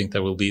speak? Do you think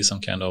there will be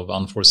some kind of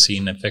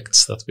unforeseen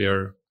effects that we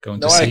are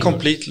going to see? No, I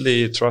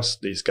completely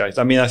trust these guys.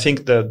 I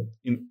think that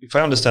if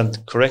I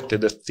understand correctly,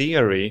 the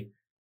theory,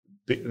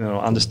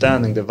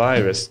 understanding the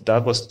virus,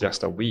 that was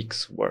just a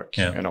week's work.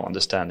 Yeah.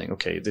 Understanding,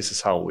 okay, this is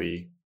how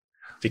we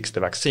fix the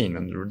vaccine,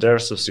 and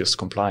there's just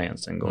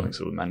compliance and going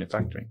through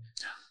manufacturing.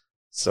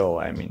 So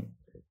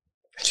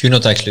so you're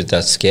not actually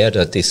that scared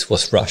that this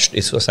was rushed.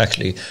 It was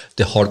actually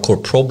the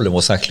hardcore problem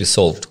was actually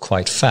solved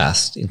quite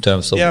fast in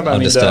terms of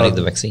understanding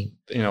the vaccine.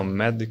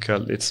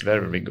 Medical, it's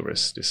very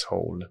rigorous, this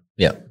whole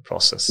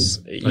process.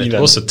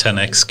 It was a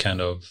 10x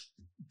kind of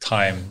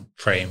time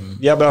frame.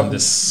 Yeah, but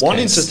one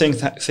interesting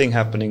thing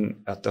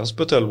happening at the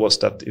hospital was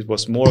that it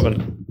was more of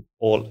an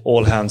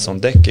all hands on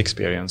deck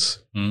experience,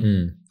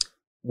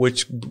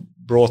 which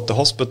brought the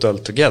hospital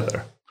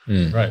together.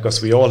 Right,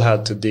 because we all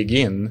had to dig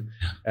in,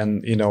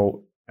 and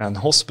and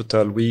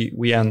hospital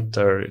we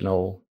enter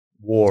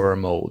war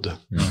mode.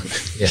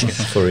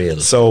 Yes, for real.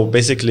 So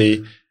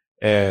basically,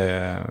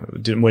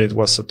 when it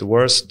was at the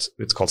worst,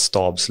 it's called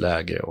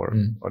stabsläge or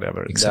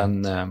whatever.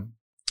 Exactly. Then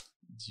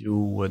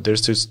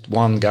there's just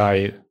one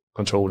guy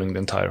controlling the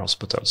entire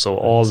hospital. So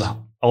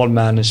all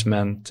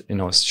management,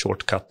 is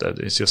shortcutted.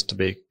 It's just to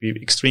be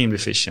extremely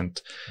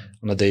efficient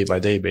on a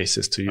day-by-day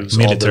basis to use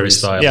military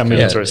style. Yeah,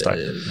 military style.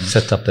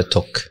 Set up the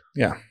TOC.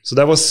 Yeah. So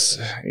that was,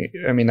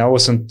 I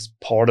wasn't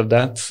part of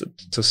that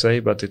to say,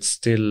 but it's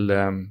still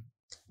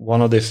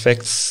one of the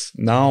effects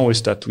now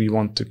is that we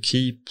want to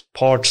keep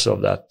parts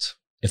of that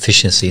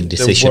efficiency in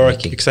decision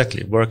making.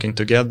 Exactly. Working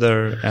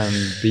together and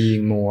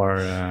being more,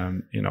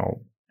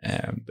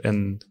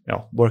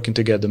 working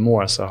together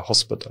more as a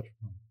hospital.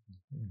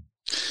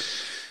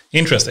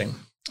 Interesting.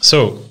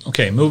 So,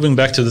 okay, moving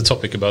back to the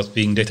topic about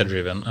being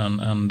data-driven,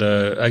 and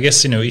I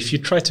guess, if you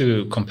try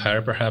to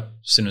compare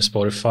perhaps,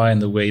 Spotify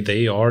and the way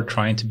they are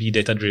trying to be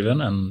data-driven,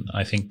 and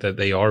I think that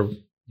they are,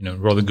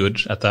 rather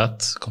good at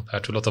that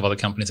compared to a lot of other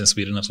companies in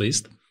Sweden, at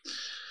least.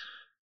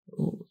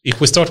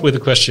 If we start with the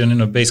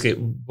question, basically,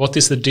 what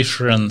is the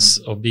difference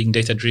of being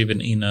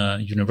data-driven in a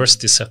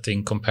university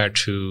setting compared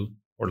to,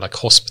 or like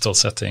hospital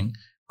setting,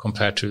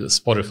 compared to the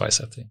Spotify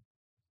setting?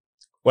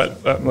 Well,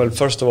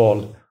 first of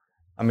all,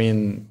 a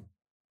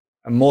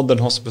modern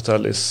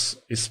hospital is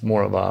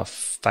more of a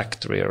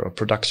factory or a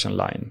production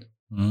line.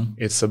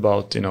 It's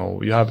about,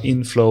 you have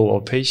inflow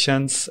of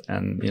patients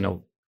and,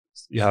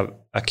 you have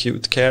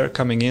acute care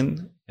coming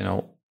in,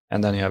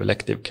 and then you have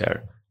elective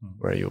care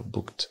where you're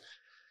booked.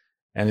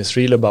 And it's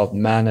really about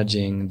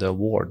managing the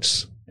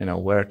wards,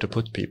 where to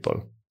put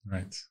people.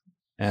 Right.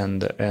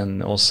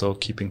 And also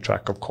keeping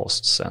track of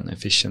costs and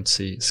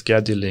efficiency,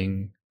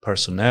 scheduling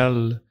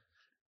personnel,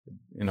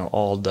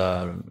 all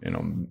the,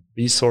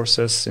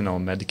 resources,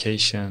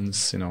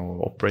 medications,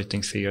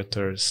 operating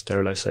theaters,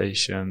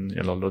 sterilization,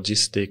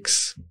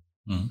 logistics.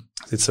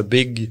 It's a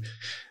big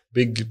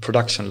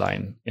production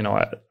line,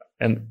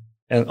 and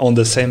on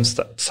the same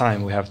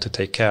time we have to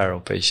take care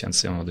of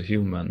patients, the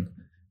human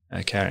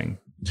caring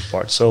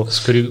part. So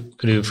could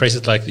you phrase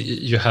it like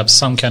you have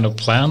some kind of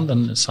plan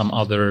and some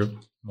other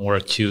more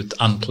acute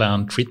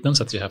unplanned treatments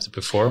that you have to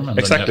perform? And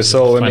exactly.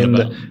 So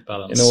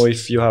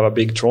if you have a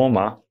big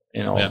trauma,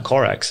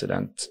 car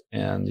accident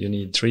and you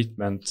need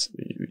treatment,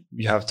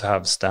 you have to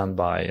have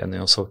standby,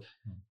 and so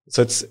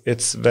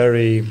it's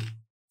very,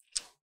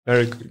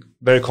 very,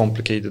 very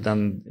complicated,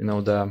 and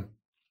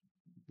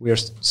we are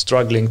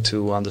struggling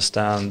to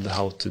understand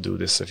how to do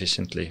this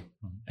efficiently,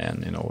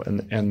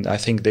 and I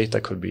think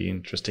data could be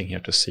interesting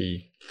here to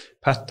see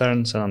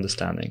patterns and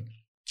understanding,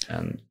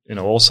 and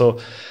also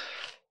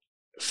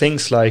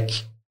things like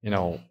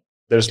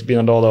there's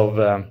been a lot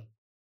of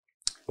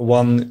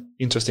one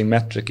interesting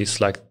metric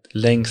is like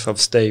length of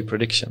stay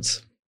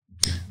predictions.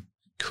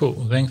 Cool.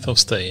 Length of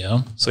stay,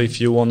 yeah. So if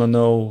you want to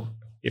know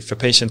if a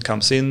patient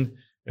comes in,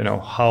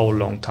 how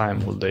long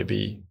time will they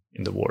be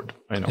in the ward?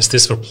 Is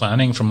this for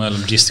planning from a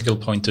logistical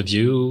point of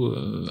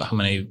view? How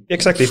many?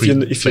 Exactly. If you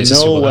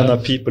know when a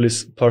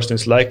person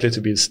is likely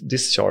to be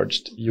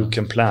discharged, you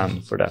can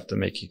plan for that and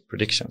make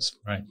predictions.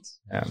 Right.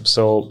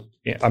 So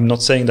I'm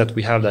not saying that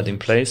we have that in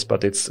place,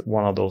 but it's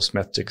one of those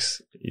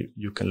metrics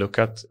you can look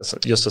at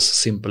just as a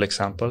simple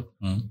example.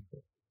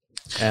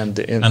 And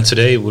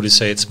today, would you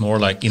say it's more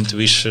like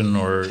intuition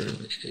or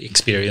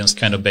experience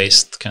kind of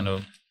based kind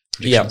of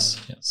predictions?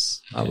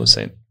 Yes, I would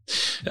say.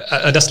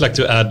 I'd just like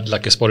to add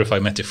like a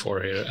Spotify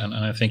metaphor here, and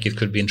I think it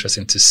could be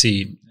interesting to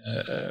see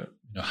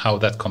how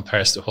that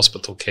compares to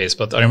hospital case.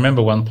 But I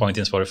remember one point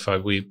in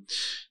Spotify,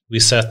 we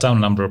sat down a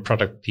number of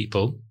product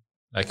people,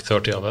 like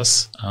 30 of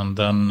us, and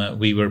then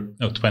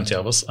 20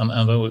 of us, and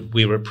then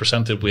we were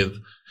presented with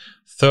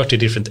 30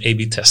 different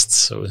A/B tests.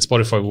 So in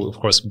Spotify, we of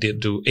course did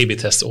do A/B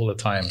tests all the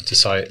time to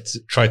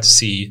try to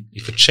see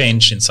if a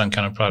change in some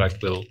kind of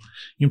product will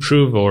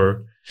improve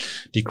or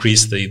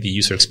decrease the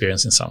user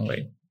experience in some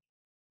way.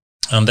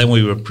 And then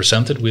we were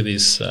presented with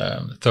these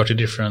 30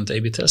 different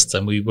A/B tests,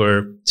 and we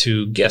were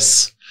to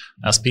guess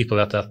as people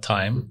at that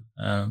time,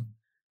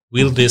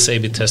 will this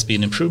A/B test be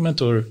an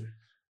improvement or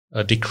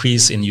a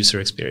decrease in user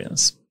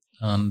experience?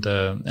 And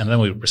then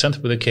we were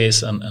presented with a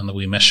case, and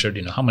we measured,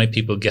 how many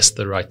people guessed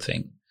the right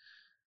thing.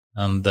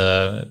 And,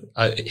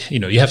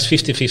 you have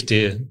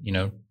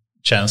 50-50,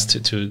 chance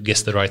to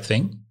guess the right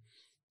thing.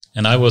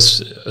 And I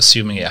was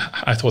assuming,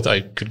 I thought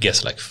I could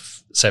guess like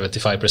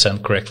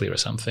 75% correctly or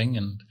something.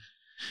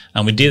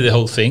 And we did the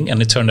whole thing,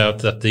 and it turned out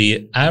that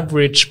the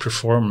average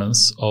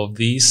performance of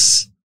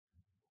these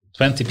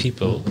 20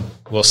 people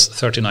was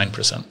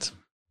 39%.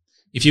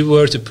 If you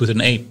were to put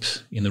an ape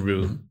in the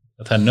room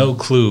that had no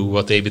clue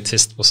what the A/B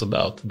test was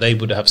about, they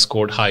would have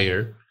scored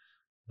higher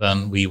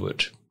than we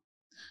would.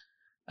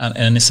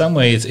 And in some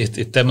ways,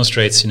 it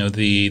demonstrates,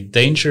 the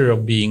danger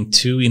of being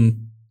too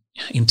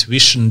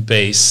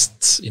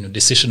intuition-based,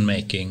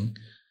 decision-making,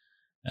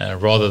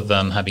 rather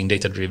than having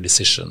data-driven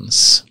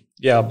decisions.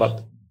 Yeah,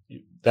 but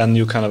then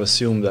you kind of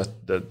assume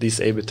that these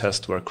A/B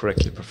tests were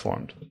correctly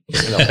performed,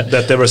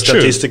 that they were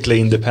statistically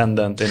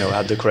independent,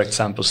 had the correct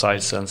sample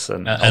sizes,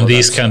 and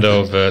these kind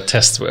of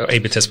tests,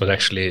 A/B tests, were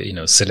actually,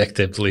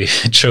 selectively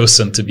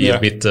chosen to be a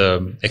bit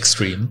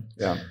extreme.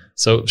 Yeah.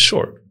 So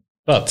sure,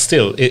 but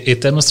still,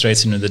 it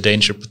demonstrates, the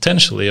danger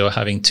potentially of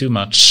having too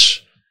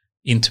much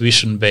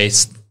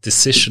intuition-based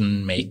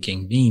decision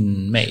making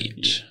being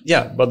made.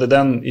 Yeah, but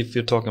then if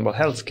you're talking about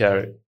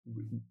healthcare,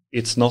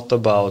 it's not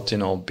about,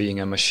 being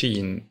a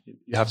machine.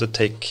 You have to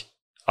take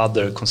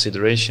other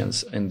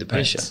considerations in the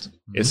patient. Right.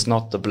 Mm-hmm. It's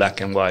not the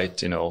black and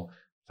white,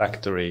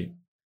 factory.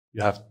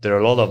 There are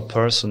a lot of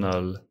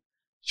personal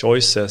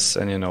choices,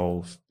 and,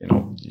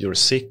 you're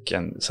sick,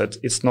 and so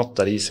it's not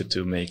that easy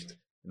to make,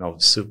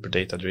 super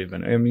data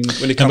driven. I mean,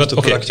 when it comes to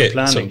productive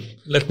planning. So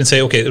let me say,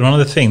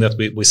 another thing that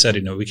we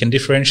said, we can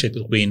differentiate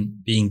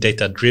between being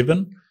data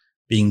driven,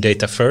 being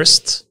data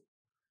first,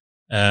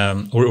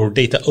 or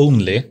data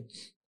only,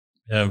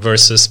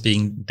 versus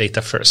being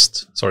data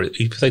first. Sorry,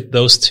 you could take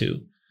those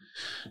two,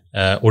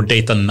 or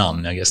data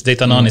none, I guess.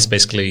 Data none is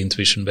basically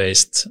intuition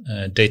based.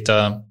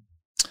 Data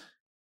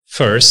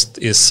first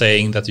is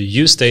saying that you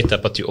use data,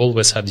 but you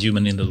always have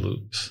human in the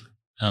loop.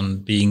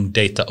 And being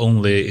data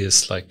only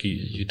is like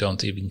you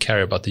don't even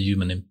care about the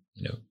human,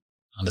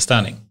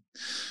 understanding.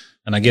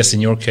 And I guess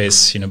in your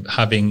case,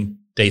 having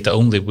data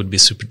only would be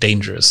super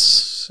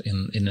dangerous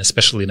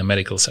especially in a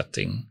medical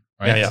setting,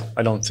 right? Yeah.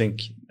 I don't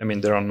think.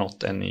 There are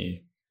not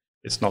any.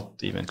 It's not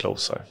even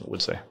close, I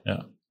would say.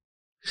 Yeah.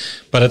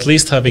 But at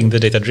least having the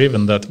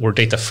data-driven or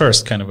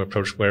data-first kind of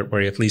approach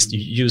where at least you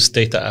use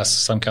data as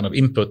some kind of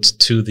input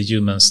to the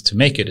humans to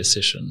make a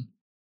decision.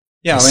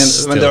 Yeah,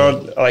 when there are,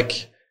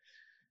 like,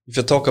 if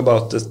you talk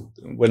about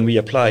when we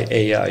apply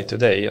AI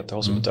today at the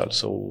hospital,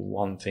 so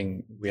one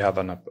thing, we have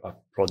a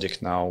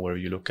project now where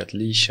you look at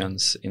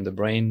lesions in the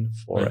brain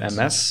for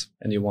MS,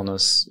 and you want to,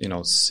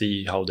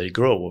 see how they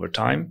grow over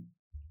time.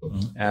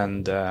 Mm-hmm.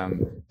 And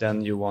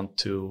then you want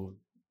to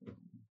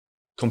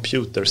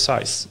compute their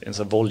size as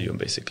a volume,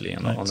 basically,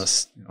 on a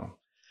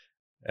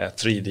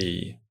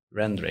 3D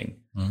rendering.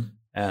 Mm-hmm.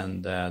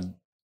 And a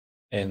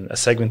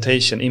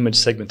image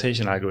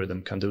segmentation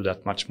algorithm can do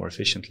that much more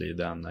efficiently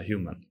than a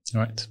human.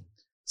 Right.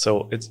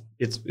 So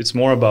it's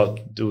more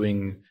about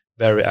doing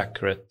very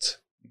accurate,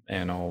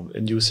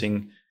 and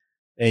using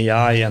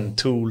AI and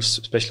tools,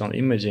 especially on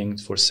imaging,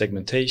 for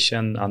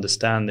segmentation,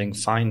 understanding,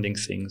 finding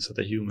things that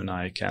the human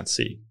eye can't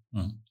see.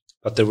 Mm.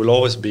 But there will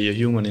always be a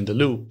human in the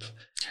loop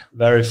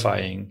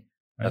verifying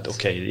that,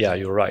 okay, yeah,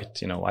 you're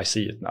right. I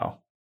see it now.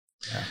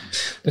 Yeah.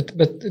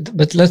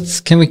 But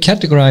can we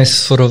categorize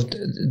sort of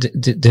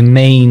the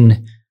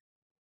main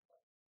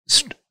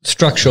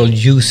structural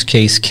use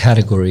case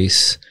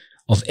categories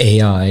of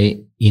AI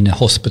in a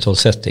hospital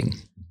setting?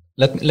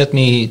 Let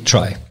me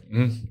try.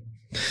 Mm.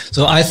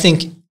 So I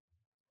think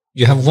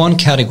you have one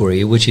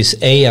category, which is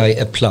AI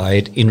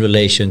applied in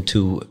relation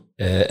to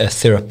a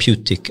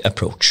therapeutic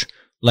approach,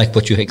 like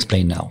what you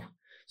explained now.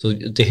 So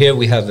here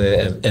we have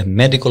a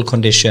medical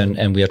condition,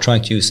 and we are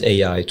trying to use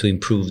AI to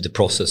improve the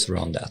process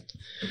around that.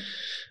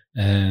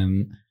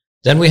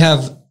 Then we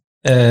have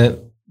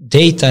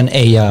data and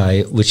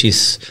AI, which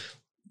is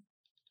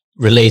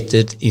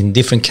related in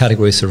different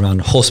categories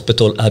around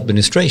hospital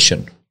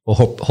administration or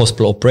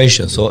hospital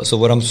operations. So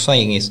what I'm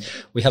saying is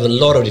we have a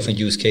lot of different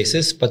use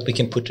cases, but we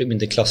can put them in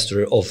the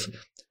cluster of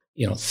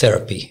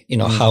therapy,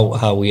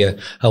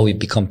 how we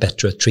become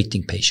better at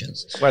treating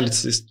patients. Well,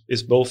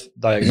 it's both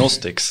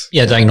diagnostics.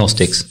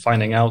 Diagnostics.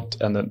 Finding out,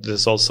 and then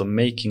there's also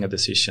making a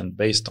decision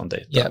based on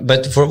data. Yeah,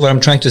 but for what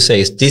I'm trying to say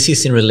is this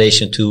is in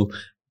relation to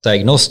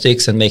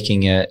diagnostics and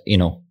making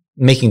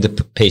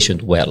the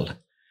patient well.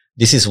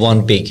 This is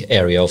one big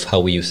area of how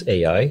we use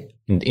AI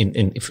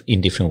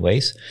in different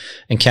ways.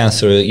 And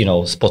cancer,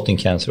 spotting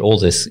cancer, all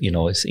this,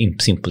 is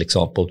a simple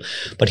example.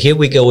 But here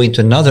we go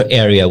into another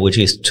area, which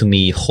is, to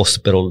me,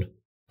 hospital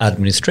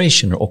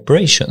administration or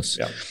operations.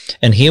 Yeah.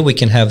 And here we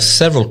can have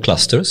several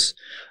clusters.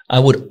 I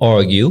would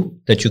argue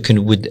that you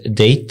can, with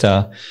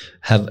data,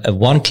 have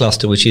one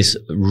cluster which is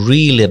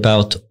really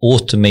about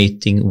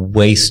automating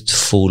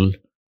wasteful,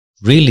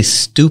 really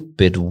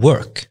stupid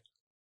work.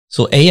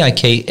 So AI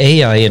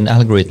and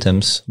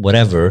algorithms,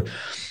 whatever,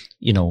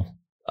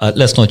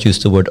 let's not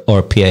use the word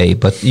RPA,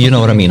 but you know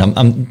what I mean.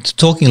 I'm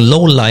talking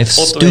low life,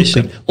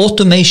 stupid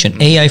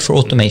automation, AI for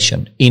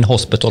automation in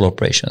hospital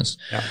operations.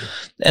 Yeah.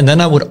 And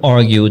then I would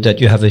argue that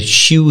you have a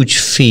huge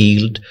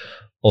field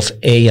of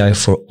AI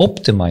for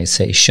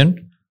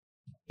optimization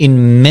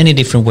in many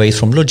different ways,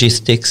 from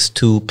logistics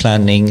to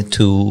planning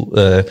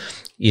to,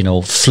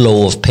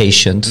 flow of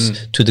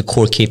patients to the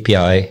core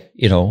KPI,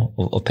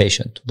 of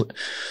patient.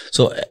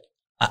 So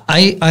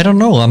I don't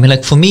know. I mean,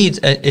 like for me,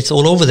 it's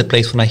all over the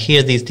place when I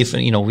hear these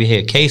different, we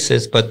hear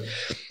cases, but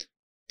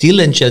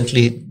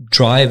diligently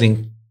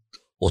driving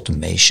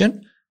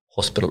automation,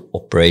 hospital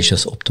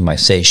operations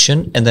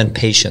optimization, and then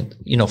patient.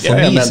 For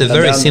me, it's a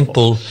very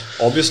simple.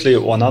 Obviously,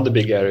 one other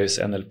big area is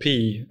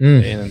NLP.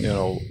 And,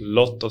 a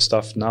lot of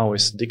stuff now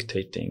is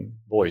dictating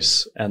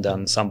voice and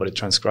then somebody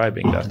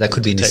transcribing that. That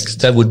could be text.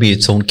 That would be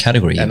its own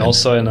category. And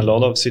also in a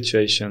lot of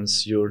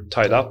situations, you're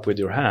tied up with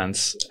your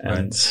hands,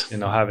 and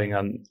having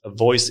a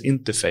voice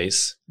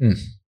interface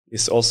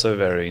is also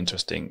very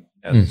interesting.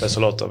 And there's a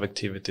lot of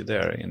activity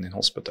there in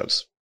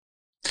hospitals.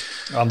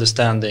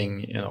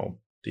 Understanding,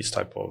 these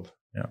type of.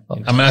 Yeah.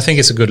 I mean, I think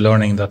it's a good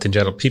learning that in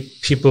general,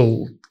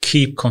 people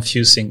keep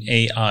confusing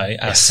AI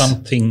as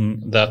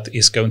something that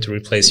is going to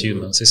replace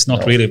humans. It's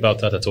not really about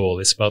that at all.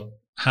 It's about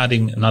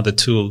adding another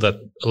tool that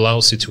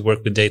allows you to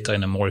work with data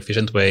in a more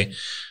efficient way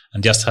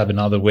and just have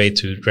another way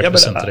to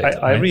represent the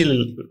data. I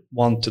really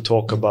want to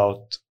talk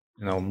about,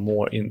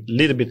 more in a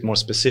little bit more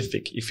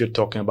specific. If you're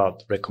talking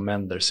about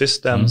recommender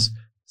systems,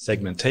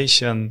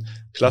 segmentation,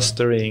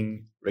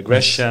 clustering,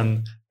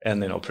 regression,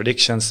 and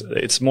predictions,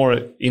 it's more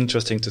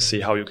interesting to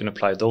see how you can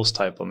apply those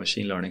type of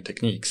machine learning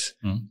techniques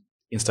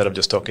instead of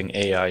just talking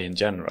AI in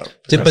general.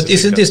 But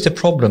isn't this the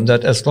problem,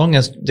 that as long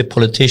as the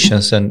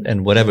politicians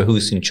and whatever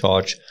who's in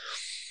charge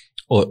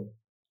or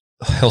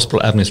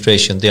hospital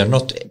administration, they are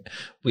not,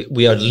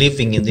 we are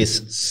living in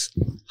this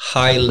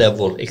high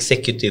level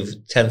executive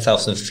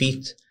 10,000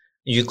 feet.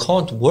 You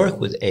can't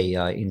work with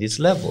AI in this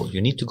level. You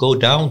need to go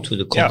down to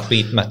the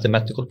concrete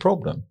mathematical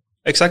problem.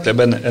 Exactly,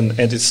 and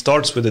it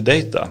starts with the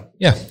data.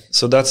 Yeah.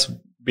 So that's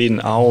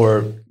been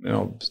our,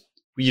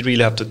 we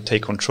really have to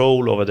take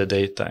control over the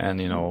data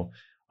and,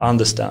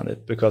 understand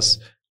it. Because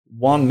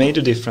one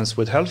major difference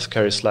with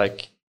healthcare is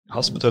like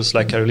hospitals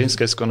like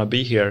Karolinska is going to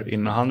be here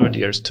in 100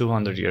 years,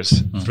 200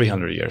 years,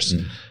 300 years.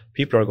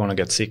 People are going to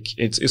get sick.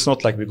 It's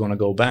not like we're going to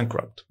go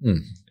bankrupt.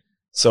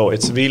 So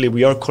it's really,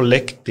 we are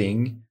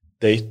collecting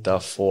data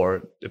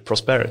for the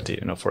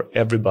prosperity, for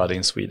everybody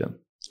in Sweden.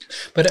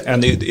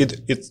 And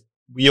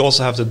we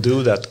also have to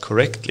do that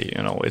correctly.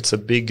 It's a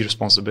big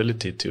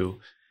responsibility to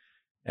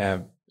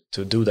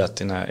do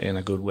that in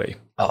a good way.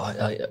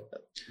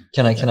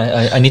 Can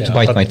I? I need to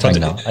bite my tongue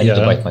now. I need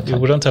to bite my tongue.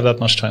 We don't have that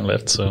much time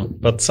left,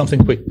 but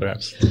something quick,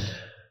 perhaps.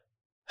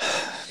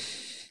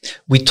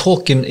 We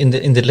talk in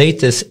the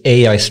latest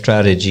AI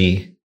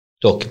strategy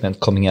document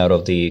coming out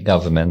of the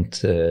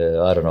government.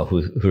 I don't know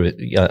who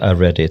I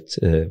read it.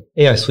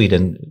 AI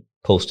Sweden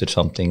posted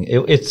something.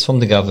 It's from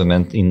the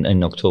government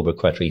in October,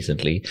 quite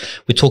recently.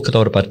 We talk a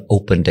lot about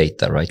open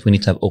data, right? We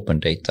need to have open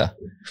data.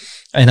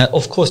 And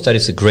of course, that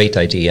is a great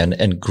idea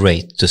and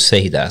great to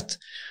say that.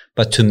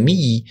 But to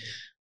me,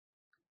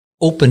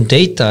 open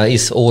data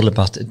is all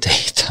about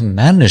data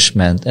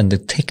management and the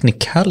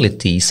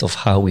technicalities of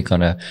how we're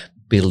going to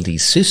build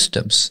these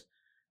systems.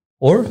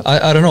 Or,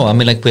 I don't know. I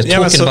mean, like we're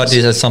talking about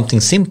this as something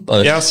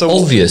simple.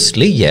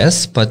 Obviously,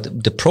 yes.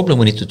 But the problem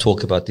we need to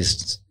talk about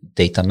is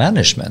data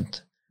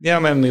management. Yeah,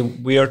 I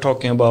mean, we are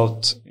talking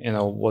about,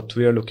 what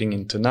we are looking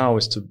into now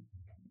is to,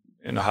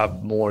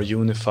 have more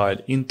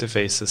unified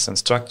interfaces and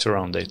structure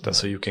around data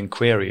so you can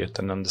query it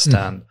and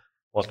understand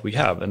what we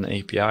have, an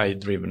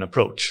API-driven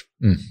approach.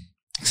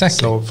 Exactly.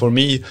 So for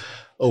me,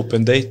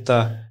 open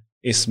data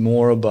is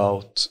more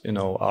about,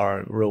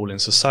 our role in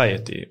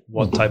society,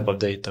 what type of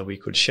data we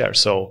could share.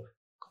 So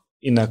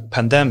in a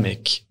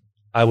pandemic,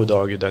 I would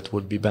argue that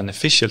would be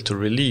beneficial to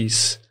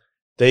release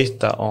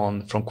data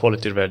from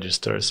quality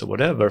registers or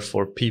whatever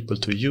for people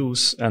to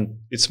use. And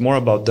it's more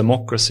about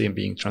democracy and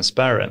being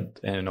transparent,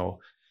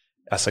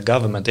 as a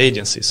government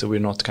agency. So we're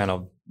not kind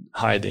of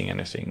hiding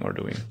anything or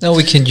doing. No,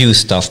 we can use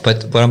stuff.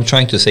 But what I'm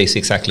trying to say is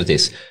exactly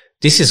this.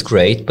 this is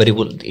great, but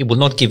it will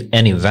not give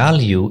any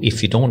value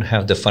if you don't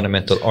have the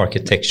fundamental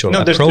architectural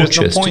approaches.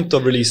 There's no point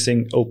of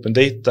releasing open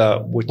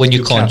data when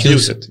you can't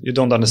use it. You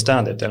don't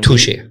understand it.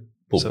 Touché.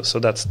 So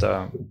that's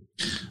the...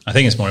 I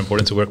think it's more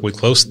important to work with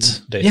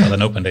closed data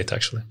than open data,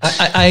 actually.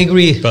 I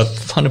agree, but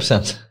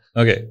 100%.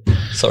 Okay.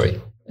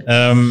 Sorry.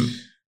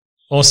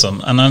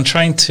 Awesome. And I'm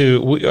trying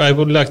to, I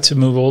would like to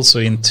move also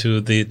into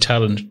the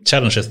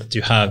challenges that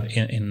you have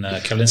in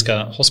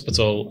Karolinska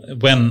Hospital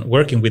when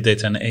working with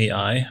data and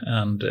AI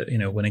and,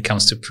 when it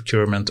comes to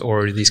procurement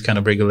or these kind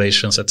of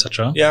regulations,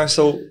 etc. Yeah.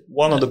 So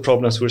one of the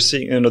problems we're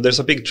seeing, there's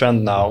a big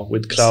trend now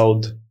with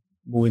cloud,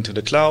 moving to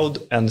the cloud,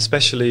 and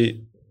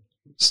especially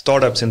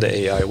startups in the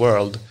AI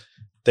world,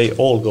 they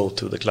all go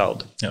to the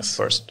cloud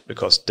first,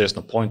 because there's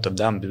no point of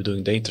them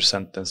doing data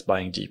centers,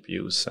 buying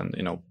GPUs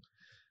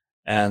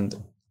and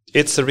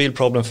it's a real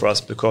problem for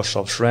us because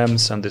of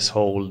Schrems and this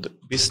whole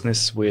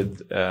business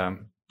with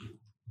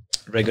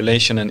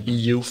regulation and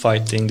EU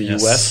fighting the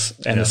US,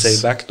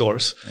 NSA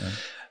backdoors.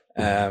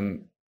 Yeah.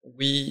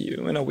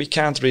 We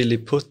can't really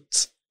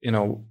put,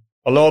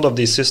 a lot of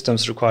these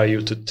systems require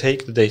you to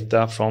take the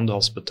data from the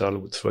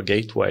hospital through a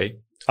gateway,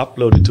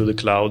 upload it to the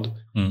cloud,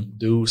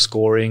 do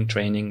scoring,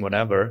 training,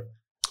 whatever.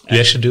 Do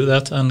you actually do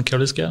that on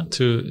Karolinska?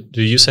 Do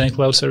you use any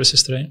cloud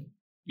services today?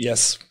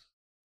 Yes.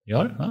 You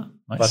are? Ah,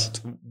 nice.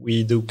 But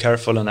we do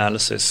careful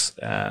analysis,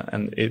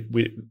 and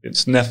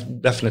it's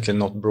definitely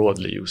not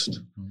broadly used.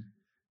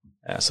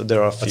 So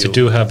there are a few. But you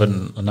do have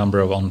a number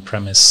of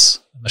on-premise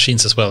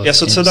machines as well. Yeah,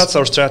 so that's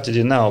our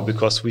strategy now,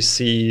 because we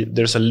see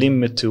there's a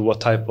limit to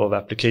what type of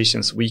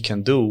applications we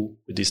can do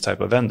with these type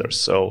of vendors.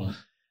 So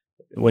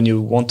when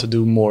you want to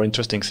do more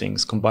interesting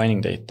things, combining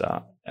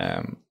data,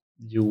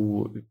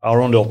 our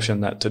only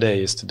option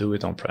today is to do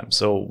it on-prem.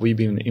 So we've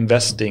been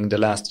investing the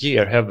last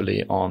year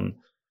heavily on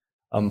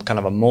kind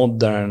of a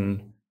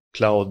modern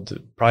cloud,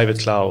 private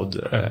cloud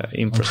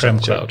infrastructure. On-prem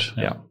cloud.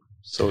 Yeah.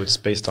 So it's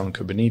based on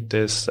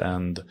Kubernetes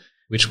and...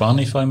 Which one,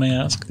 if I may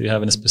ask? Do you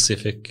have any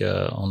specific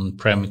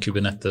on-prem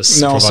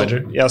Kubernetes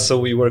provider? So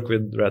we work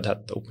with Red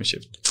Hat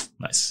OpenShift.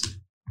 Nice.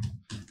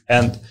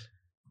 And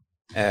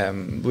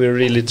we're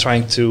really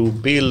trying to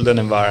build an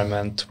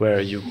environment where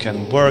you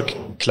can work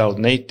cloud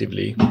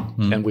natively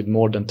and with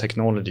modern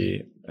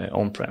technology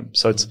on-prem.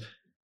 So it's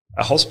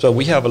a hospital.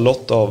 We have a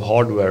lot of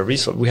hardware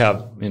resource. We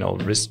have,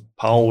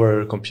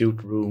 power,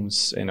 compute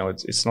rooms.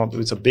 It's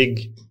a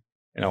big,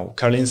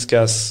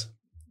 Karolinska's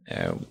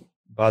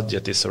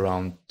budget is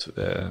around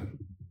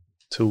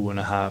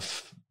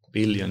 2.5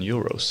 billion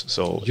euros.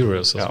 So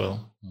euros as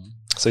well.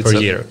 So it's per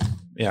year.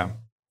 Yeah.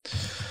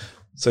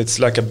 So it's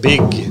like a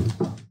big.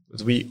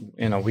 We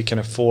can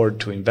afford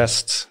to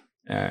invest.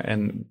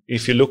 And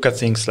if you look at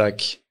things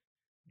like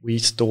we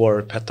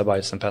store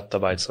petabytes and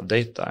petabytes of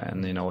data,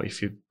 and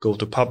if you go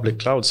to public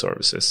cloud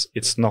services,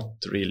 it's not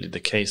really the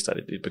case that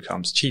it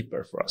becomes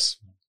cheaper for us.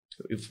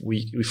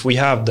 If we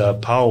have the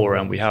power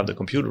and we have the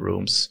computer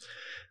rooms,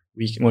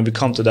 when we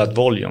come to that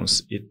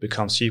volumes, it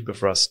becomes cheaper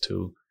for us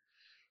to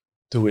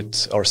do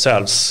it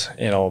ourselves.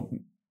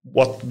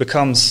 What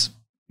becomes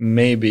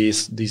maybe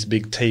is these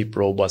big tape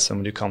robots, and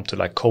when you come to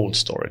like cold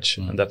storage,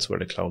 and that's where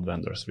the cloud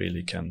vendors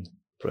really can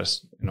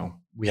press.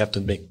 We have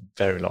to make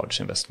very large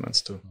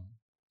investments to.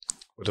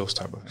 Those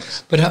type of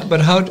things. But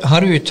how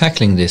are you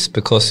tackling this?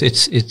 Because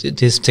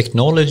there's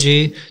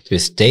technology,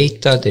 there's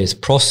data, there's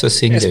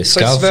processing, there's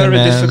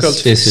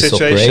governance, this is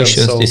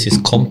operations, this is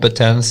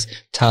competence,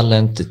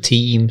 talent, the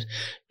team.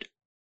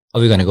 Are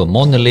we going to go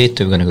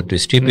monolith? Are we going to go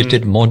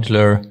distributed,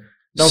 modular?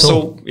 No,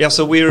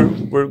 so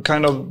we're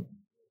kind of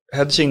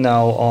hedging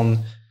now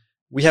on.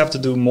 We have to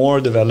do more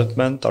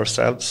development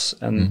ourselves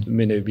and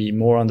be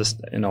more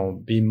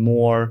be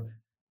more.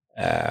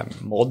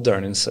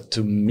 Modern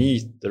to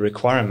meet the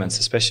requirements,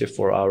 especially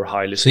for our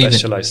highly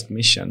specialized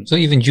mission. So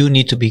even you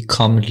need to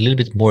become a little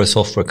bit more a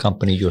software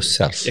company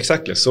yourself.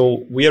 Exactly.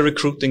 So we are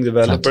recruiting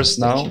developers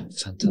now.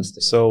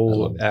 Fantastic.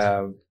 So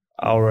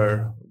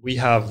we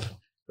have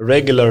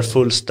regular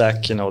full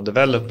stack,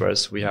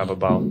 developers. We have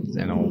about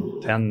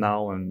 10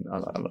 now, and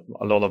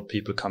a lot of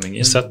people coming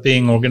in. Is that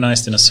being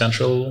organized in a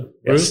central group?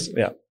 Yes.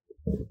 Yeah.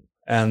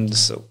 And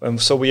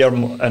so we are,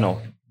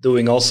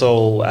 doing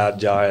also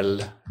agile,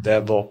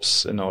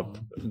 DevOps,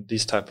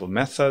 these type of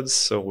methods.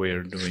 So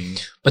we're doing.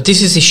 But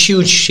this is a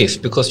huge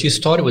shift, because you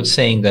started with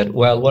saying that,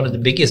 one of the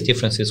biggest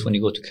differences when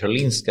you go to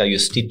Karolinska, you're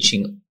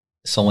stitching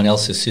someone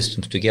else's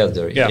systems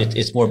together. Yeah.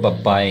 It's more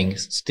about buying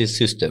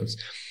systems.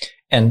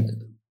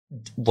 And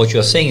what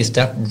you're saying is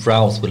that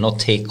route will not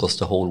take us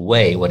the whole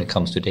way when it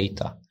comes to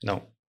data.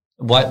 No.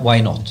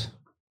 Why not?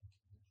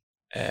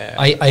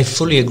 I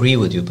fully agree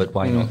with you, but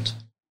why not?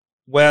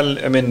 Well,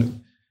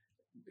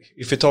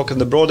 if you talk in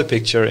the broader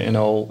picture,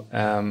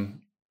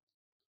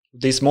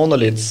 these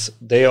monoliths,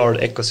 they are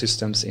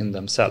ecosystems in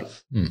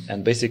themselves.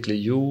 And basically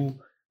you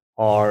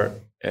are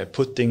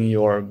putting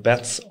your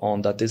bets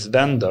on that this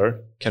vendor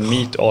can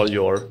meet all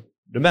your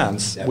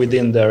demands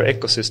within their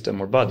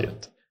ecosystem or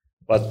budget.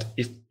 But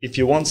if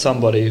you want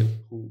somebody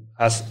who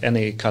has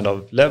any kind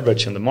of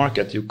leverage in the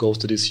market, you go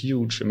to these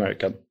huge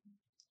American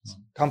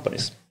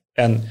companies.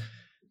 And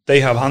they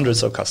have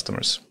hundreds of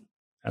customers.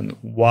 And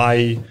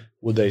why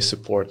would they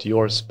support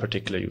your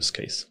particular use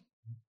case?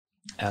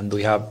 And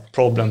we have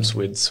problems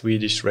with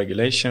Swedish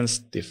regulations,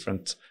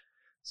 different.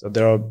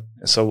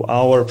 So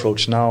our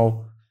approach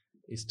now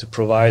is to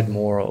provide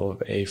more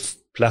of a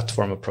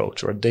platform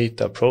approach or a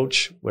data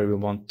approach, where we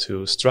want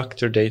to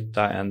structure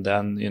data and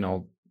then,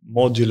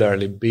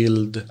 modularly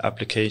build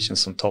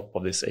applications on top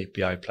of this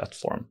API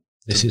platform.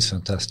 This is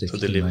fantastic to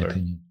deliver. In my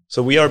opinion.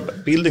 So we are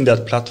building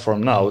that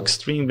platform now.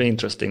 Extremely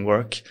interesting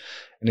work,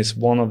 and it's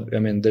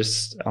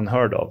there's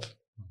unheard of.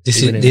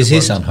 This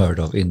is unheard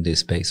of in this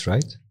space,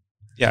 right?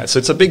 Yeah. So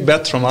it's a big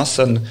bet from us,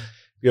 and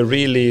we are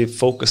really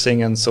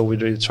focusing, and so we're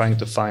really trying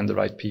to find the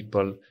right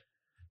people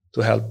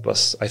to help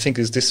us. I think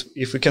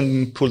if we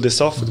can pull this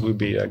off, it will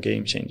be a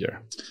game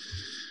changer.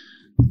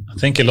 I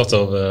think a lot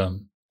of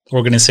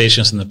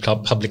organizations in the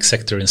public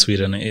sector in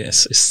Sweden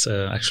is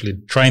actually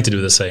trying to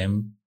do the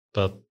same,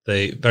 but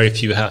very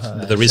few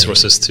have the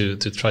resources to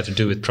try to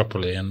do it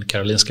properly. And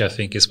Karolinska, I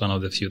think, is one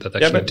of the few that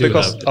actually do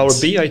because have. Our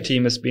BI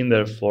team has been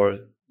there for,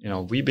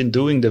 we've been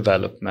doing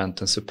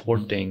development and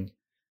supporting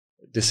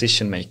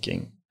decision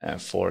making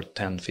for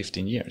 10,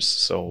 15 years.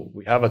 So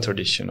we have a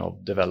tradition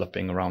of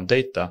developing around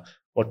data.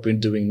 What we're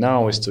doing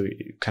now is to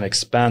kind of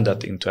expand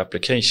that into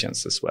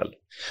applications as well.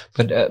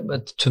 But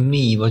to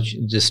me,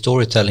 the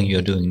storytelling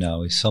you're doing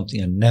now is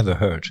something I never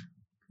heard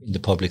in the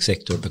public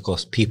sector,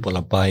 because people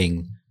are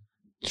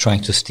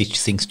trying to stitch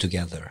things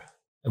together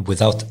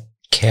without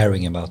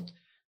caring about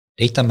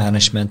data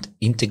management,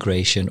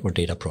 integration, or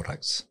data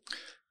products.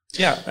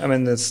 Yeah,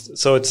 and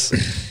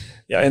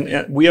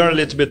we are a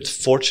little bit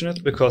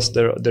fortunate because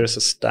there's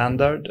a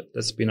standard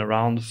that's been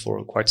around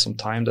for quite some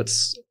time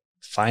that's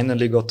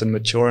finally gotten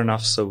mature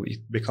enough so it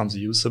becomes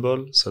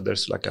usable. So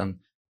there's like an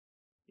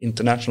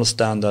international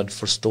standard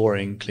for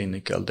storing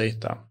clinical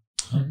data.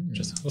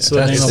 What's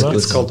the name of that?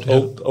 It's called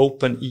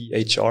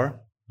OpenEHR.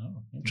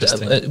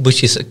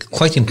 Which is a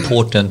quite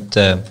important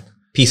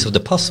piece of the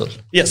puzzle.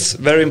 Yes,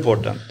 very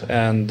important.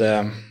 And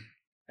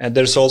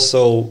there's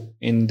also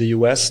in the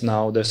US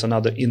now, there's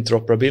another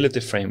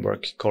interoperability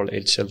framework called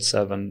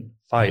HL7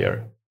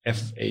 FHIR,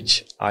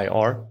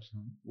 FHIR,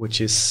 which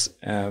is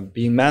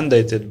being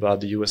mandated by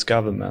the US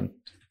government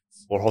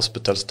for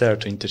hospitals there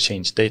to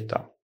interchange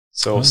data.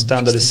 So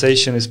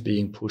standardization is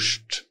being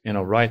pushed,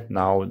 right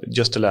now,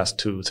 just the last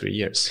 2-3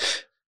 years.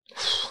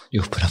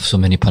 You open up so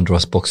many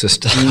Pandora's boxes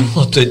that I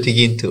want to dig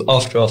into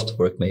after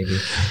work, maybe.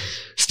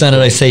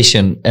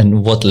 Standardization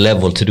and what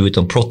level to do it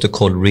on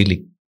protocol,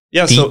 really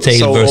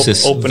detailed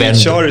versus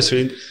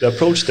OpenEHR the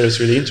approach there is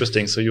really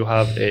interesting. So you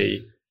have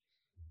a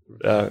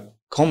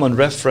common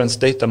reference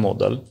data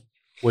model,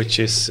 which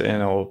is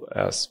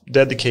as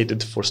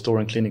dedicated for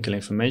storing clinical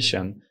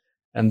information,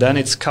 and then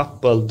it's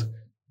coupled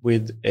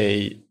with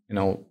a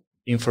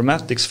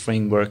informatics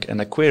framework and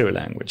a query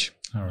language.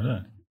 Oh,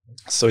 really?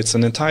 So it's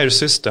an entire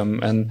system,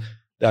 and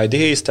the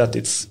idea is that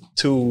it's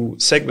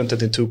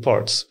segmented in two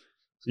parts.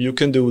 So you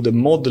can do the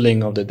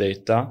modeling of the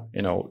data.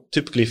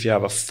 Typically if you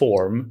have a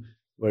form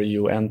where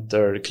you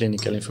enter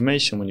clinical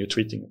information when you're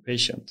treating a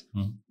patient,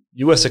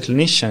 you as a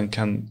clinician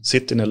can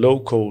sit in a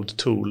low-code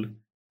tool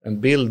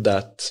and build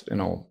that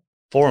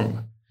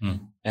form,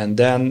 and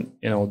then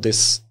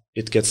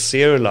it gets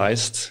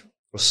serialized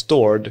or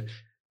stored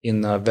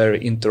in a very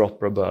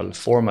interoperable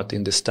format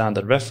in the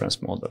standard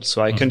reference model.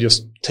 So I can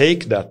just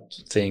take that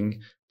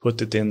thing, put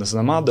it in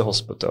some other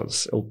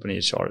hospital's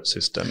OpenEHR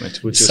system.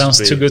 It sounds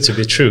too good to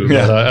be true,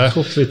 but I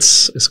hope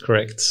it's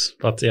correct.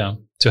 But yeah,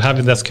 to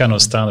having that kind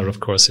of standard,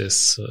 of course,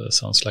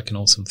 sounds like an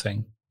awesome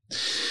thing.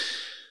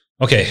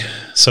 Okay,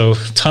 so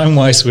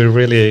time-wise, we're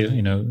really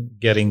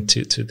getting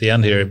to the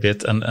end here a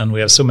bit, and we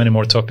have so many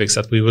more topics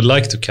that we would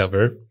like to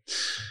cover.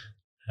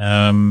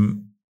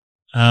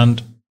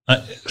 And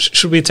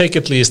should we take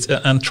at least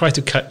and try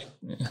to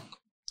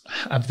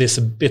have this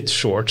a bit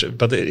short,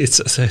 but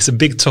it's a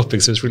big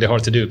topic, so it's really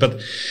hard to do.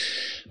 But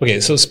okay,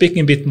 so speaking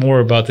a bit more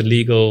about the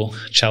legal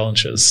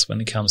challenges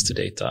when it comes to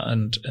data,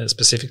 and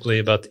specifically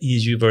about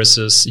EU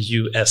versus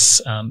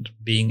US and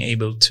being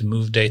able to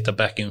move data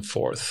back and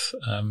forth.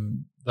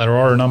 There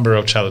are a number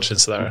of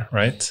challenges there,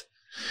 right?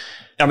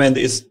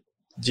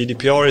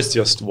 GDPR is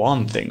just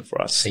one thing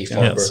for us. Safe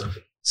harbor. Yes.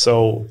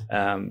 So,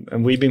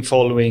 and we've been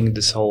following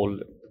this whole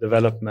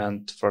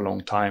development for a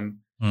long time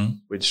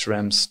with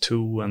Schrems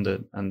 2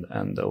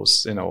 and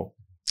those,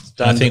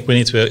 I think we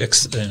need to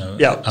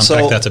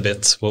unpack that a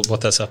bit.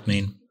 What does that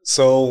mean?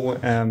 So,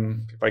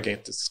 if I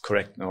get this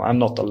correct now, I'm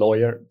not a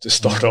lawyer to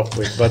start off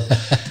with, but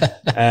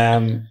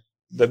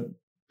the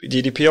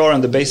GDPR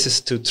and the basis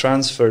to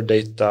transfer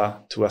data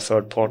to a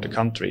third-party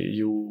country,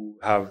 you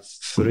have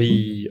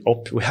we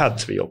had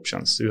three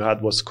options. You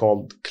had what's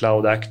called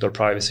Cloud Act or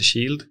Privacy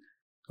Shield.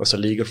 Was a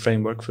legal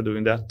framework for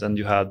doing that, and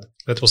you had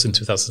that was in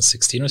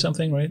 2016 or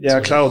something, right? Yeah,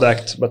 Cloud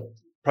Act, but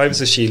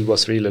Privacy Shield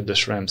was really the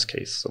Schrems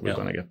case, so we're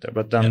going to get there.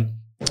 But then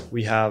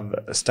we have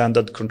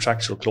standard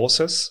contractual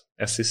clauses,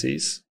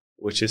 SCCs,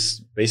 which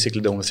is basically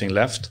the only thing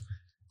left,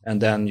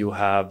 and then you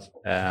have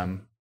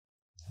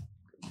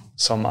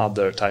some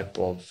other type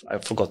of, I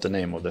forgot the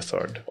name of the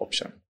third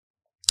option.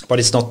 but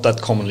it's not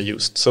that commonly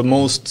used. So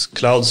most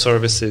cloud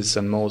services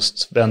and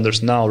most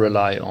vendors now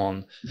rely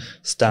on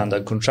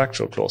standard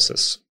contractual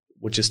clauses,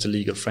 which is the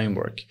legal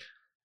framework.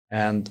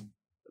 And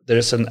there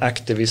is an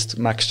activist,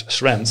 Max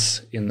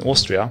Schrems, in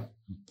Austria,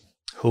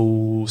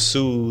 who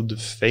sued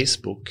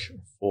Facebook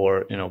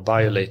for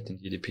violating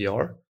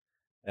GDPR,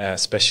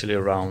 especially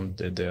around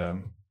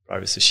the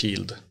Privacy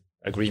Shield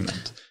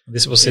agreement.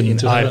 This was in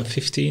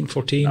 2015,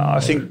 14? I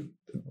think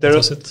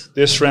there's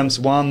Schrems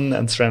 1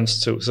 and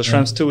Schrems 2. So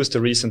Schrems 2 is the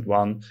recent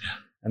one,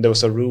 and there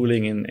was a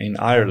ruling in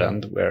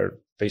Ireland where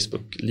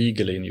Facebook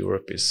legally in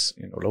Europe is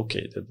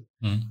located,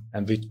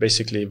 and we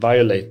basically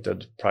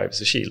violated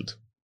Privacy Shield.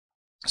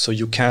 So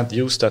you can't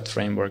use that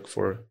framework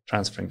for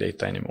transferring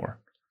data anymore.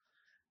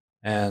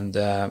 And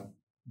the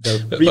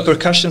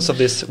repercussions of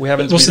this, we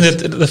haven't. Wasn't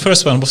it the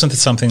first one? Wasn't it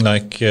something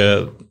like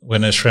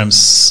when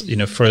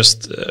Schrems,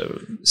 first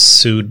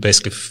sued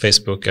basically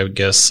Facebook, I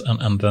guess,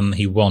 and then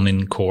he won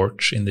in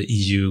court, in the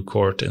EU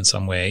court in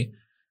some way,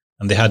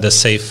 and they had a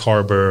safe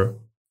harbor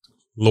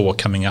law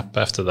coming up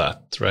after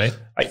that, right?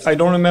 I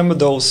don't remember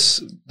the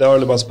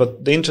early ones,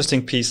 but the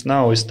interesting piece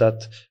now is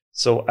that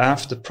so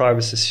after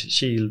Privacy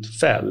Shield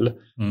fell,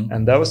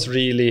 and that was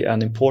really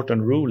an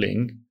important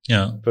ruling.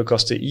 Yeah,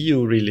 because the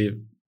EU really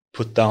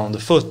put down the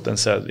foot and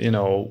said,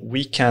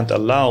 we can't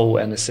allow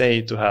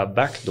NSA to have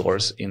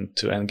backdoors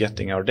into and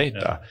getting our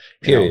data.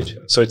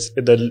 Period. So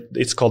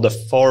it's called the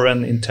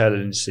Foreign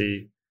Intelligence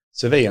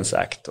Surveillance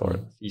Act, or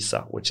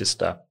FISA, which is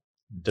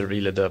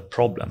really the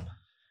problem.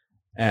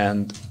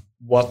 And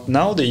what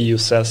now the EU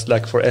says,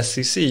 like for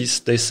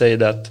SECs, they say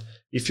that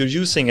if you're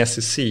using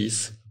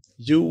SECs,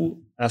 you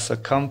as a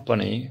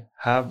company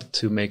have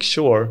to make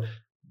sure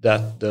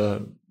that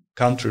the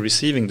country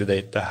receiving the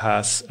data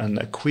has an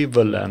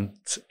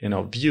equivalent,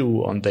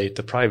 view on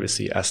data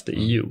privacy as the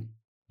EU.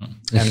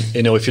 And,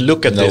 if you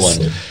look at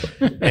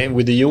and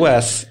with the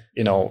US,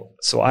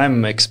 so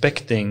I'm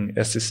expecting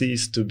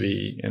SECs to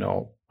be,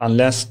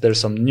 unless there's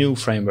some new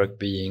framework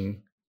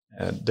being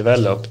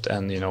developed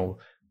and,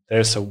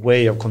 there's a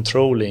way of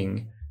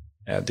controlling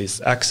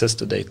this access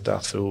to data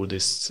through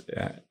this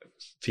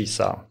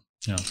FISA.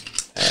 Yeah.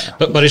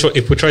 But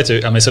if we try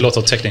to, it's a lot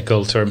of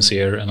technical terms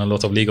here and a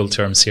lot of legal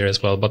terms here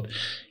as well. But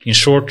in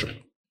short,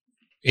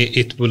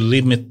 it will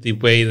limit the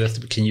way that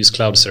we can use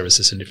cloud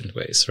services in different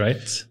ways,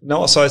 right?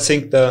 No, so I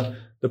think the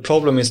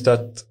problem is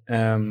that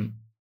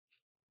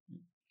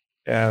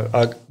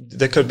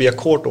there could be a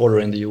court order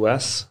in the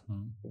US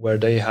where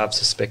they have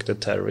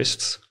suspected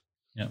terrorists,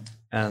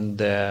 and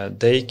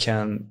they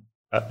can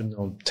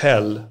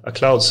tell a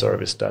cloud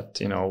service that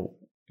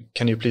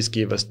can you please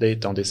give us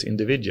data on this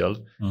individual?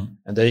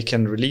 And they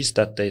can release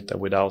that data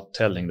without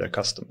telling their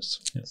customers.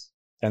 Yes.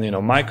 And,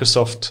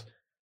 Microsoft,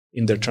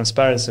 in their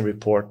transparency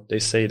report, they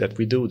say that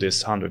we do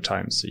this 100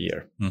 times a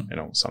year,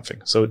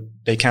 something. So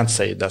they can't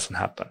say it doesn't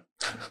happen.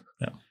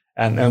 Yeah.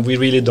 And we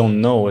really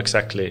don't know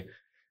exactly.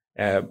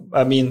 But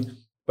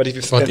if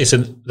you... But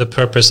isn't the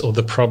purpose of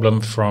the problem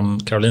from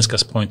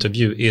Karolinska's point of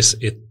view, is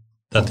it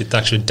that it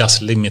actually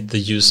does limit the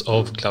use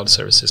of cloud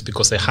services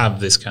because they have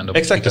this kind of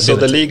exactly. So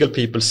the legal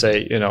people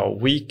say,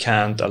 we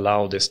can't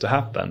allow this to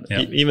happen,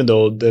 even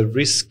though the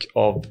risk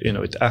of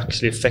it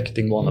actually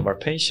affecting one of our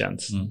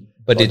patients.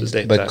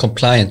 But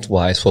compliant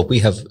wise,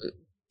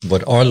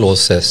 what our law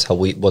says,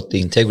 what the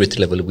integrity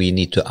level we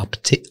need to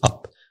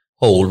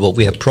uphold, what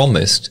we have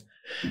promised,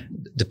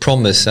 the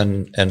promise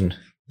and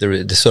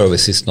the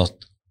service is not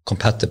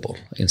compatible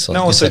in such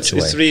a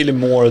way. It's really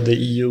more the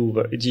EU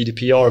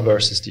GDPR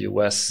versus the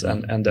US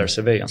and their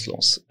surveillance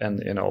laws.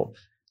 And,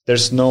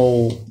 there's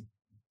no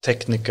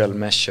technical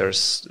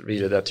measures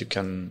really that you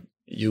can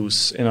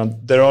use.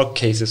 There are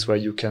cases where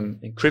you can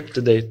encrypt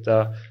the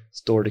data,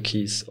 store the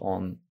keys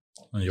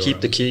keep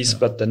the keys,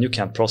 but then you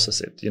can't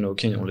process it. You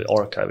can only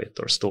archive it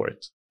or store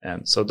it.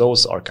 And so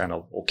those are kind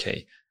of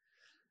okay.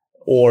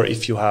 Or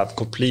if you have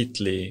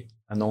completely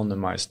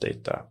anonymized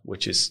data,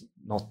 which is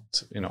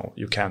not,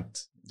 you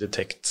can't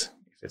detect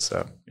if it's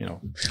I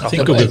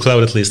think Google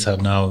Cloud at least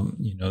have now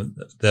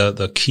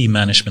the key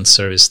management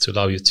service to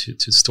allow you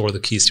to store the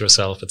keys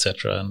yourself,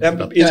 etc.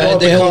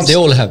 They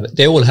all have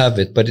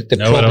it, but the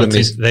problem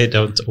is they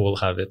don't all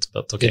have it.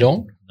 But okay, they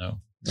don't.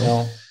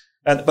 No.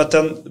 But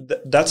then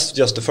that's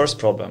just the first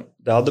problem.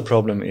 The other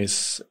problem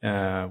is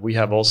we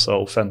have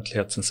also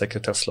offentlighets- and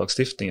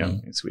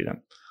sekretesslagstiftningen in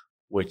Sweden,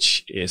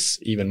 which is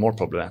even more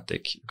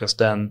problematic because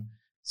then.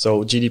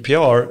 So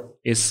GDPR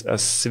is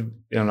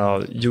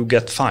you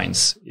get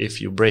fines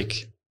if you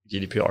break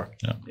GDPR.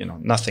 Yeah.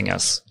 Nothing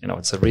else.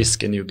 It's a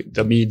risk, and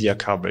the media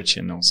coverage.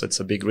 So it's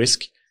a big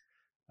risk.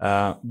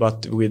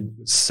 But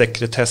with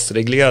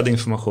sekretessreglerad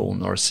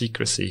information or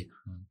secrecy,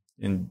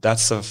 and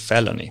that's a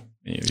felony.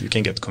 You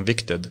can get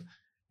convicted.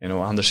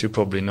 Anders, you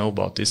probably know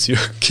about this. You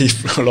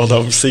keep a lot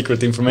of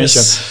secret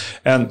information,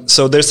 and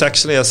so there's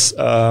actually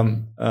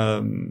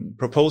a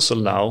proposal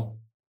now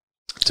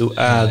to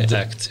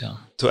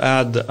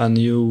add a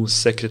new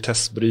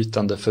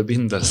sekretessbrytande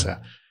förbindelse,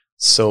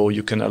 so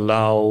you can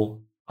allow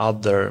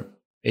other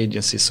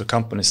agencies or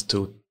companies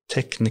to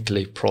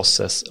technically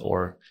process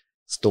or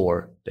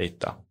store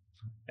data.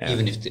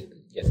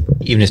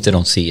 Even if they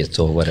don't see it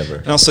or whatever.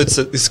 And also,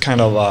 it's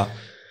kind of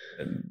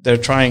they're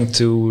trying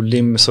to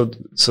limit.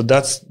 So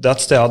that's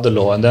the other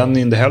law. And then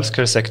in the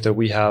healthcare sector,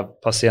 we have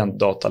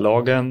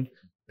patientdatalagen,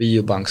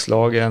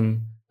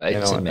 biobankslagen,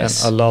 and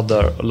a lot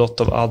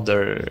of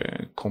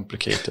other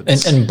complicated.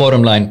 And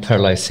bottom line,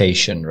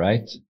 paralyzation,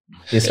 right?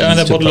 And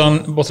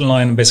the bottom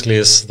line basically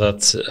is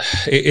that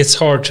it's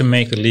hard to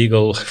make the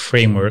legal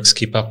frameworks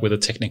keep up with the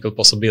technical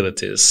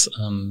possibilities,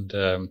 and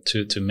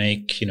to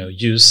make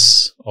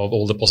use of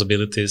all the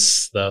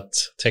possibilities that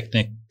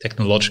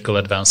technological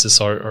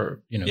advances are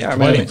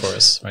providing for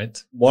us,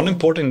 right? One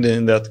important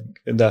thing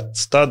that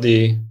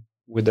study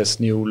with this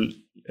new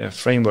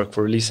framework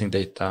for releasing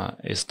data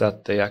is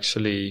that they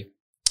actually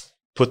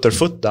put their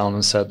foot down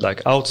and said,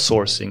 like,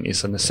 outsourcing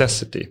is a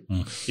necessity.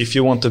 If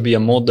you want to be a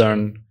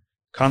modern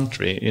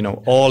country,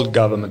 all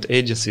government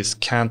agencies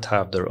can't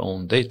have their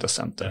own data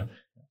center. Yeah.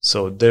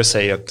 So they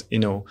say that,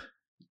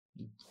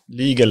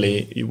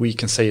 legally we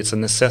can say it's a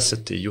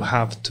necessity. You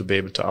have to be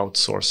able to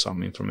outsource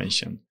some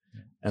information.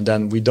 Yeah. And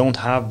then we don't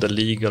have the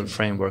legal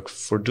framework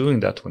for doing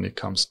that when it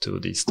comes to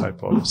these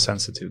type of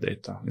sensitive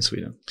data in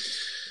Sweden.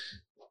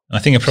 I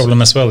think a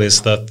problem as well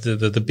is that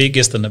the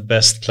biggest and the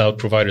best cloud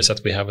providers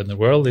that we have in the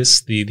world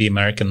is the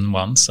American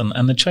ones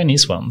and the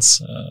Chinese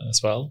ones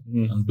as well.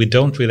 And we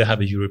don't really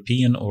have a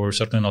European, or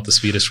certainly not the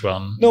Swedish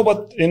one. No,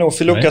 but if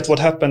you look at what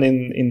happened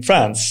in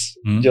France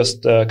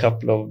just a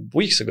couple of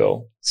weeks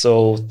ago.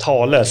 So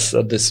Thales,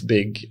 this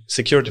big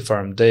security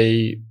firm,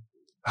 they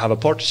have a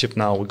partnership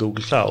now with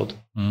Google Cloud,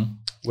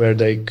 where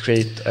they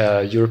create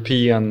a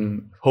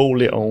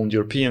wholly owned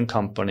European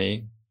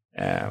company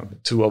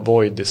to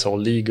avoid this whole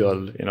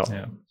legal,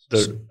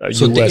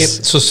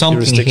 so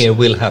something here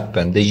will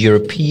happen. The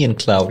European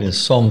cloud in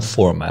some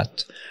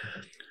format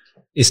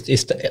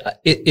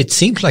it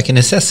seems like a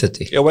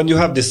necessity. Yeah, when you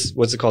have this,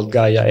 what's it called,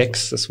 Gaia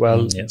X as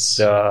well. Yes,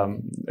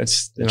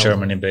 it's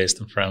Germany based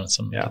in France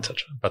and etc.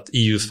 But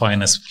EU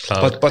finest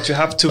cloud. But you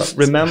have to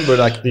remember,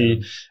 like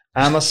the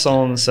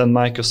Amazons and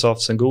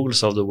Microsofts and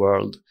Googles of the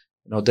world.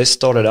 They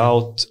started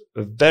out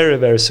very,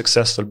 very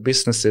successful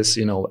businesses,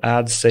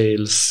 ad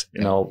sales,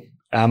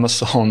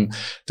 Amazon,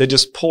 they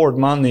just poured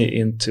money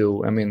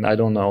into, I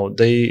don't know,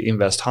 they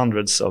invest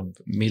hundreds of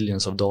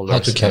millions of dollars. How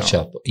to catch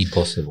up?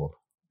 Impossible.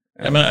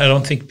 I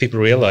don't think people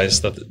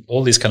realize that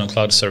all these kind of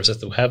cloud services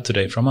that we have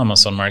today from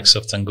Amazon,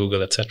 Microsoft and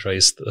Google, etc.,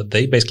 is that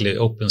they basically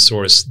open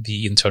source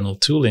the internal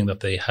tooling that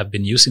they have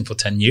been using for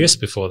 10 years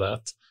before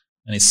that.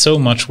 And it's so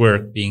much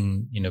work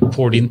being,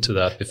 poured into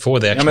that before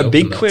they actually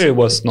BigQuery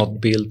was not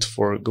built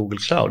for Google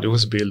Cloud. It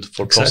was built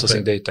for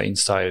processing data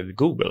inside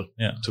Google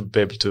to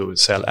be able to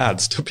sell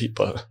ads to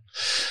people.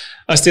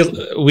 I still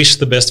wish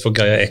the best for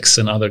Gaia X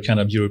and other kind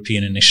of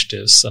European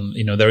initiatives. And,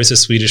 there is a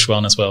Swedish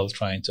one as well,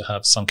 trying to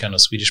have some kind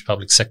of Swedish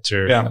public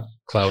sector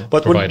cloud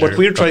provider. But what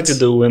we're trying to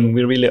do, and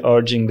we're really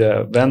urging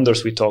the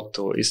vendors we talk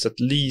to, is at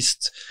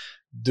least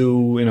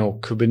do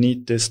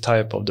Kubernetes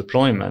type of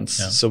deployments,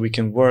 so we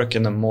can work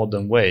in a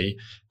modern way,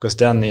 because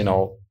then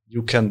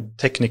you can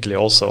technically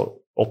also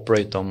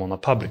operate them on a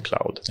public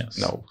cloud.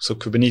 So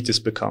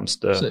Kubernetes becomes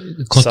the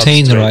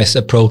containerized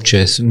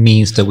approaches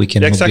means that we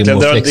can be more flexible.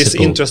 There are these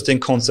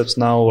interesting concepts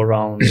now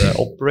around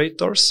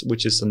operators,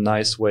 which is a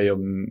nice way of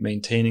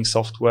maintaining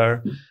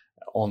software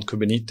on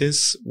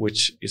Kubernetes,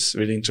 which is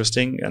really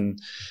interesting. And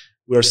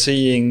we're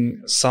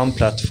seeing some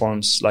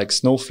platforms like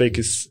Snowflake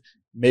is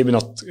maybe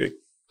not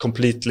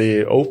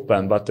completely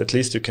open, but at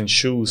least you can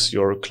choose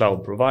your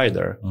cloud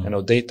provider.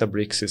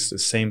 Databricks is the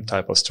same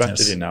type of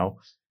strategy now.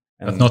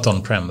 But not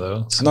on-prem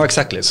though. No,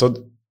 exactly.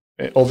 So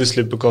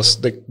obviously,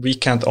 because we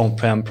can't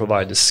on-prem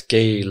provide the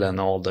scale and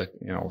all the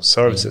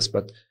services,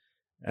 but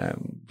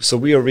so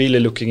we are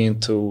really looking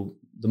into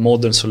the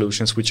modern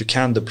solutions which you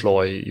can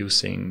deploy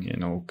using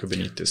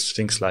Kubernetes.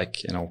 Things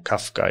like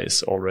Kafka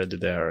is already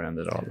there, and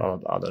there are a lot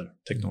of other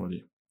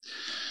technology.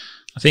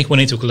 I think we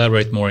need to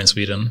collaborate more in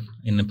Sweden,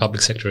 in the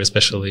public sector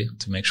especially,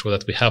 to make sure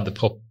that we have the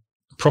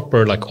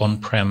proper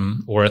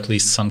on-prem, or at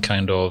least some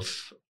kind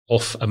of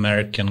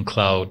off-American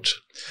cloud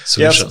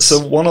solutions. Yes, so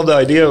one of the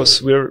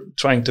ideas we're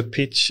trying to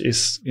pitch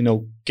is,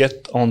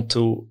 get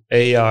onto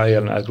AI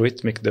and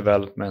algorithmic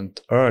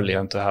development early,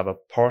 and to have a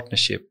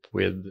partnership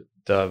with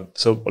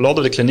so a lot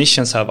of the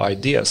clinicians have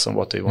ideas on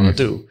what they want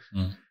to do.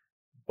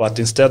 But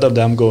instead of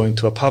them going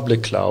to a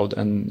public cloud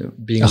and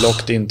being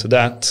locked into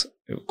that,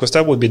 because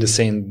that would be the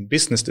same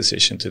business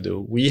decision to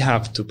do, we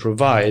have to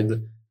provide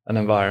an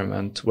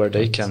environment where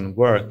they can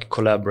work,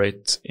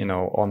 collaborate,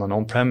 on an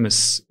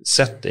on-premise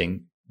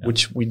setting,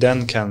 which we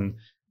then can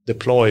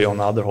deploy on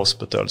other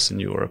hospitals in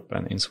Europe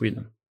and in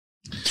Sweden.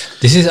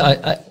 This is,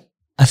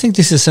 I think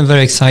this is a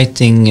very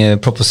exciting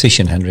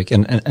proposition, Henrik.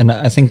 And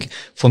I think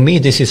for me,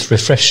 this is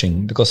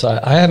refreshing, because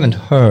I haven't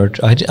heard,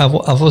 I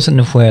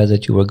wasn't aware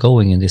that you were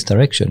going in this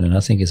direction. And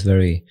I think it's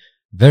very,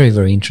 very,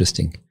 very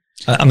interesting.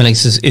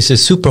 It's a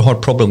super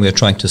hard problem we are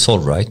trying to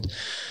solve, right?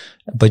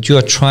 But you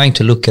are trying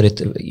to look at it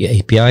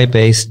API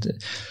based.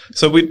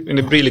 So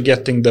we're really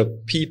getting the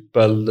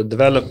people, the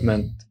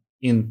development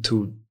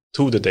into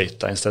the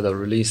data instead of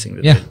releasing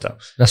the data.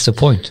 That's the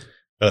point.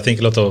 But I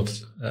think a lot of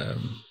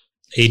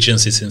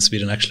agencies in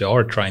Sweden actually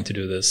are trying to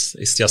do this.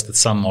 It's just that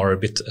some are a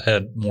bit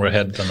more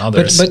ahead than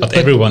others. But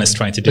everyone is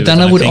trying to do it. But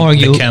then I would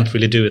argue they can't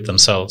really do it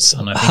themselves.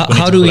 And I think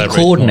how do we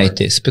coordinate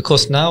this?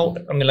 Because now,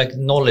 I mean, like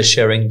knowledge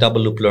sharing,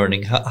 double loop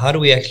learning. How do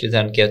we actually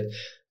then get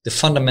the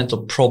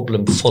fundamental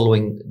problem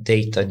following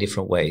data in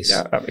different ways?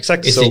 Yeah,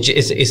 exactly.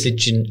 Is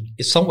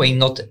it some way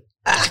not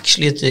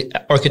actually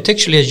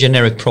architecturally a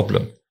generic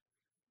problem,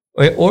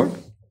 or?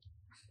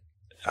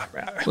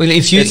 Well,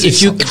 if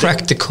you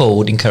crack the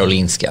code in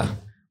Karolinska,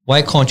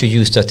 why can't you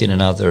use that in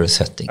another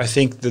setting? I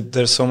think that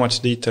there's so much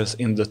details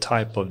in the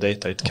type of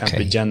data. It can't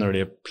be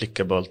generally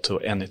applicable to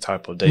any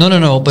type of data.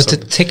 No. But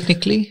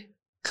technically,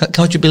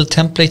 can't you build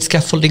templates,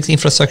 scaffoldings,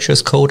 infrastructure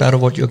as code out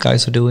of what you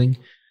guys are doing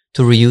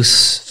to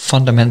reuse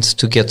fundamentals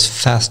to get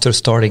faster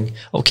starting?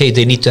 Okay,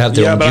 they need to have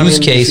their own use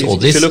case.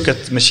 If you look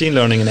at machine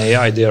learning and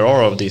AI, there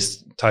are of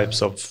these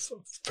types of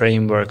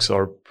frameworks,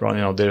 or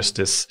there's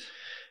this.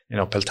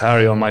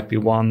 Peltarion might be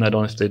one. I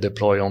don't know if they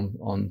deploy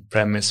on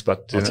premise,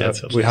 but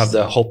we have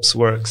the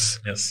HopsWorks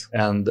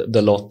and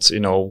the lot,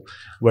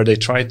 where they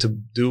try to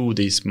do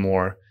these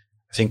more.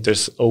 I think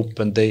there's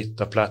open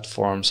data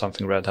platform,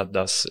 something Red Hat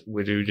does.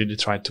 We really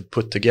try to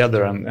put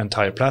together an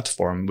entire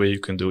platform where you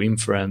can do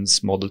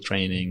inference, model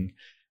training,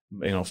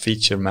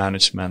 feature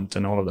management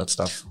and all of that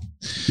stuff.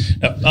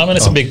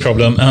 It's a big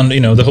problem. And,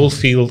 the whole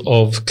field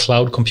of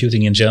cloud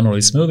computing in general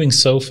is moving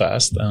so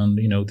fast. And,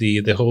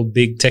 the whole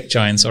big tech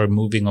giants are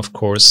moving, of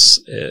course,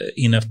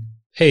 in a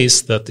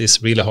pace that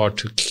is really hard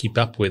to keep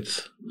up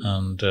with.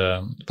 And,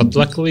 but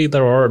luckily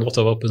there are a lot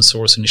of open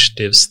source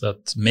initiatives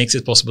that makes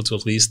it possible to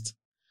at least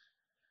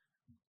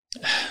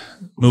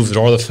move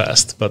rather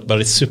fast, but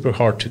it's super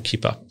hard to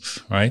keep up,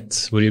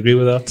 right? Would you agree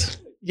with that?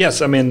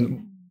 Yes.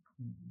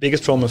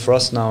 Biggest problem for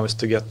us now is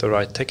to get the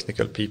right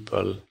technical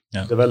people,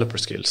 developer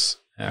skills.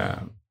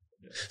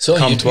 So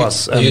come to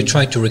us. Are you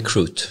trying to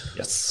recruit?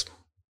 Yes.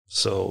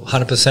 So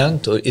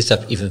 100%, or is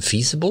that even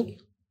feasible?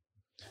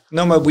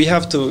 No, but we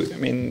have to.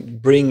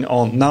 Bring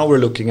on. Now we're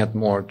looking at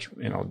more,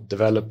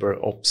 developer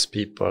ops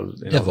people,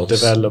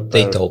 developer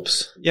data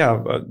ops.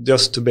 Yeah,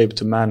 just to be able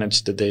to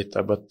manage the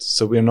data. But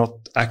so we're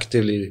not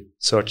actively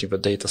searching for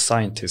data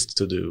scientists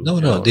to do.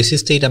 No. This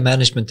is data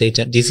management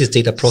data. This is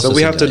data processing. So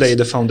we have to lay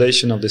the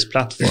foundation of this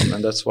platform,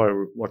 and that's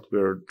what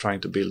we're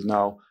trying to build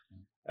now.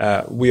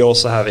 We're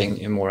also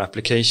having a more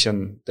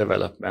application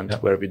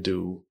development where we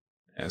do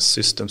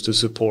systems to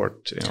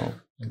support,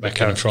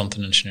 back and front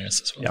end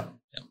engineers as well. Yeah.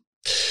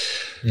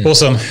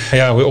 Awesome.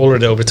 Yeah, we're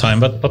already over time,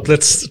 but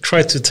let's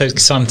try to take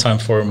some time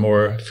for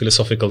more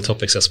philosophical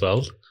topics as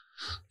well,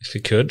 if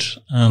we could.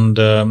 And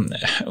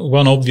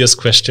one obvious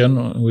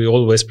question, we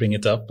always bring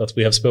it up, but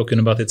we have spoken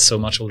about it so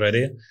much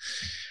already,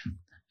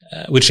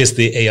 which is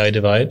the AI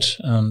divide.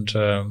 And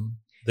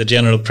the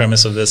general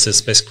premise of this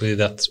is basically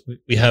that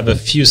we have a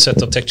few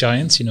set of tech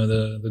giants,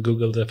 the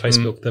Google, the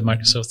Facebook, the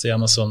Microsoft, the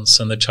Amazons,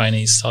 and the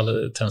Chinese,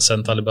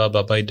 Tencent,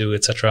 Alibaba, Baidu,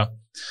 etc.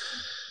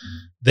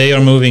 They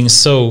are moving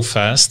so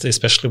fast,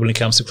 especially when it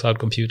comes to cloud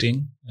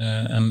computing.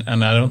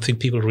 And I don't think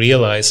people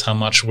realize how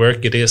much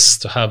work it is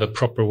to have a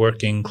proper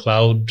working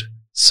cloud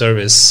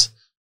service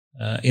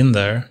in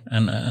there.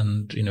 And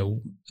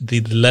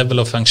the level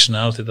of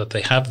functionality that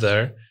they have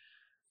there.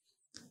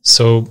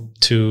 So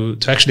to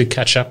actually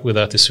catch up with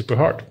that is super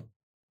hard.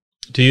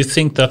 Do you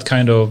think that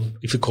kind of,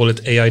 if you call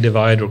it AI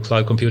divide or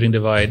cloud computing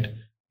divide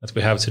that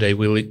we have today,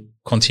 will it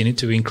continue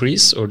to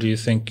increase, or do you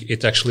think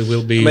it actually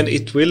will be?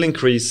 It will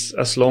increase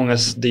as long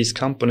as these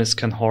companies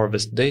can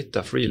harvest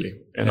data freely.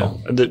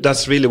 And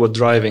that's really what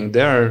driving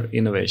their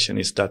innovation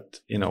is. That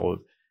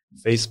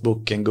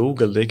Facebook and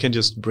Google, they can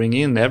just bring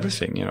in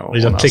everything. They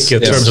just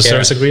click a terms of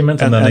service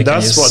agreement, and then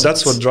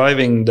that's what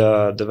driving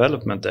the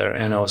development there.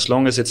 As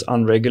long as it's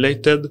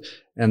unregulated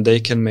and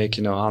they can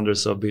make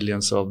hundreds of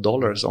billions of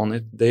dollars on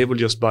it, they will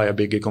just buy a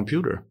bigger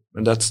computer.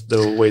 And that's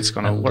the way it's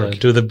going to work.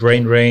 Do the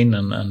brain drain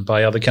and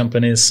buy other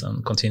companies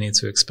and continue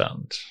to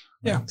expand.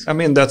 Yeah,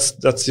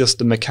 that's just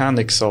the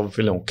mechanics of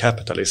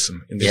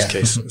capitalism in this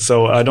case.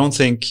 So I don't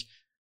think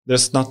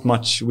there's not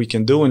much we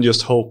can do, and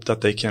just hope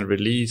that they can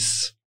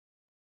release,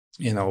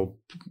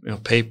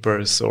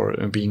 papers or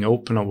being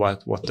open of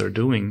what they're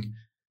doing,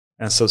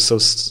 and so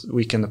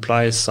we can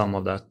apply some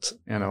of that.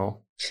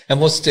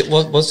 And what's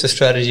the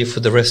strategy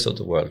for the rest of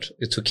the world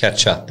to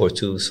catch up, or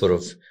to sort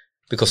of?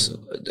 Because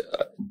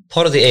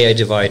part of the AI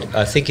divide,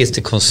 I think, is the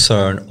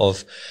concern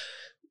of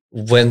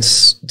when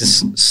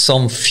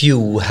some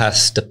few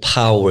has the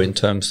power in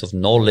terms of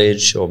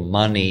knowledge or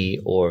money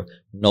or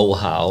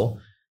know-how,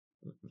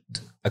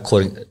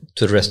 according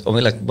to the rest.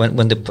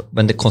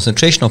 When the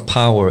concentration of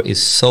power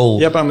is so,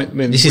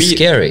 this is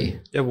scary.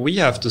 Yeah, we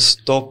have to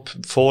stop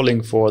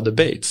falling for the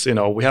baits.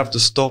 We have to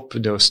stop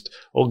just,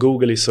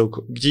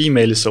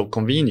 Gmail is so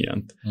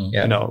convenient.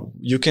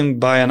 You can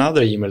buy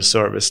another email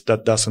service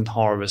that doesn't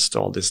harvest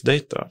all this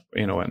data,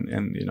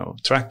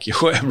 and track you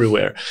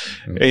everywhere,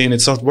 and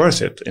it's not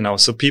worth it.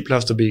 So people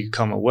have to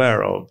become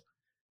aware of,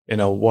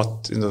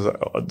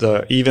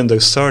 even the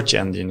search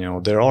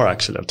engine, there are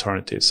actually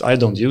alternatives. I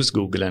don't use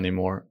Google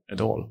anymore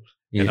at all.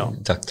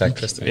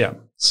 DuckDuck. Yeah.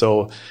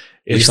 So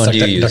which one do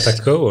you use?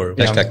 DuckDuckGo or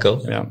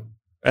DuckDuckGo? Yeah.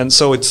 And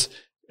so it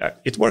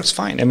works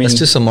fine. I mean, let's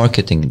do some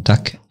marketing.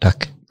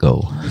 DuckDuckGo.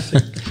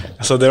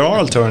 So there are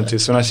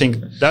alternatives, and I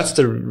think that's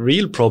the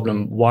real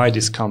problem. Why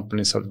these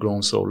companies have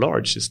grown so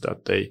large is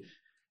that they,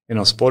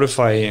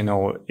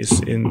 Spotify,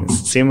 is in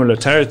similar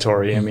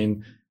territory. I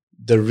mean,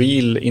 the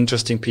real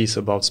interesting piece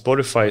about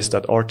Spotify is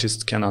that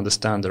artists can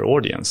understand their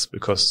audience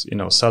because,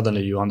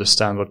 suddenly you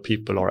understand what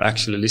people are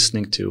actually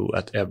listening to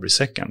at every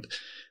second,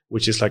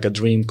 which is like a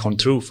dream come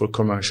true for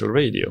commercial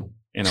radio,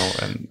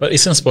 But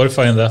isn't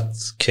Spotify in that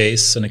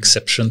case an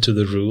exception to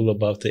the rule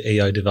about the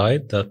AI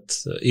divide that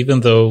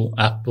even though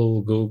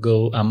Apple,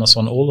 Google,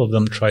 Amazon, all of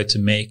them tried to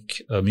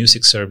make a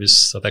music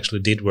service that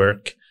actually did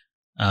work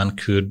and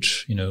could,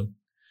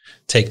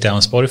 take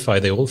down Spotify,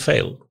 they all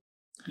failed?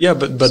 Yeah,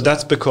 but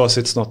that's because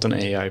it's not an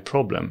AI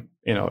problem.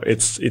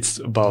 It's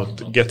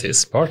about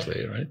this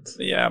partly, right?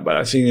 Yeah, but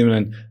I think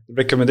even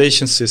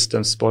recommendation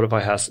systems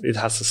Spotify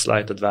has a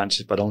slight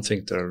advantage, but I don't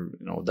think they're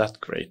that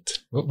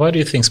great. Why do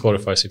you think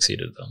Spotify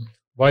succeeded then?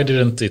 Why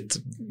didn't it?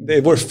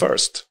 They were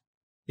first.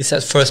 It's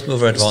that first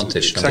mover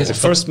advantage. Exactly,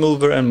 first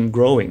mover and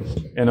growing,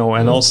 and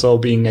also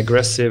being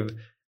aggressive.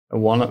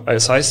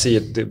 As I see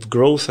it, the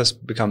growth has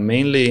become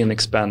mainly in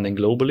expanding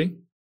globally.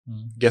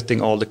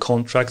 Getting all the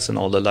contracts and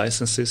all the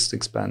licenses,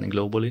 expanding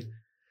globally.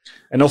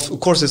 And of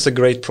course, it's a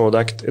great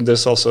product. And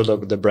there's also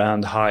the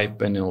brand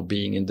hype and,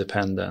 being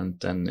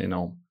independent and,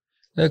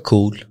 they're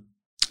cool.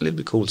 A little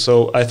bit cool.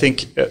 So I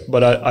think,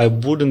 but I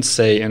wouldn't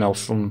say,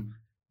 from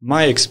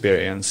my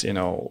experience,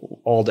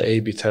 all the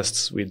A/B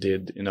tests we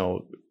did,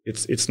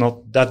 it's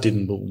not, that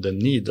didn't move the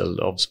needle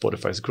of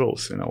Spotify's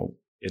growth.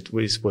 It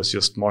was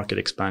just market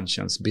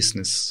expansions,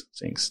 business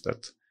things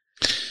that.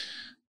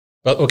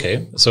 But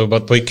okay,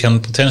 but we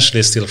can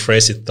potentially still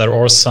phrase it. There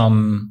are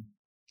some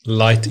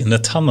light in the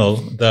tunnel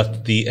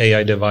that the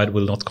AI divide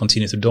will not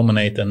continue to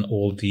dominate, and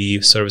all the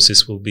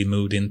services will be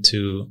moved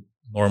into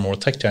more and more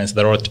tech giants.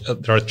 There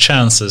are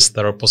chances,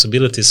 there are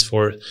possibilities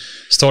for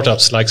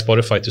startups like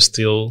Spotify to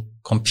still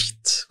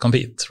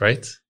compete,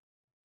 right?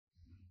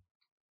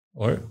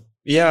 Or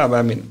yeah,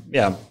 I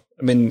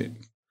mean,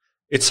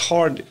 it's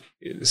hard.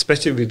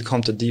 Especially when it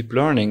comes to deep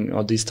learning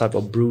or these type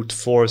of brute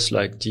force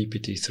like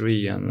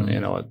GPT-3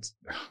 and,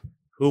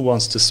 who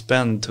wants to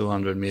spend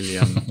 200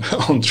 million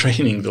on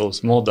training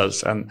those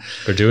models? And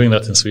we're doing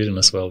that in Sweden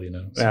as well,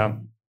 So. Yeah.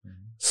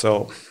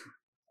 So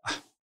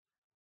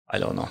I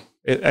don't know.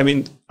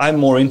 I'm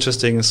more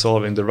interested in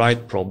solving the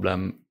right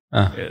problem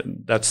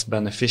that's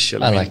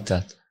beneficial. I like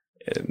that.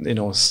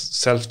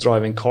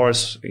 Self-driving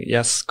cars,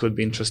 yes, could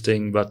be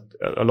interesting, but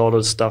a lot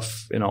of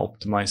stuff,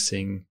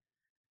 optimizing.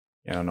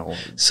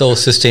 So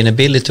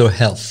sustainability or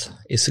health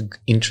is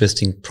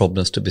interesting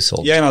problems to be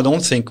solved. Yeah, and I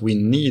don't think we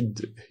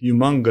need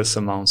humongous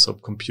amounts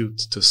of compute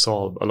to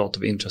solve a lot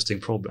of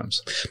interesting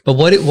problems. But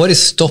what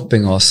is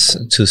stopping us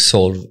to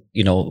solve?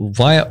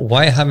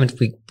 Why haven't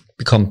we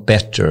become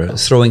better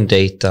throwing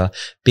data,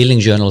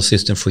 building journal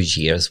system for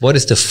years? What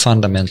is the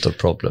fundamental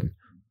problem?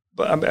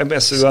 But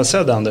as I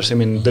said, Anders,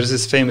 there's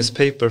this famous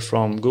paper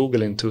from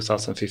Google in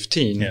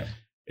 2015. Yeah.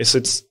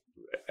 It's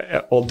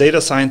all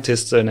data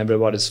scientists and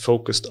everybody's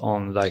focused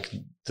on like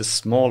the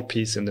small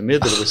piece in the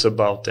middle was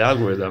about the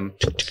algorithm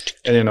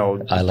and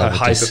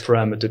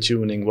hyperparameter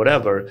tuning,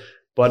 whatever,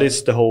 but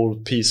it's the whole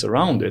piece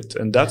around it.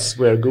 And that's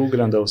where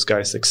Google and those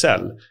guys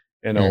excel,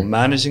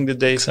 managing the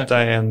data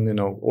and,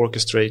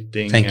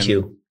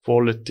 orchestrating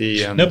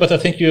quality. And no, but I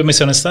think you're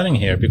misunderstanding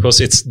here because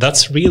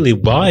that's really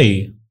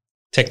why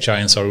tech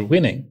giants are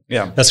winning.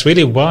 Yeah, that's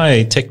really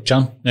why tech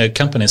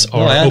companies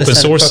are open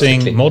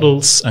sourcing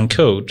models and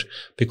code,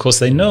 because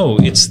they know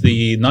it's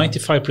the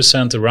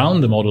 95%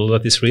 around the model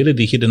that is really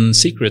the hidden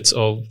secrets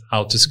of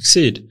how to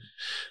succeed.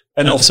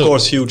 And of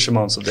course, huge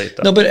amounts of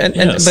data. No, but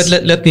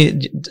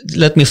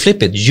let me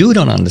flip it. You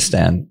don't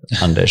understand,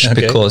 Anders,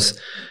 because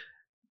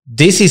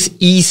this is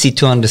easy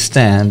to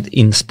understand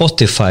in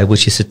Spotify,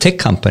 which is a tech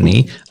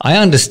company. I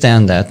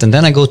understand that. And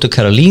then I go to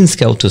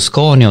Karolinska or to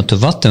Scania or to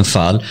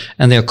Vattenfall,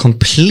 and they are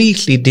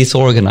completely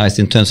disorganized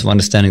in terms of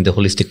understanding the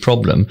holistic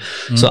problem.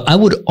 So I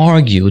would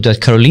argue that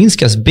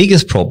Karolinska's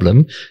biggest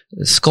problem,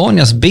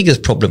 Scania's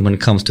biggest problem when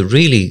it comes to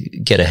really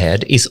get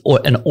ahead is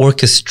an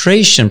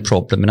orchestration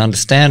problem and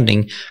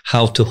understanding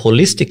how to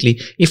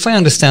holistically, if I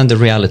understand the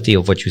reality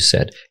of what you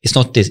said, it's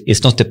not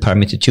the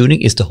parameter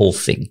tuning, it's the whole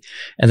thing.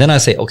 And then I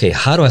say, okay,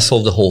 how do I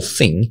solve the whole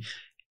thing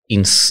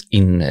in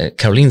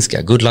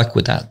Karolinska? Good luck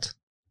with that.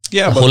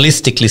 Yeah,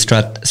 holistically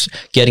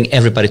getting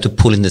everybody to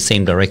pull in the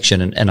same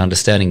direction and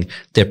understanding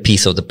their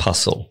piece of the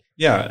puzzle.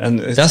 Yeah, and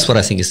that's what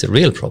I think is the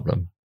real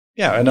problem.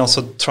 Yeah, and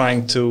also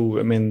trying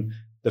to,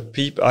 the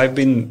people I've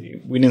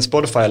been within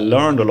Spotify, I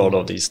learned a lot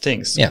of these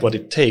things. Yeah. What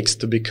it takes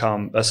to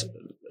become, as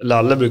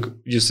Lalle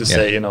used to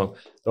say,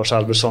 Lars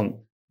Albersson,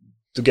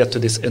 to get to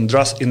this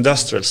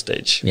industrial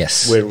stage,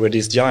 where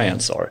these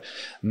giants are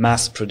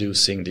mass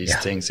producing these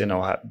things,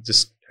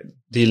 just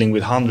dealing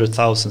with hundreds of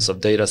thousands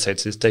of data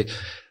sets.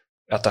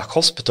 At a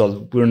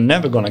hospital, we're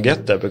never going to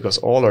get there because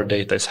all our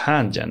data is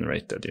hand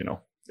generated.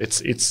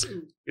 It's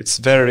it's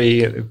very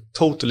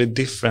totally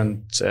different.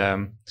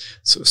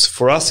 So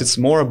for us, it's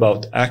more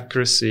about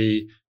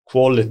accuracy,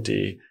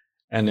 quality,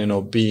 and, you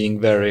know, being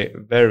very,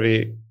 very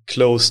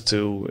close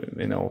to,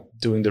 you know,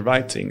 doing the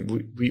right thing.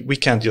 We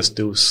can't just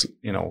do,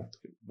 you know,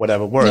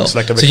 whatever works,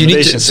 like a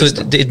recommendation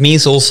system. So it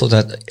means also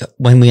that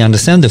when we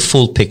understand the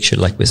full picture,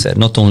 like we said,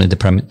 not only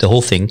the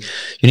whole thing,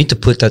 you need to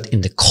put that in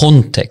the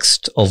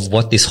context of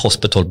what is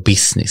hospital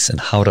business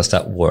and how does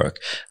that work?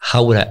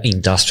 How would I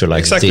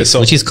industrialize this, so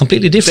which is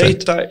completely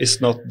different. Data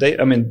is not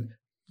data. I mean,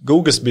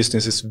 Google's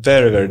business is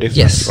very, very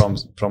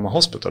different from a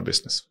hospital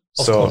business.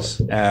 Of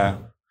course.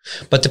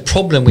 But the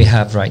problem we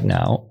have right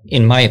now,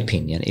 in my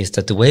opinion, is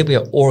that the way we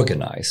are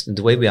organized and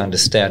the way we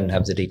understand and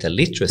have the data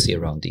literacy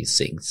around these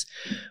things,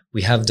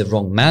 we have the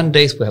wrong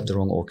mandates, we have the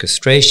wrong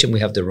orchestration,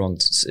 we have the wrong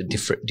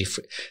different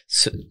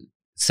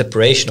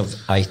separation of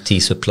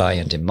IT supply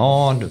and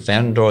demand,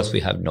 vendors,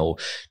 we have no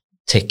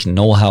tech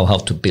know-how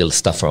to build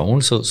stuff our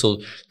own. So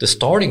the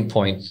starting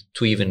point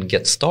to even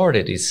get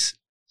started is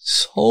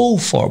so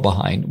far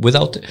behind.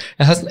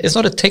 It's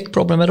not a tech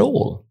problem at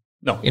all.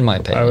 No, in my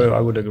opinion.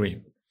 I would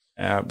agree.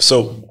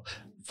 So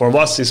for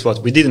us, is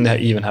what we didn't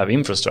even have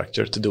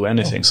infrastructure to do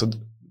anything. So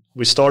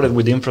we started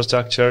with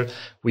infrastructure.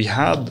 We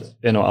had,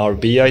 you know, our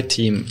BI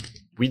team.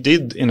 We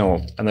did, you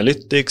know,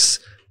 analytics.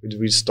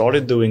 We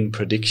started doing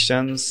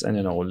predictions and,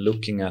 you know,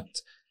 looking at,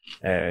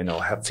 you know,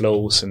 have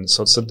flows, and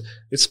so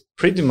it's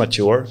pretty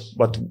mature.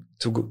 But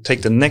to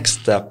take the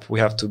next step, we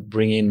have to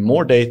bring in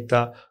more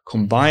data,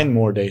 combine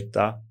more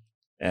data.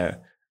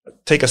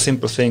 Take a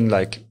simple thing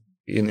like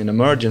in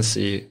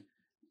emergency.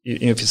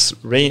 If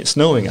it's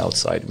snowing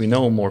outside, we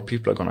know more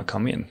people are going to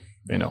come in.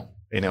 You know,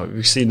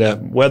 we see the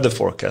weather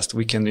forecast.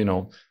 We can, you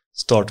know,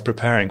 start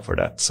preparing for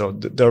that. So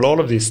there are a lot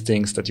of these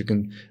things that you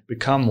can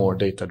become more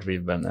data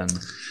driven.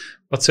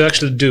 But to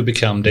actually do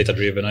become data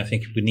driven, I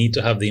think we need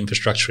to have the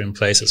infrastructure in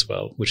place as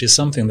well, which is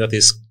something that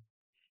is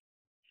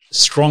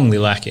strongly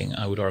lacking,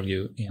 I would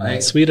argue,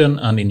 in Sweden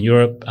and in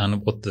Europe,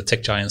 and what the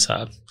tech giants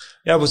have.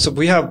 Yeah, but so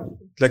we have,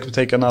 like, we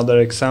take another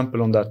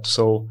example on that.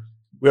 So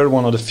we are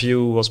one of the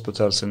few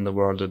hospitals in the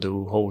world that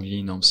do whole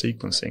genome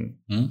sequencing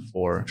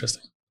for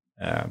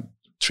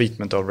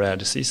treatment of rare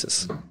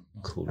diseases.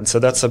 Cool. And so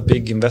that's a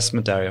big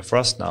investment area for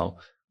us now,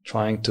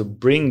 trying to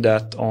bring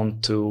that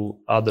onto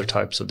other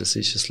types of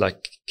diseases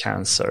like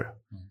cancer,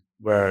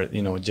 where,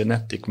 you know,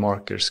 genetic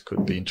markers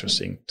could be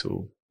interesting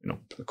to, you know,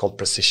 called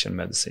precision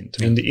medicine,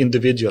 to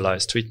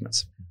individualize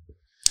treatments.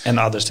 And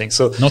other things.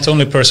 So not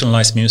only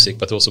personalized music,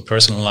 but also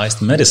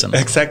personalized medicine.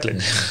 Exactly.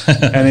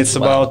 And it's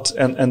about,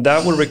 and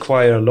that will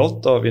require a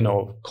lot of, you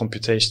know,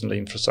 computational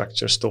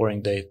infrastructure,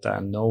 storing data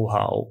and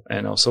know-how.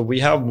 You know, so we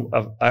have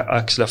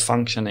actually a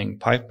functioning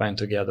pipeline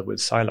together with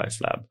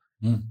SciLife Lab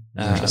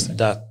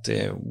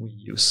that we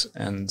use.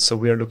 And so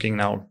we are looking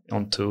now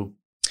onto,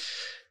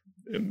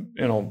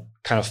 you know,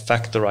 kind of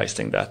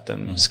factorizing that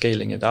and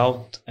scaling it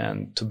out,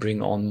 and to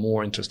bring on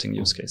more interesting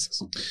use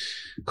cases.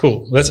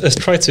 Cool. Let's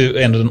try to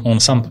end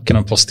on some kind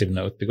of positive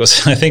note,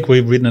 because I think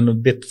we've been in a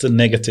bit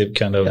negative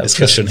kind of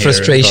discussion here.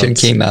 Frustration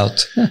came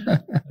out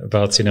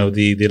about, you know,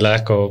 the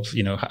lack of,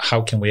 you know,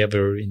 how can we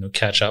ever, you know,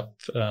 catch up?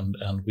 And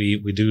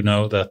we do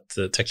know that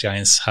the tech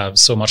giants have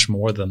so much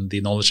more than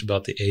the knowledge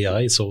about the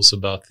AI. It's also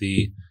about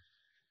the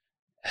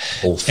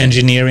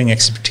engineering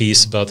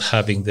expertise, about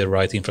having the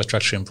right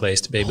infrastructure in place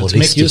to be able to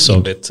make use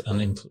of it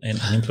and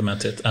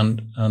implement it,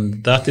 and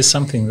that is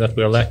something that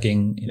we are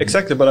lacking.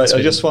 Exactly, but I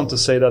just want to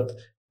say that,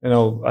 you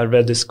know, I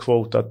read this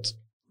quote that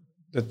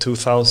the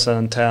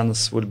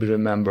 2010s will be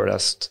remembered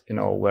as, you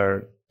know,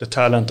 where the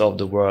talent of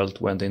the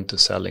world went into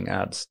selling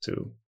ads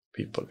to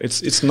people.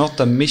 It's not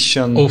a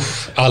mission.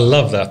 Oof, I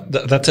love that.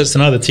 That is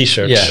another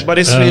T-shirt. Yeah, but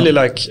it's really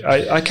like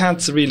I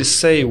can't really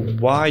say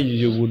why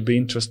you would be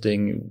interested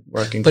in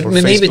working for Facebook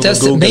or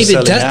Google. Maybe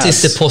that ads.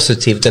 is the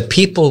positive, that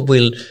people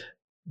will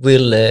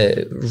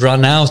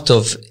run out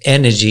of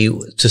energy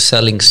to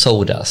selling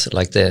sodas,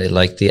 like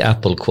the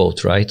Apple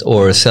quote, right?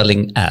 Or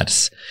selling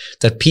ads.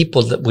 That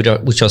people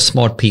which are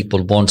smart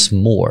people wants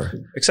more.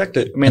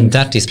 Exactly. I mean, and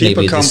that is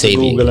people maybe come the saving.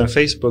 to Google and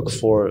Facebook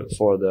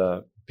for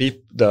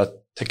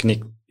the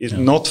technique. It's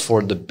not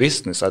for the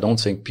business. I don't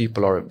think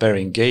people are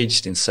very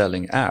engaged in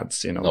selling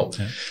ads, you know. No.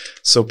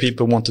 So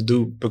people want to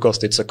do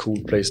because it's a cool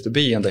place to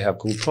be and they have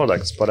cool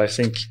products. But I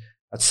think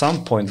at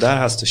some point that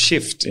has to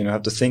shift. You know,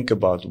 have to think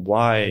about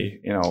why,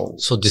 you know.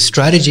 So the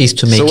strategy is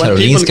to make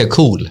Karolinska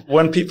cool.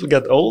 When people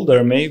get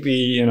older, maybe,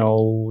 you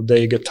know,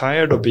 they get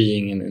tired of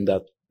being in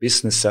that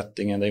business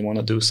setting and they want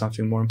to do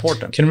something more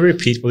important. Can we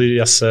repeat what you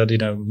just said? You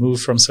know,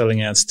 move from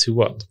selling ads to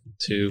what?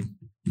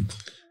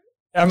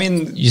 I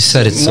mean, you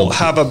said it so.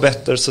 Have a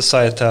better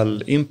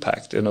societal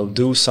impact, you know,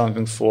 do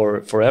something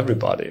for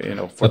everybody, you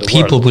know, for but the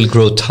people world. Will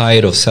grow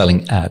tired of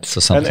selling ads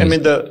or something. And I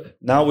mean,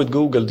 now with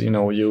Google, you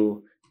know,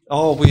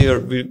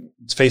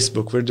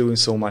 Facebook, we're doing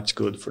so much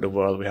good for the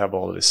world. We have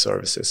all these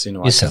services, you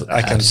know,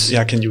 I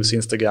can use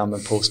Instagram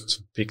and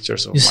post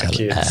pictures of my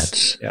kids.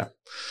 Ads. Yeah.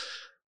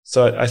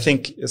 So I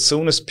think as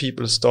soon as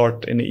people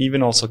start, and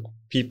even also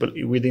people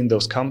within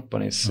those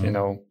companies, you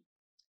know,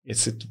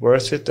 is it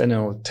worth it?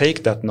 And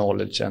take that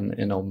knowledge and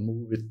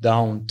move it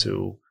down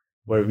to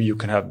where you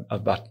can have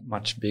a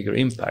much bigger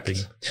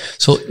impact.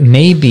 So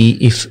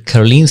maybe if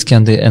Karolinska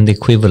and the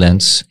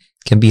equivalents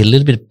can be a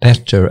little bit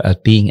better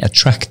at being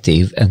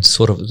attractive and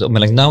sort of, I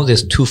mean, like now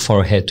there's too far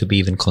ahead to be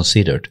even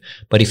considered.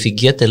 But if you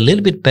get a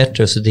little bit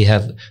better, so they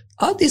have,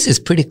 this is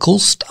pretty cool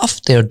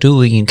stuff they're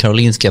doing in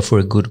Karolinska for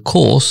a good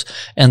cause.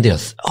 And they're,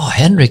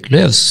 Henrik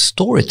Lööf's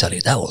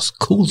storytelling, that was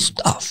cool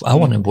stuff. I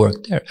want to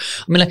work there.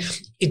 I mean, like,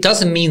 it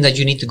doesn't mean that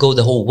you need to go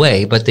the whole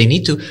way, but they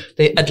need to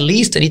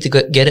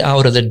get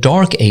out of the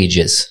dark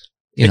ages.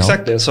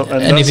 Exactly. So,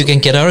 and if you can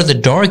get out of the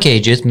dark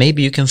ages,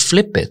 maybe you can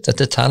flip it, that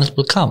the talent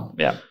will come.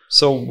 Yeah.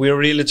 So we're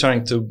really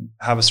trying to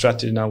have a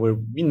strategy now where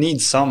we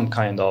need some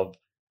kind of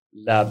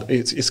lab.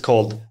 It's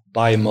called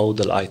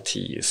bimodal IT.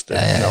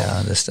 I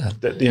understand.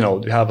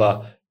 You have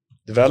a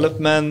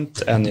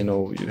development, and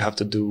you have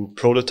to do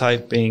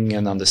prototyping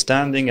and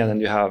understanding, and then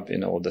you have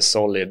the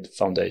solid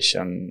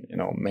foundation.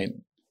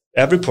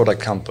 Every product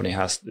company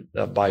has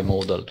a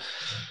bimodal,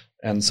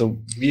 and so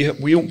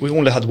we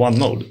only had one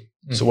mode.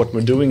 Mm-hmm. So what we're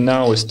doing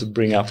now is to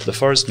bring up the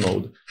first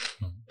mode,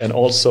 and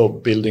also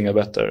building a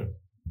better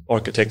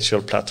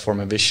architectural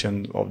platform and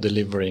vision of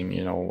delivering,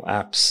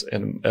 apps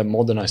and a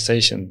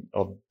modernization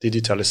of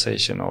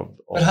digitalization of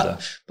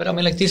But I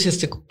mean, like, this is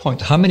the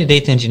point. How many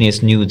data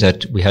engineers knew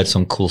that we had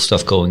some cool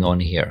stuff going on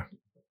here?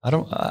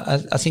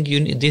 I think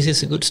this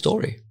is a good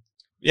story.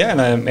 Yeah,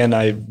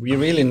 and we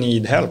really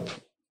need help,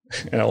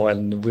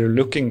 and we're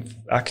looking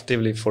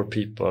actively for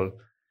people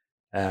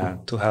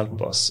to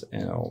help us.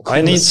 Cool.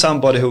 I need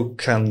somebody who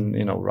can,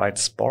 write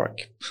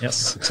Spark.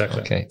 Yes,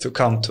 exactly. Okay. To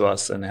come to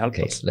us and help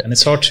us. And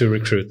it's hard to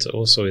recruit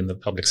also in the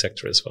public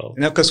sector as well.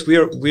 Because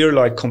we're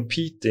like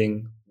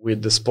competing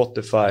with the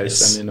Spotifys,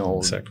 yes, and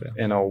exactly.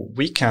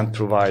 We can't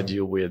provide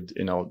you with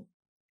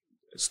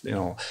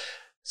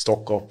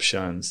stock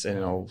options,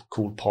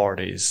 cool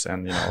parties,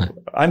 and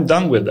I'm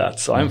done with that,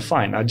 so I'm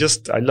fine.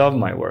 I love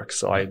my work,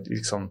 so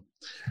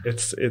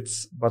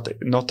it's but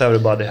not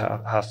everybody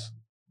have.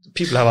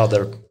 People have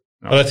other.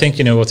 Well, I think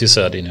what you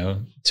said.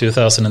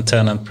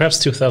 2010 and perhaps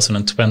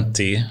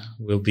 2020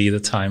 will be the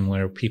time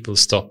where people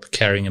stop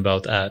caring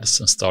about ads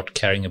and start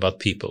caring about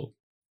people.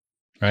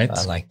 Right?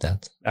 I like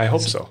that. I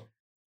hope so.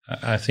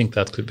 I think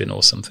that could be an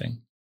awesome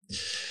thing.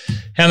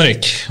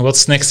 Henrik,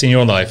 what's next in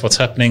your life? What's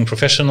happening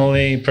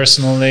professionally,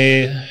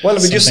 personally? Well,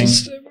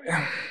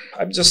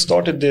 I've just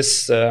started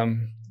this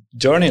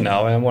journey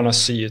now, and I want to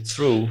see it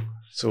through.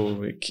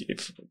 So,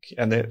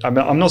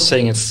 I'm not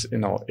saying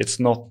it's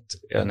not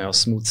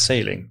smooth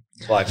sailing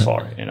by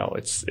far.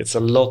 It's a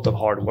lot of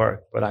hard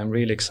work, but I'm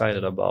really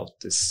excited about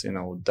this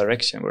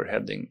direction we're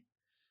heading.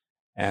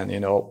 And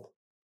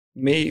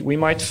we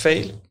might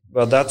fail,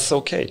 but that's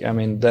okay. I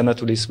mean, then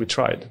at least we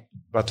tried.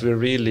 But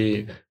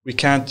we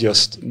can't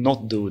just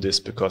not do this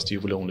because you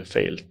will only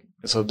fail.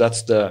 So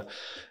that's the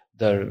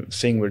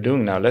thing we're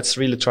doing now. Let's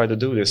really try to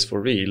do this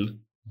for real,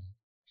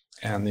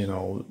 and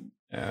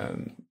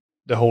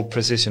the whole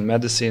precision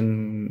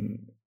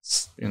medicine,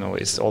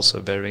 is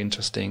also very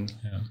interesting.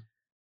 Yeah.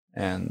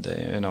 And,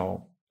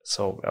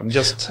 so I'm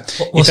just...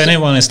 If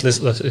anyone is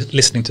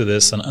listening to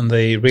this and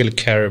they really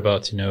care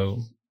about,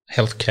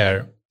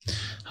 healthcare,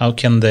 how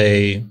can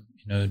they,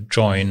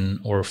 join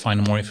or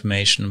find more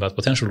information about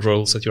potential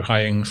roles that you're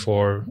hiring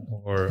for,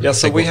 or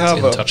so we have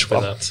in touch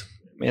with that?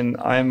 I mean,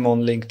 I'm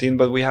on LinkedIn,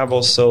 but we have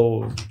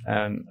also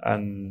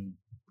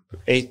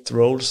 8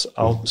 roles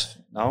out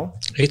now.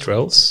 8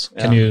 roles?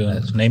 Yeah. Can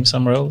you name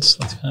some roles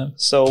that you have?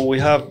 So we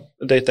have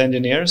data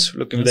engineers,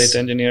 looking for data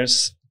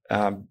engineers,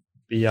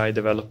 BI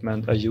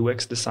development, a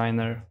UX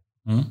designer,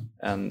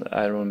 and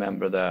I don't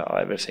remember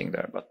everything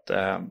there, but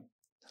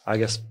I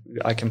guess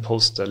I can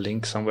post a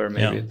link somewhere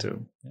maybe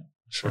to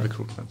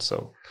recruitment.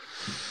 So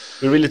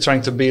we're really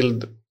trying to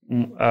build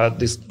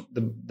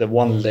the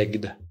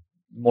one-legged,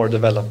 more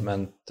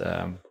development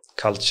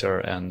culture,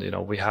 and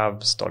we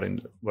have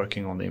started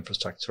working on the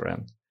infrastructure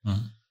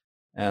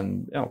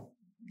and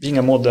being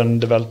a modern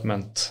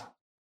development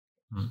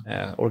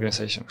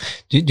organization.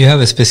 Do you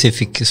have a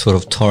specific sort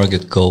of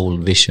target goal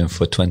vision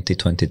for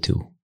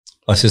 2022?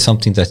 Or is it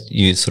something that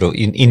you sort of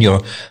in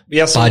your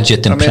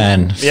budget and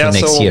plan for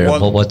next year?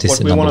 What is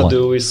the number one? What we want to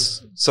do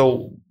is,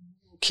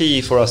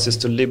 key for us is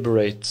to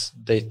liberate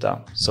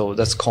data. So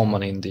that's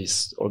common in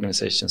these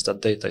organizations,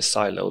 that data is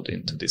siloed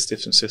into these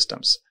different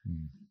systems.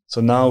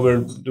 So now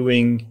we're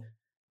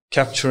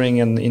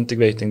capturing and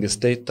integrating this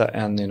data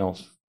and,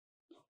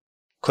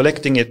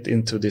 collecting it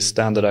into these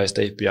standardized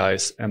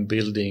APIs and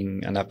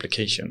building an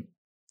application.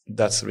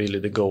 That's really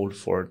the goal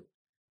for,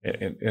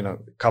 a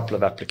couple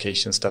of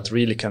applications that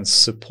really can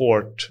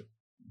support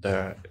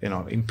the,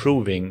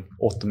 improving,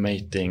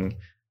 automating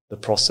the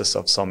process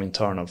of some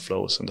internal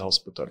flows in the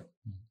hospital.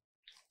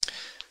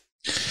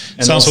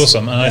 And sounds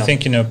awesome. And I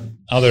think,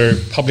 other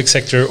public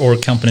sector or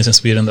companies in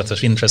Sweden that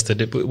are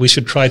interested, we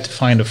should try to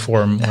find a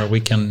forum where we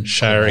can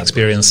share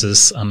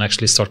experiences and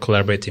actually start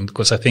collaborating,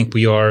 because I think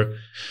we are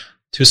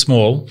too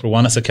small, for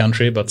one, as a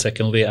country, but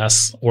secondly,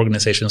 as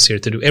organizations here,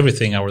 to do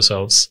everything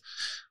ourselves.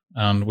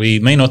 And we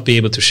may not be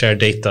able to share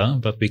data,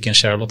 but we can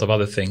share a lot of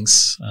other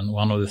things. And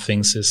one of the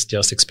things is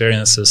just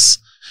experiences,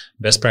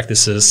 best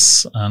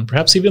practices, and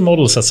perhaps even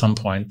models at some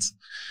point.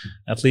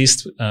 At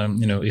least,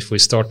 if we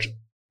start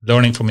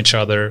learning from each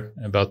other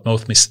about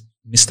both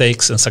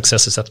mistakes and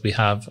successes that we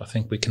have, I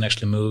think we can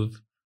actually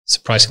move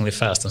surprisingly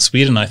fast. And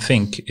Sweden, I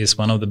think, is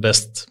one of the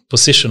best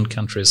positioned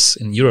countries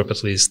in Europe,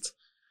 at least,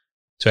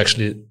 to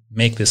actually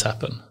make this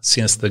happen,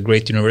 since the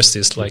great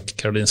universities like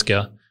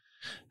Karolinska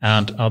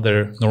and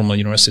other normal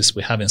universities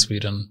we have in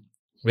Sweden,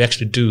 we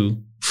actually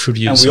do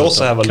produce. And we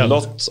also have a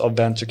lot of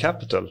venture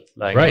capital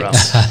lying around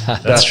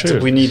That's true.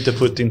 We need to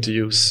put into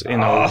use,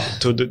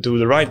 to do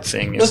the right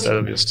thing instead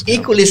of just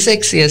equally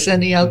sexy as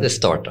any other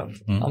startup.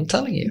 I'm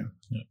telling you.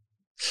 Yeah.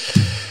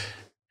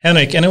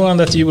 Henrik, anyone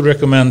that you would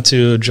recommend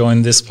to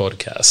join this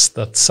podcast?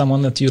 That's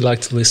someone that you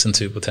like to listen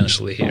to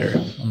potentially here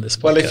on this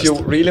podcast. Well, if you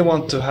really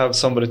want to have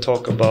somebody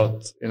talk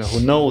about, who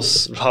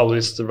knows how it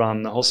is to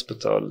run a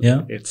hospital,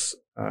 it's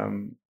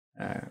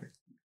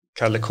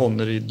Kalle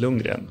Conneryd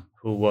Lundgren,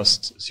 who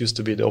used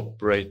to be the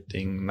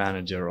operating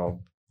manager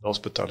of the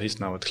hospital. He's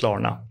now at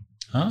Klarna.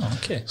 Oh,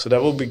 okay. So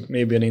that will be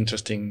maybe an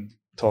interesting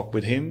talk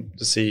with him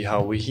to see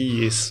how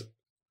he is,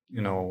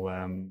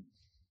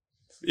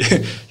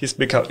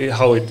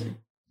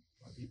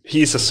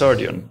 he's a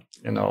surgeon,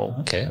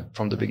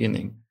 from the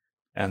beginning.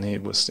 And he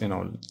was,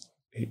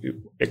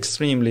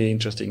 extremely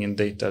interesting in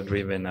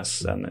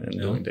data-drivenness and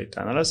doing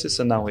data analysis.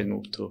 And now he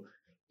moved to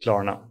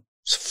Klarna.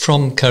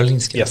 From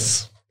Karolinska?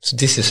 Yes. So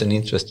this is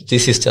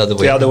this is the other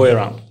way. The other way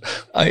around.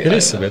 It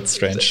is a bit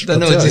strange.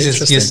 This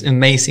is just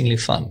amazingly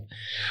fun.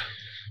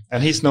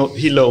 And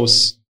he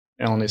knows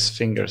on his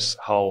fingers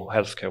how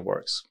healthcare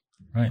works.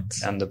 Right.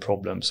 And the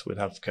problems with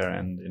healthcare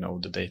and,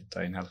 the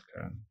data in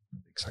healthcare.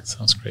 Exactly.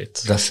 Sounds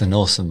great. That's an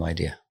awesome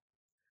idea.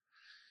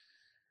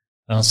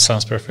 That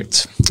sounds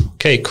perfect.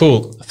 Okay,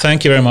 cool.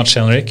 Thank you very much,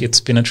 Henrik. It's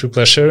been a true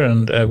pleasure.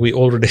 And we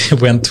already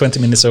went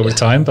 20 minutes over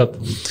time, but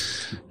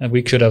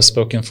we could have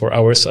spoken for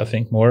hours, I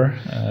think, more.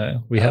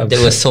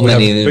 There were so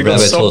many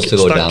rabbit holes to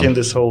go down. Stuck in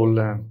this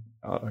whole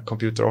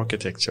computer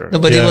architecture. No,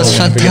 but it was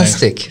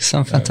fantastic.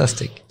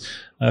 Fantastic.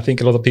 I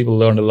think a lot of people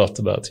learned a lot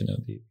about,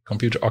 the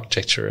computer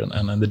architecture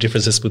and the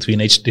differences between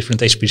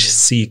different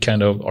HPC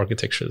kind of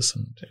architectures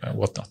and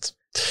whatnot.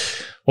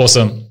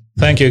 Awesome.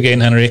 Thank you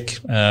again, Henrik.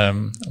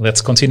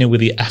 Let's continue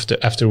with the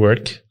after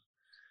work.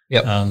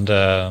 Yep.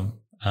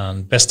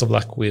 And best of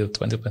luck with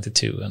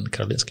 2022 and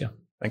Karolinska.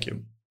 Thank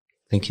you.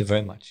 Thank you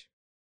very much.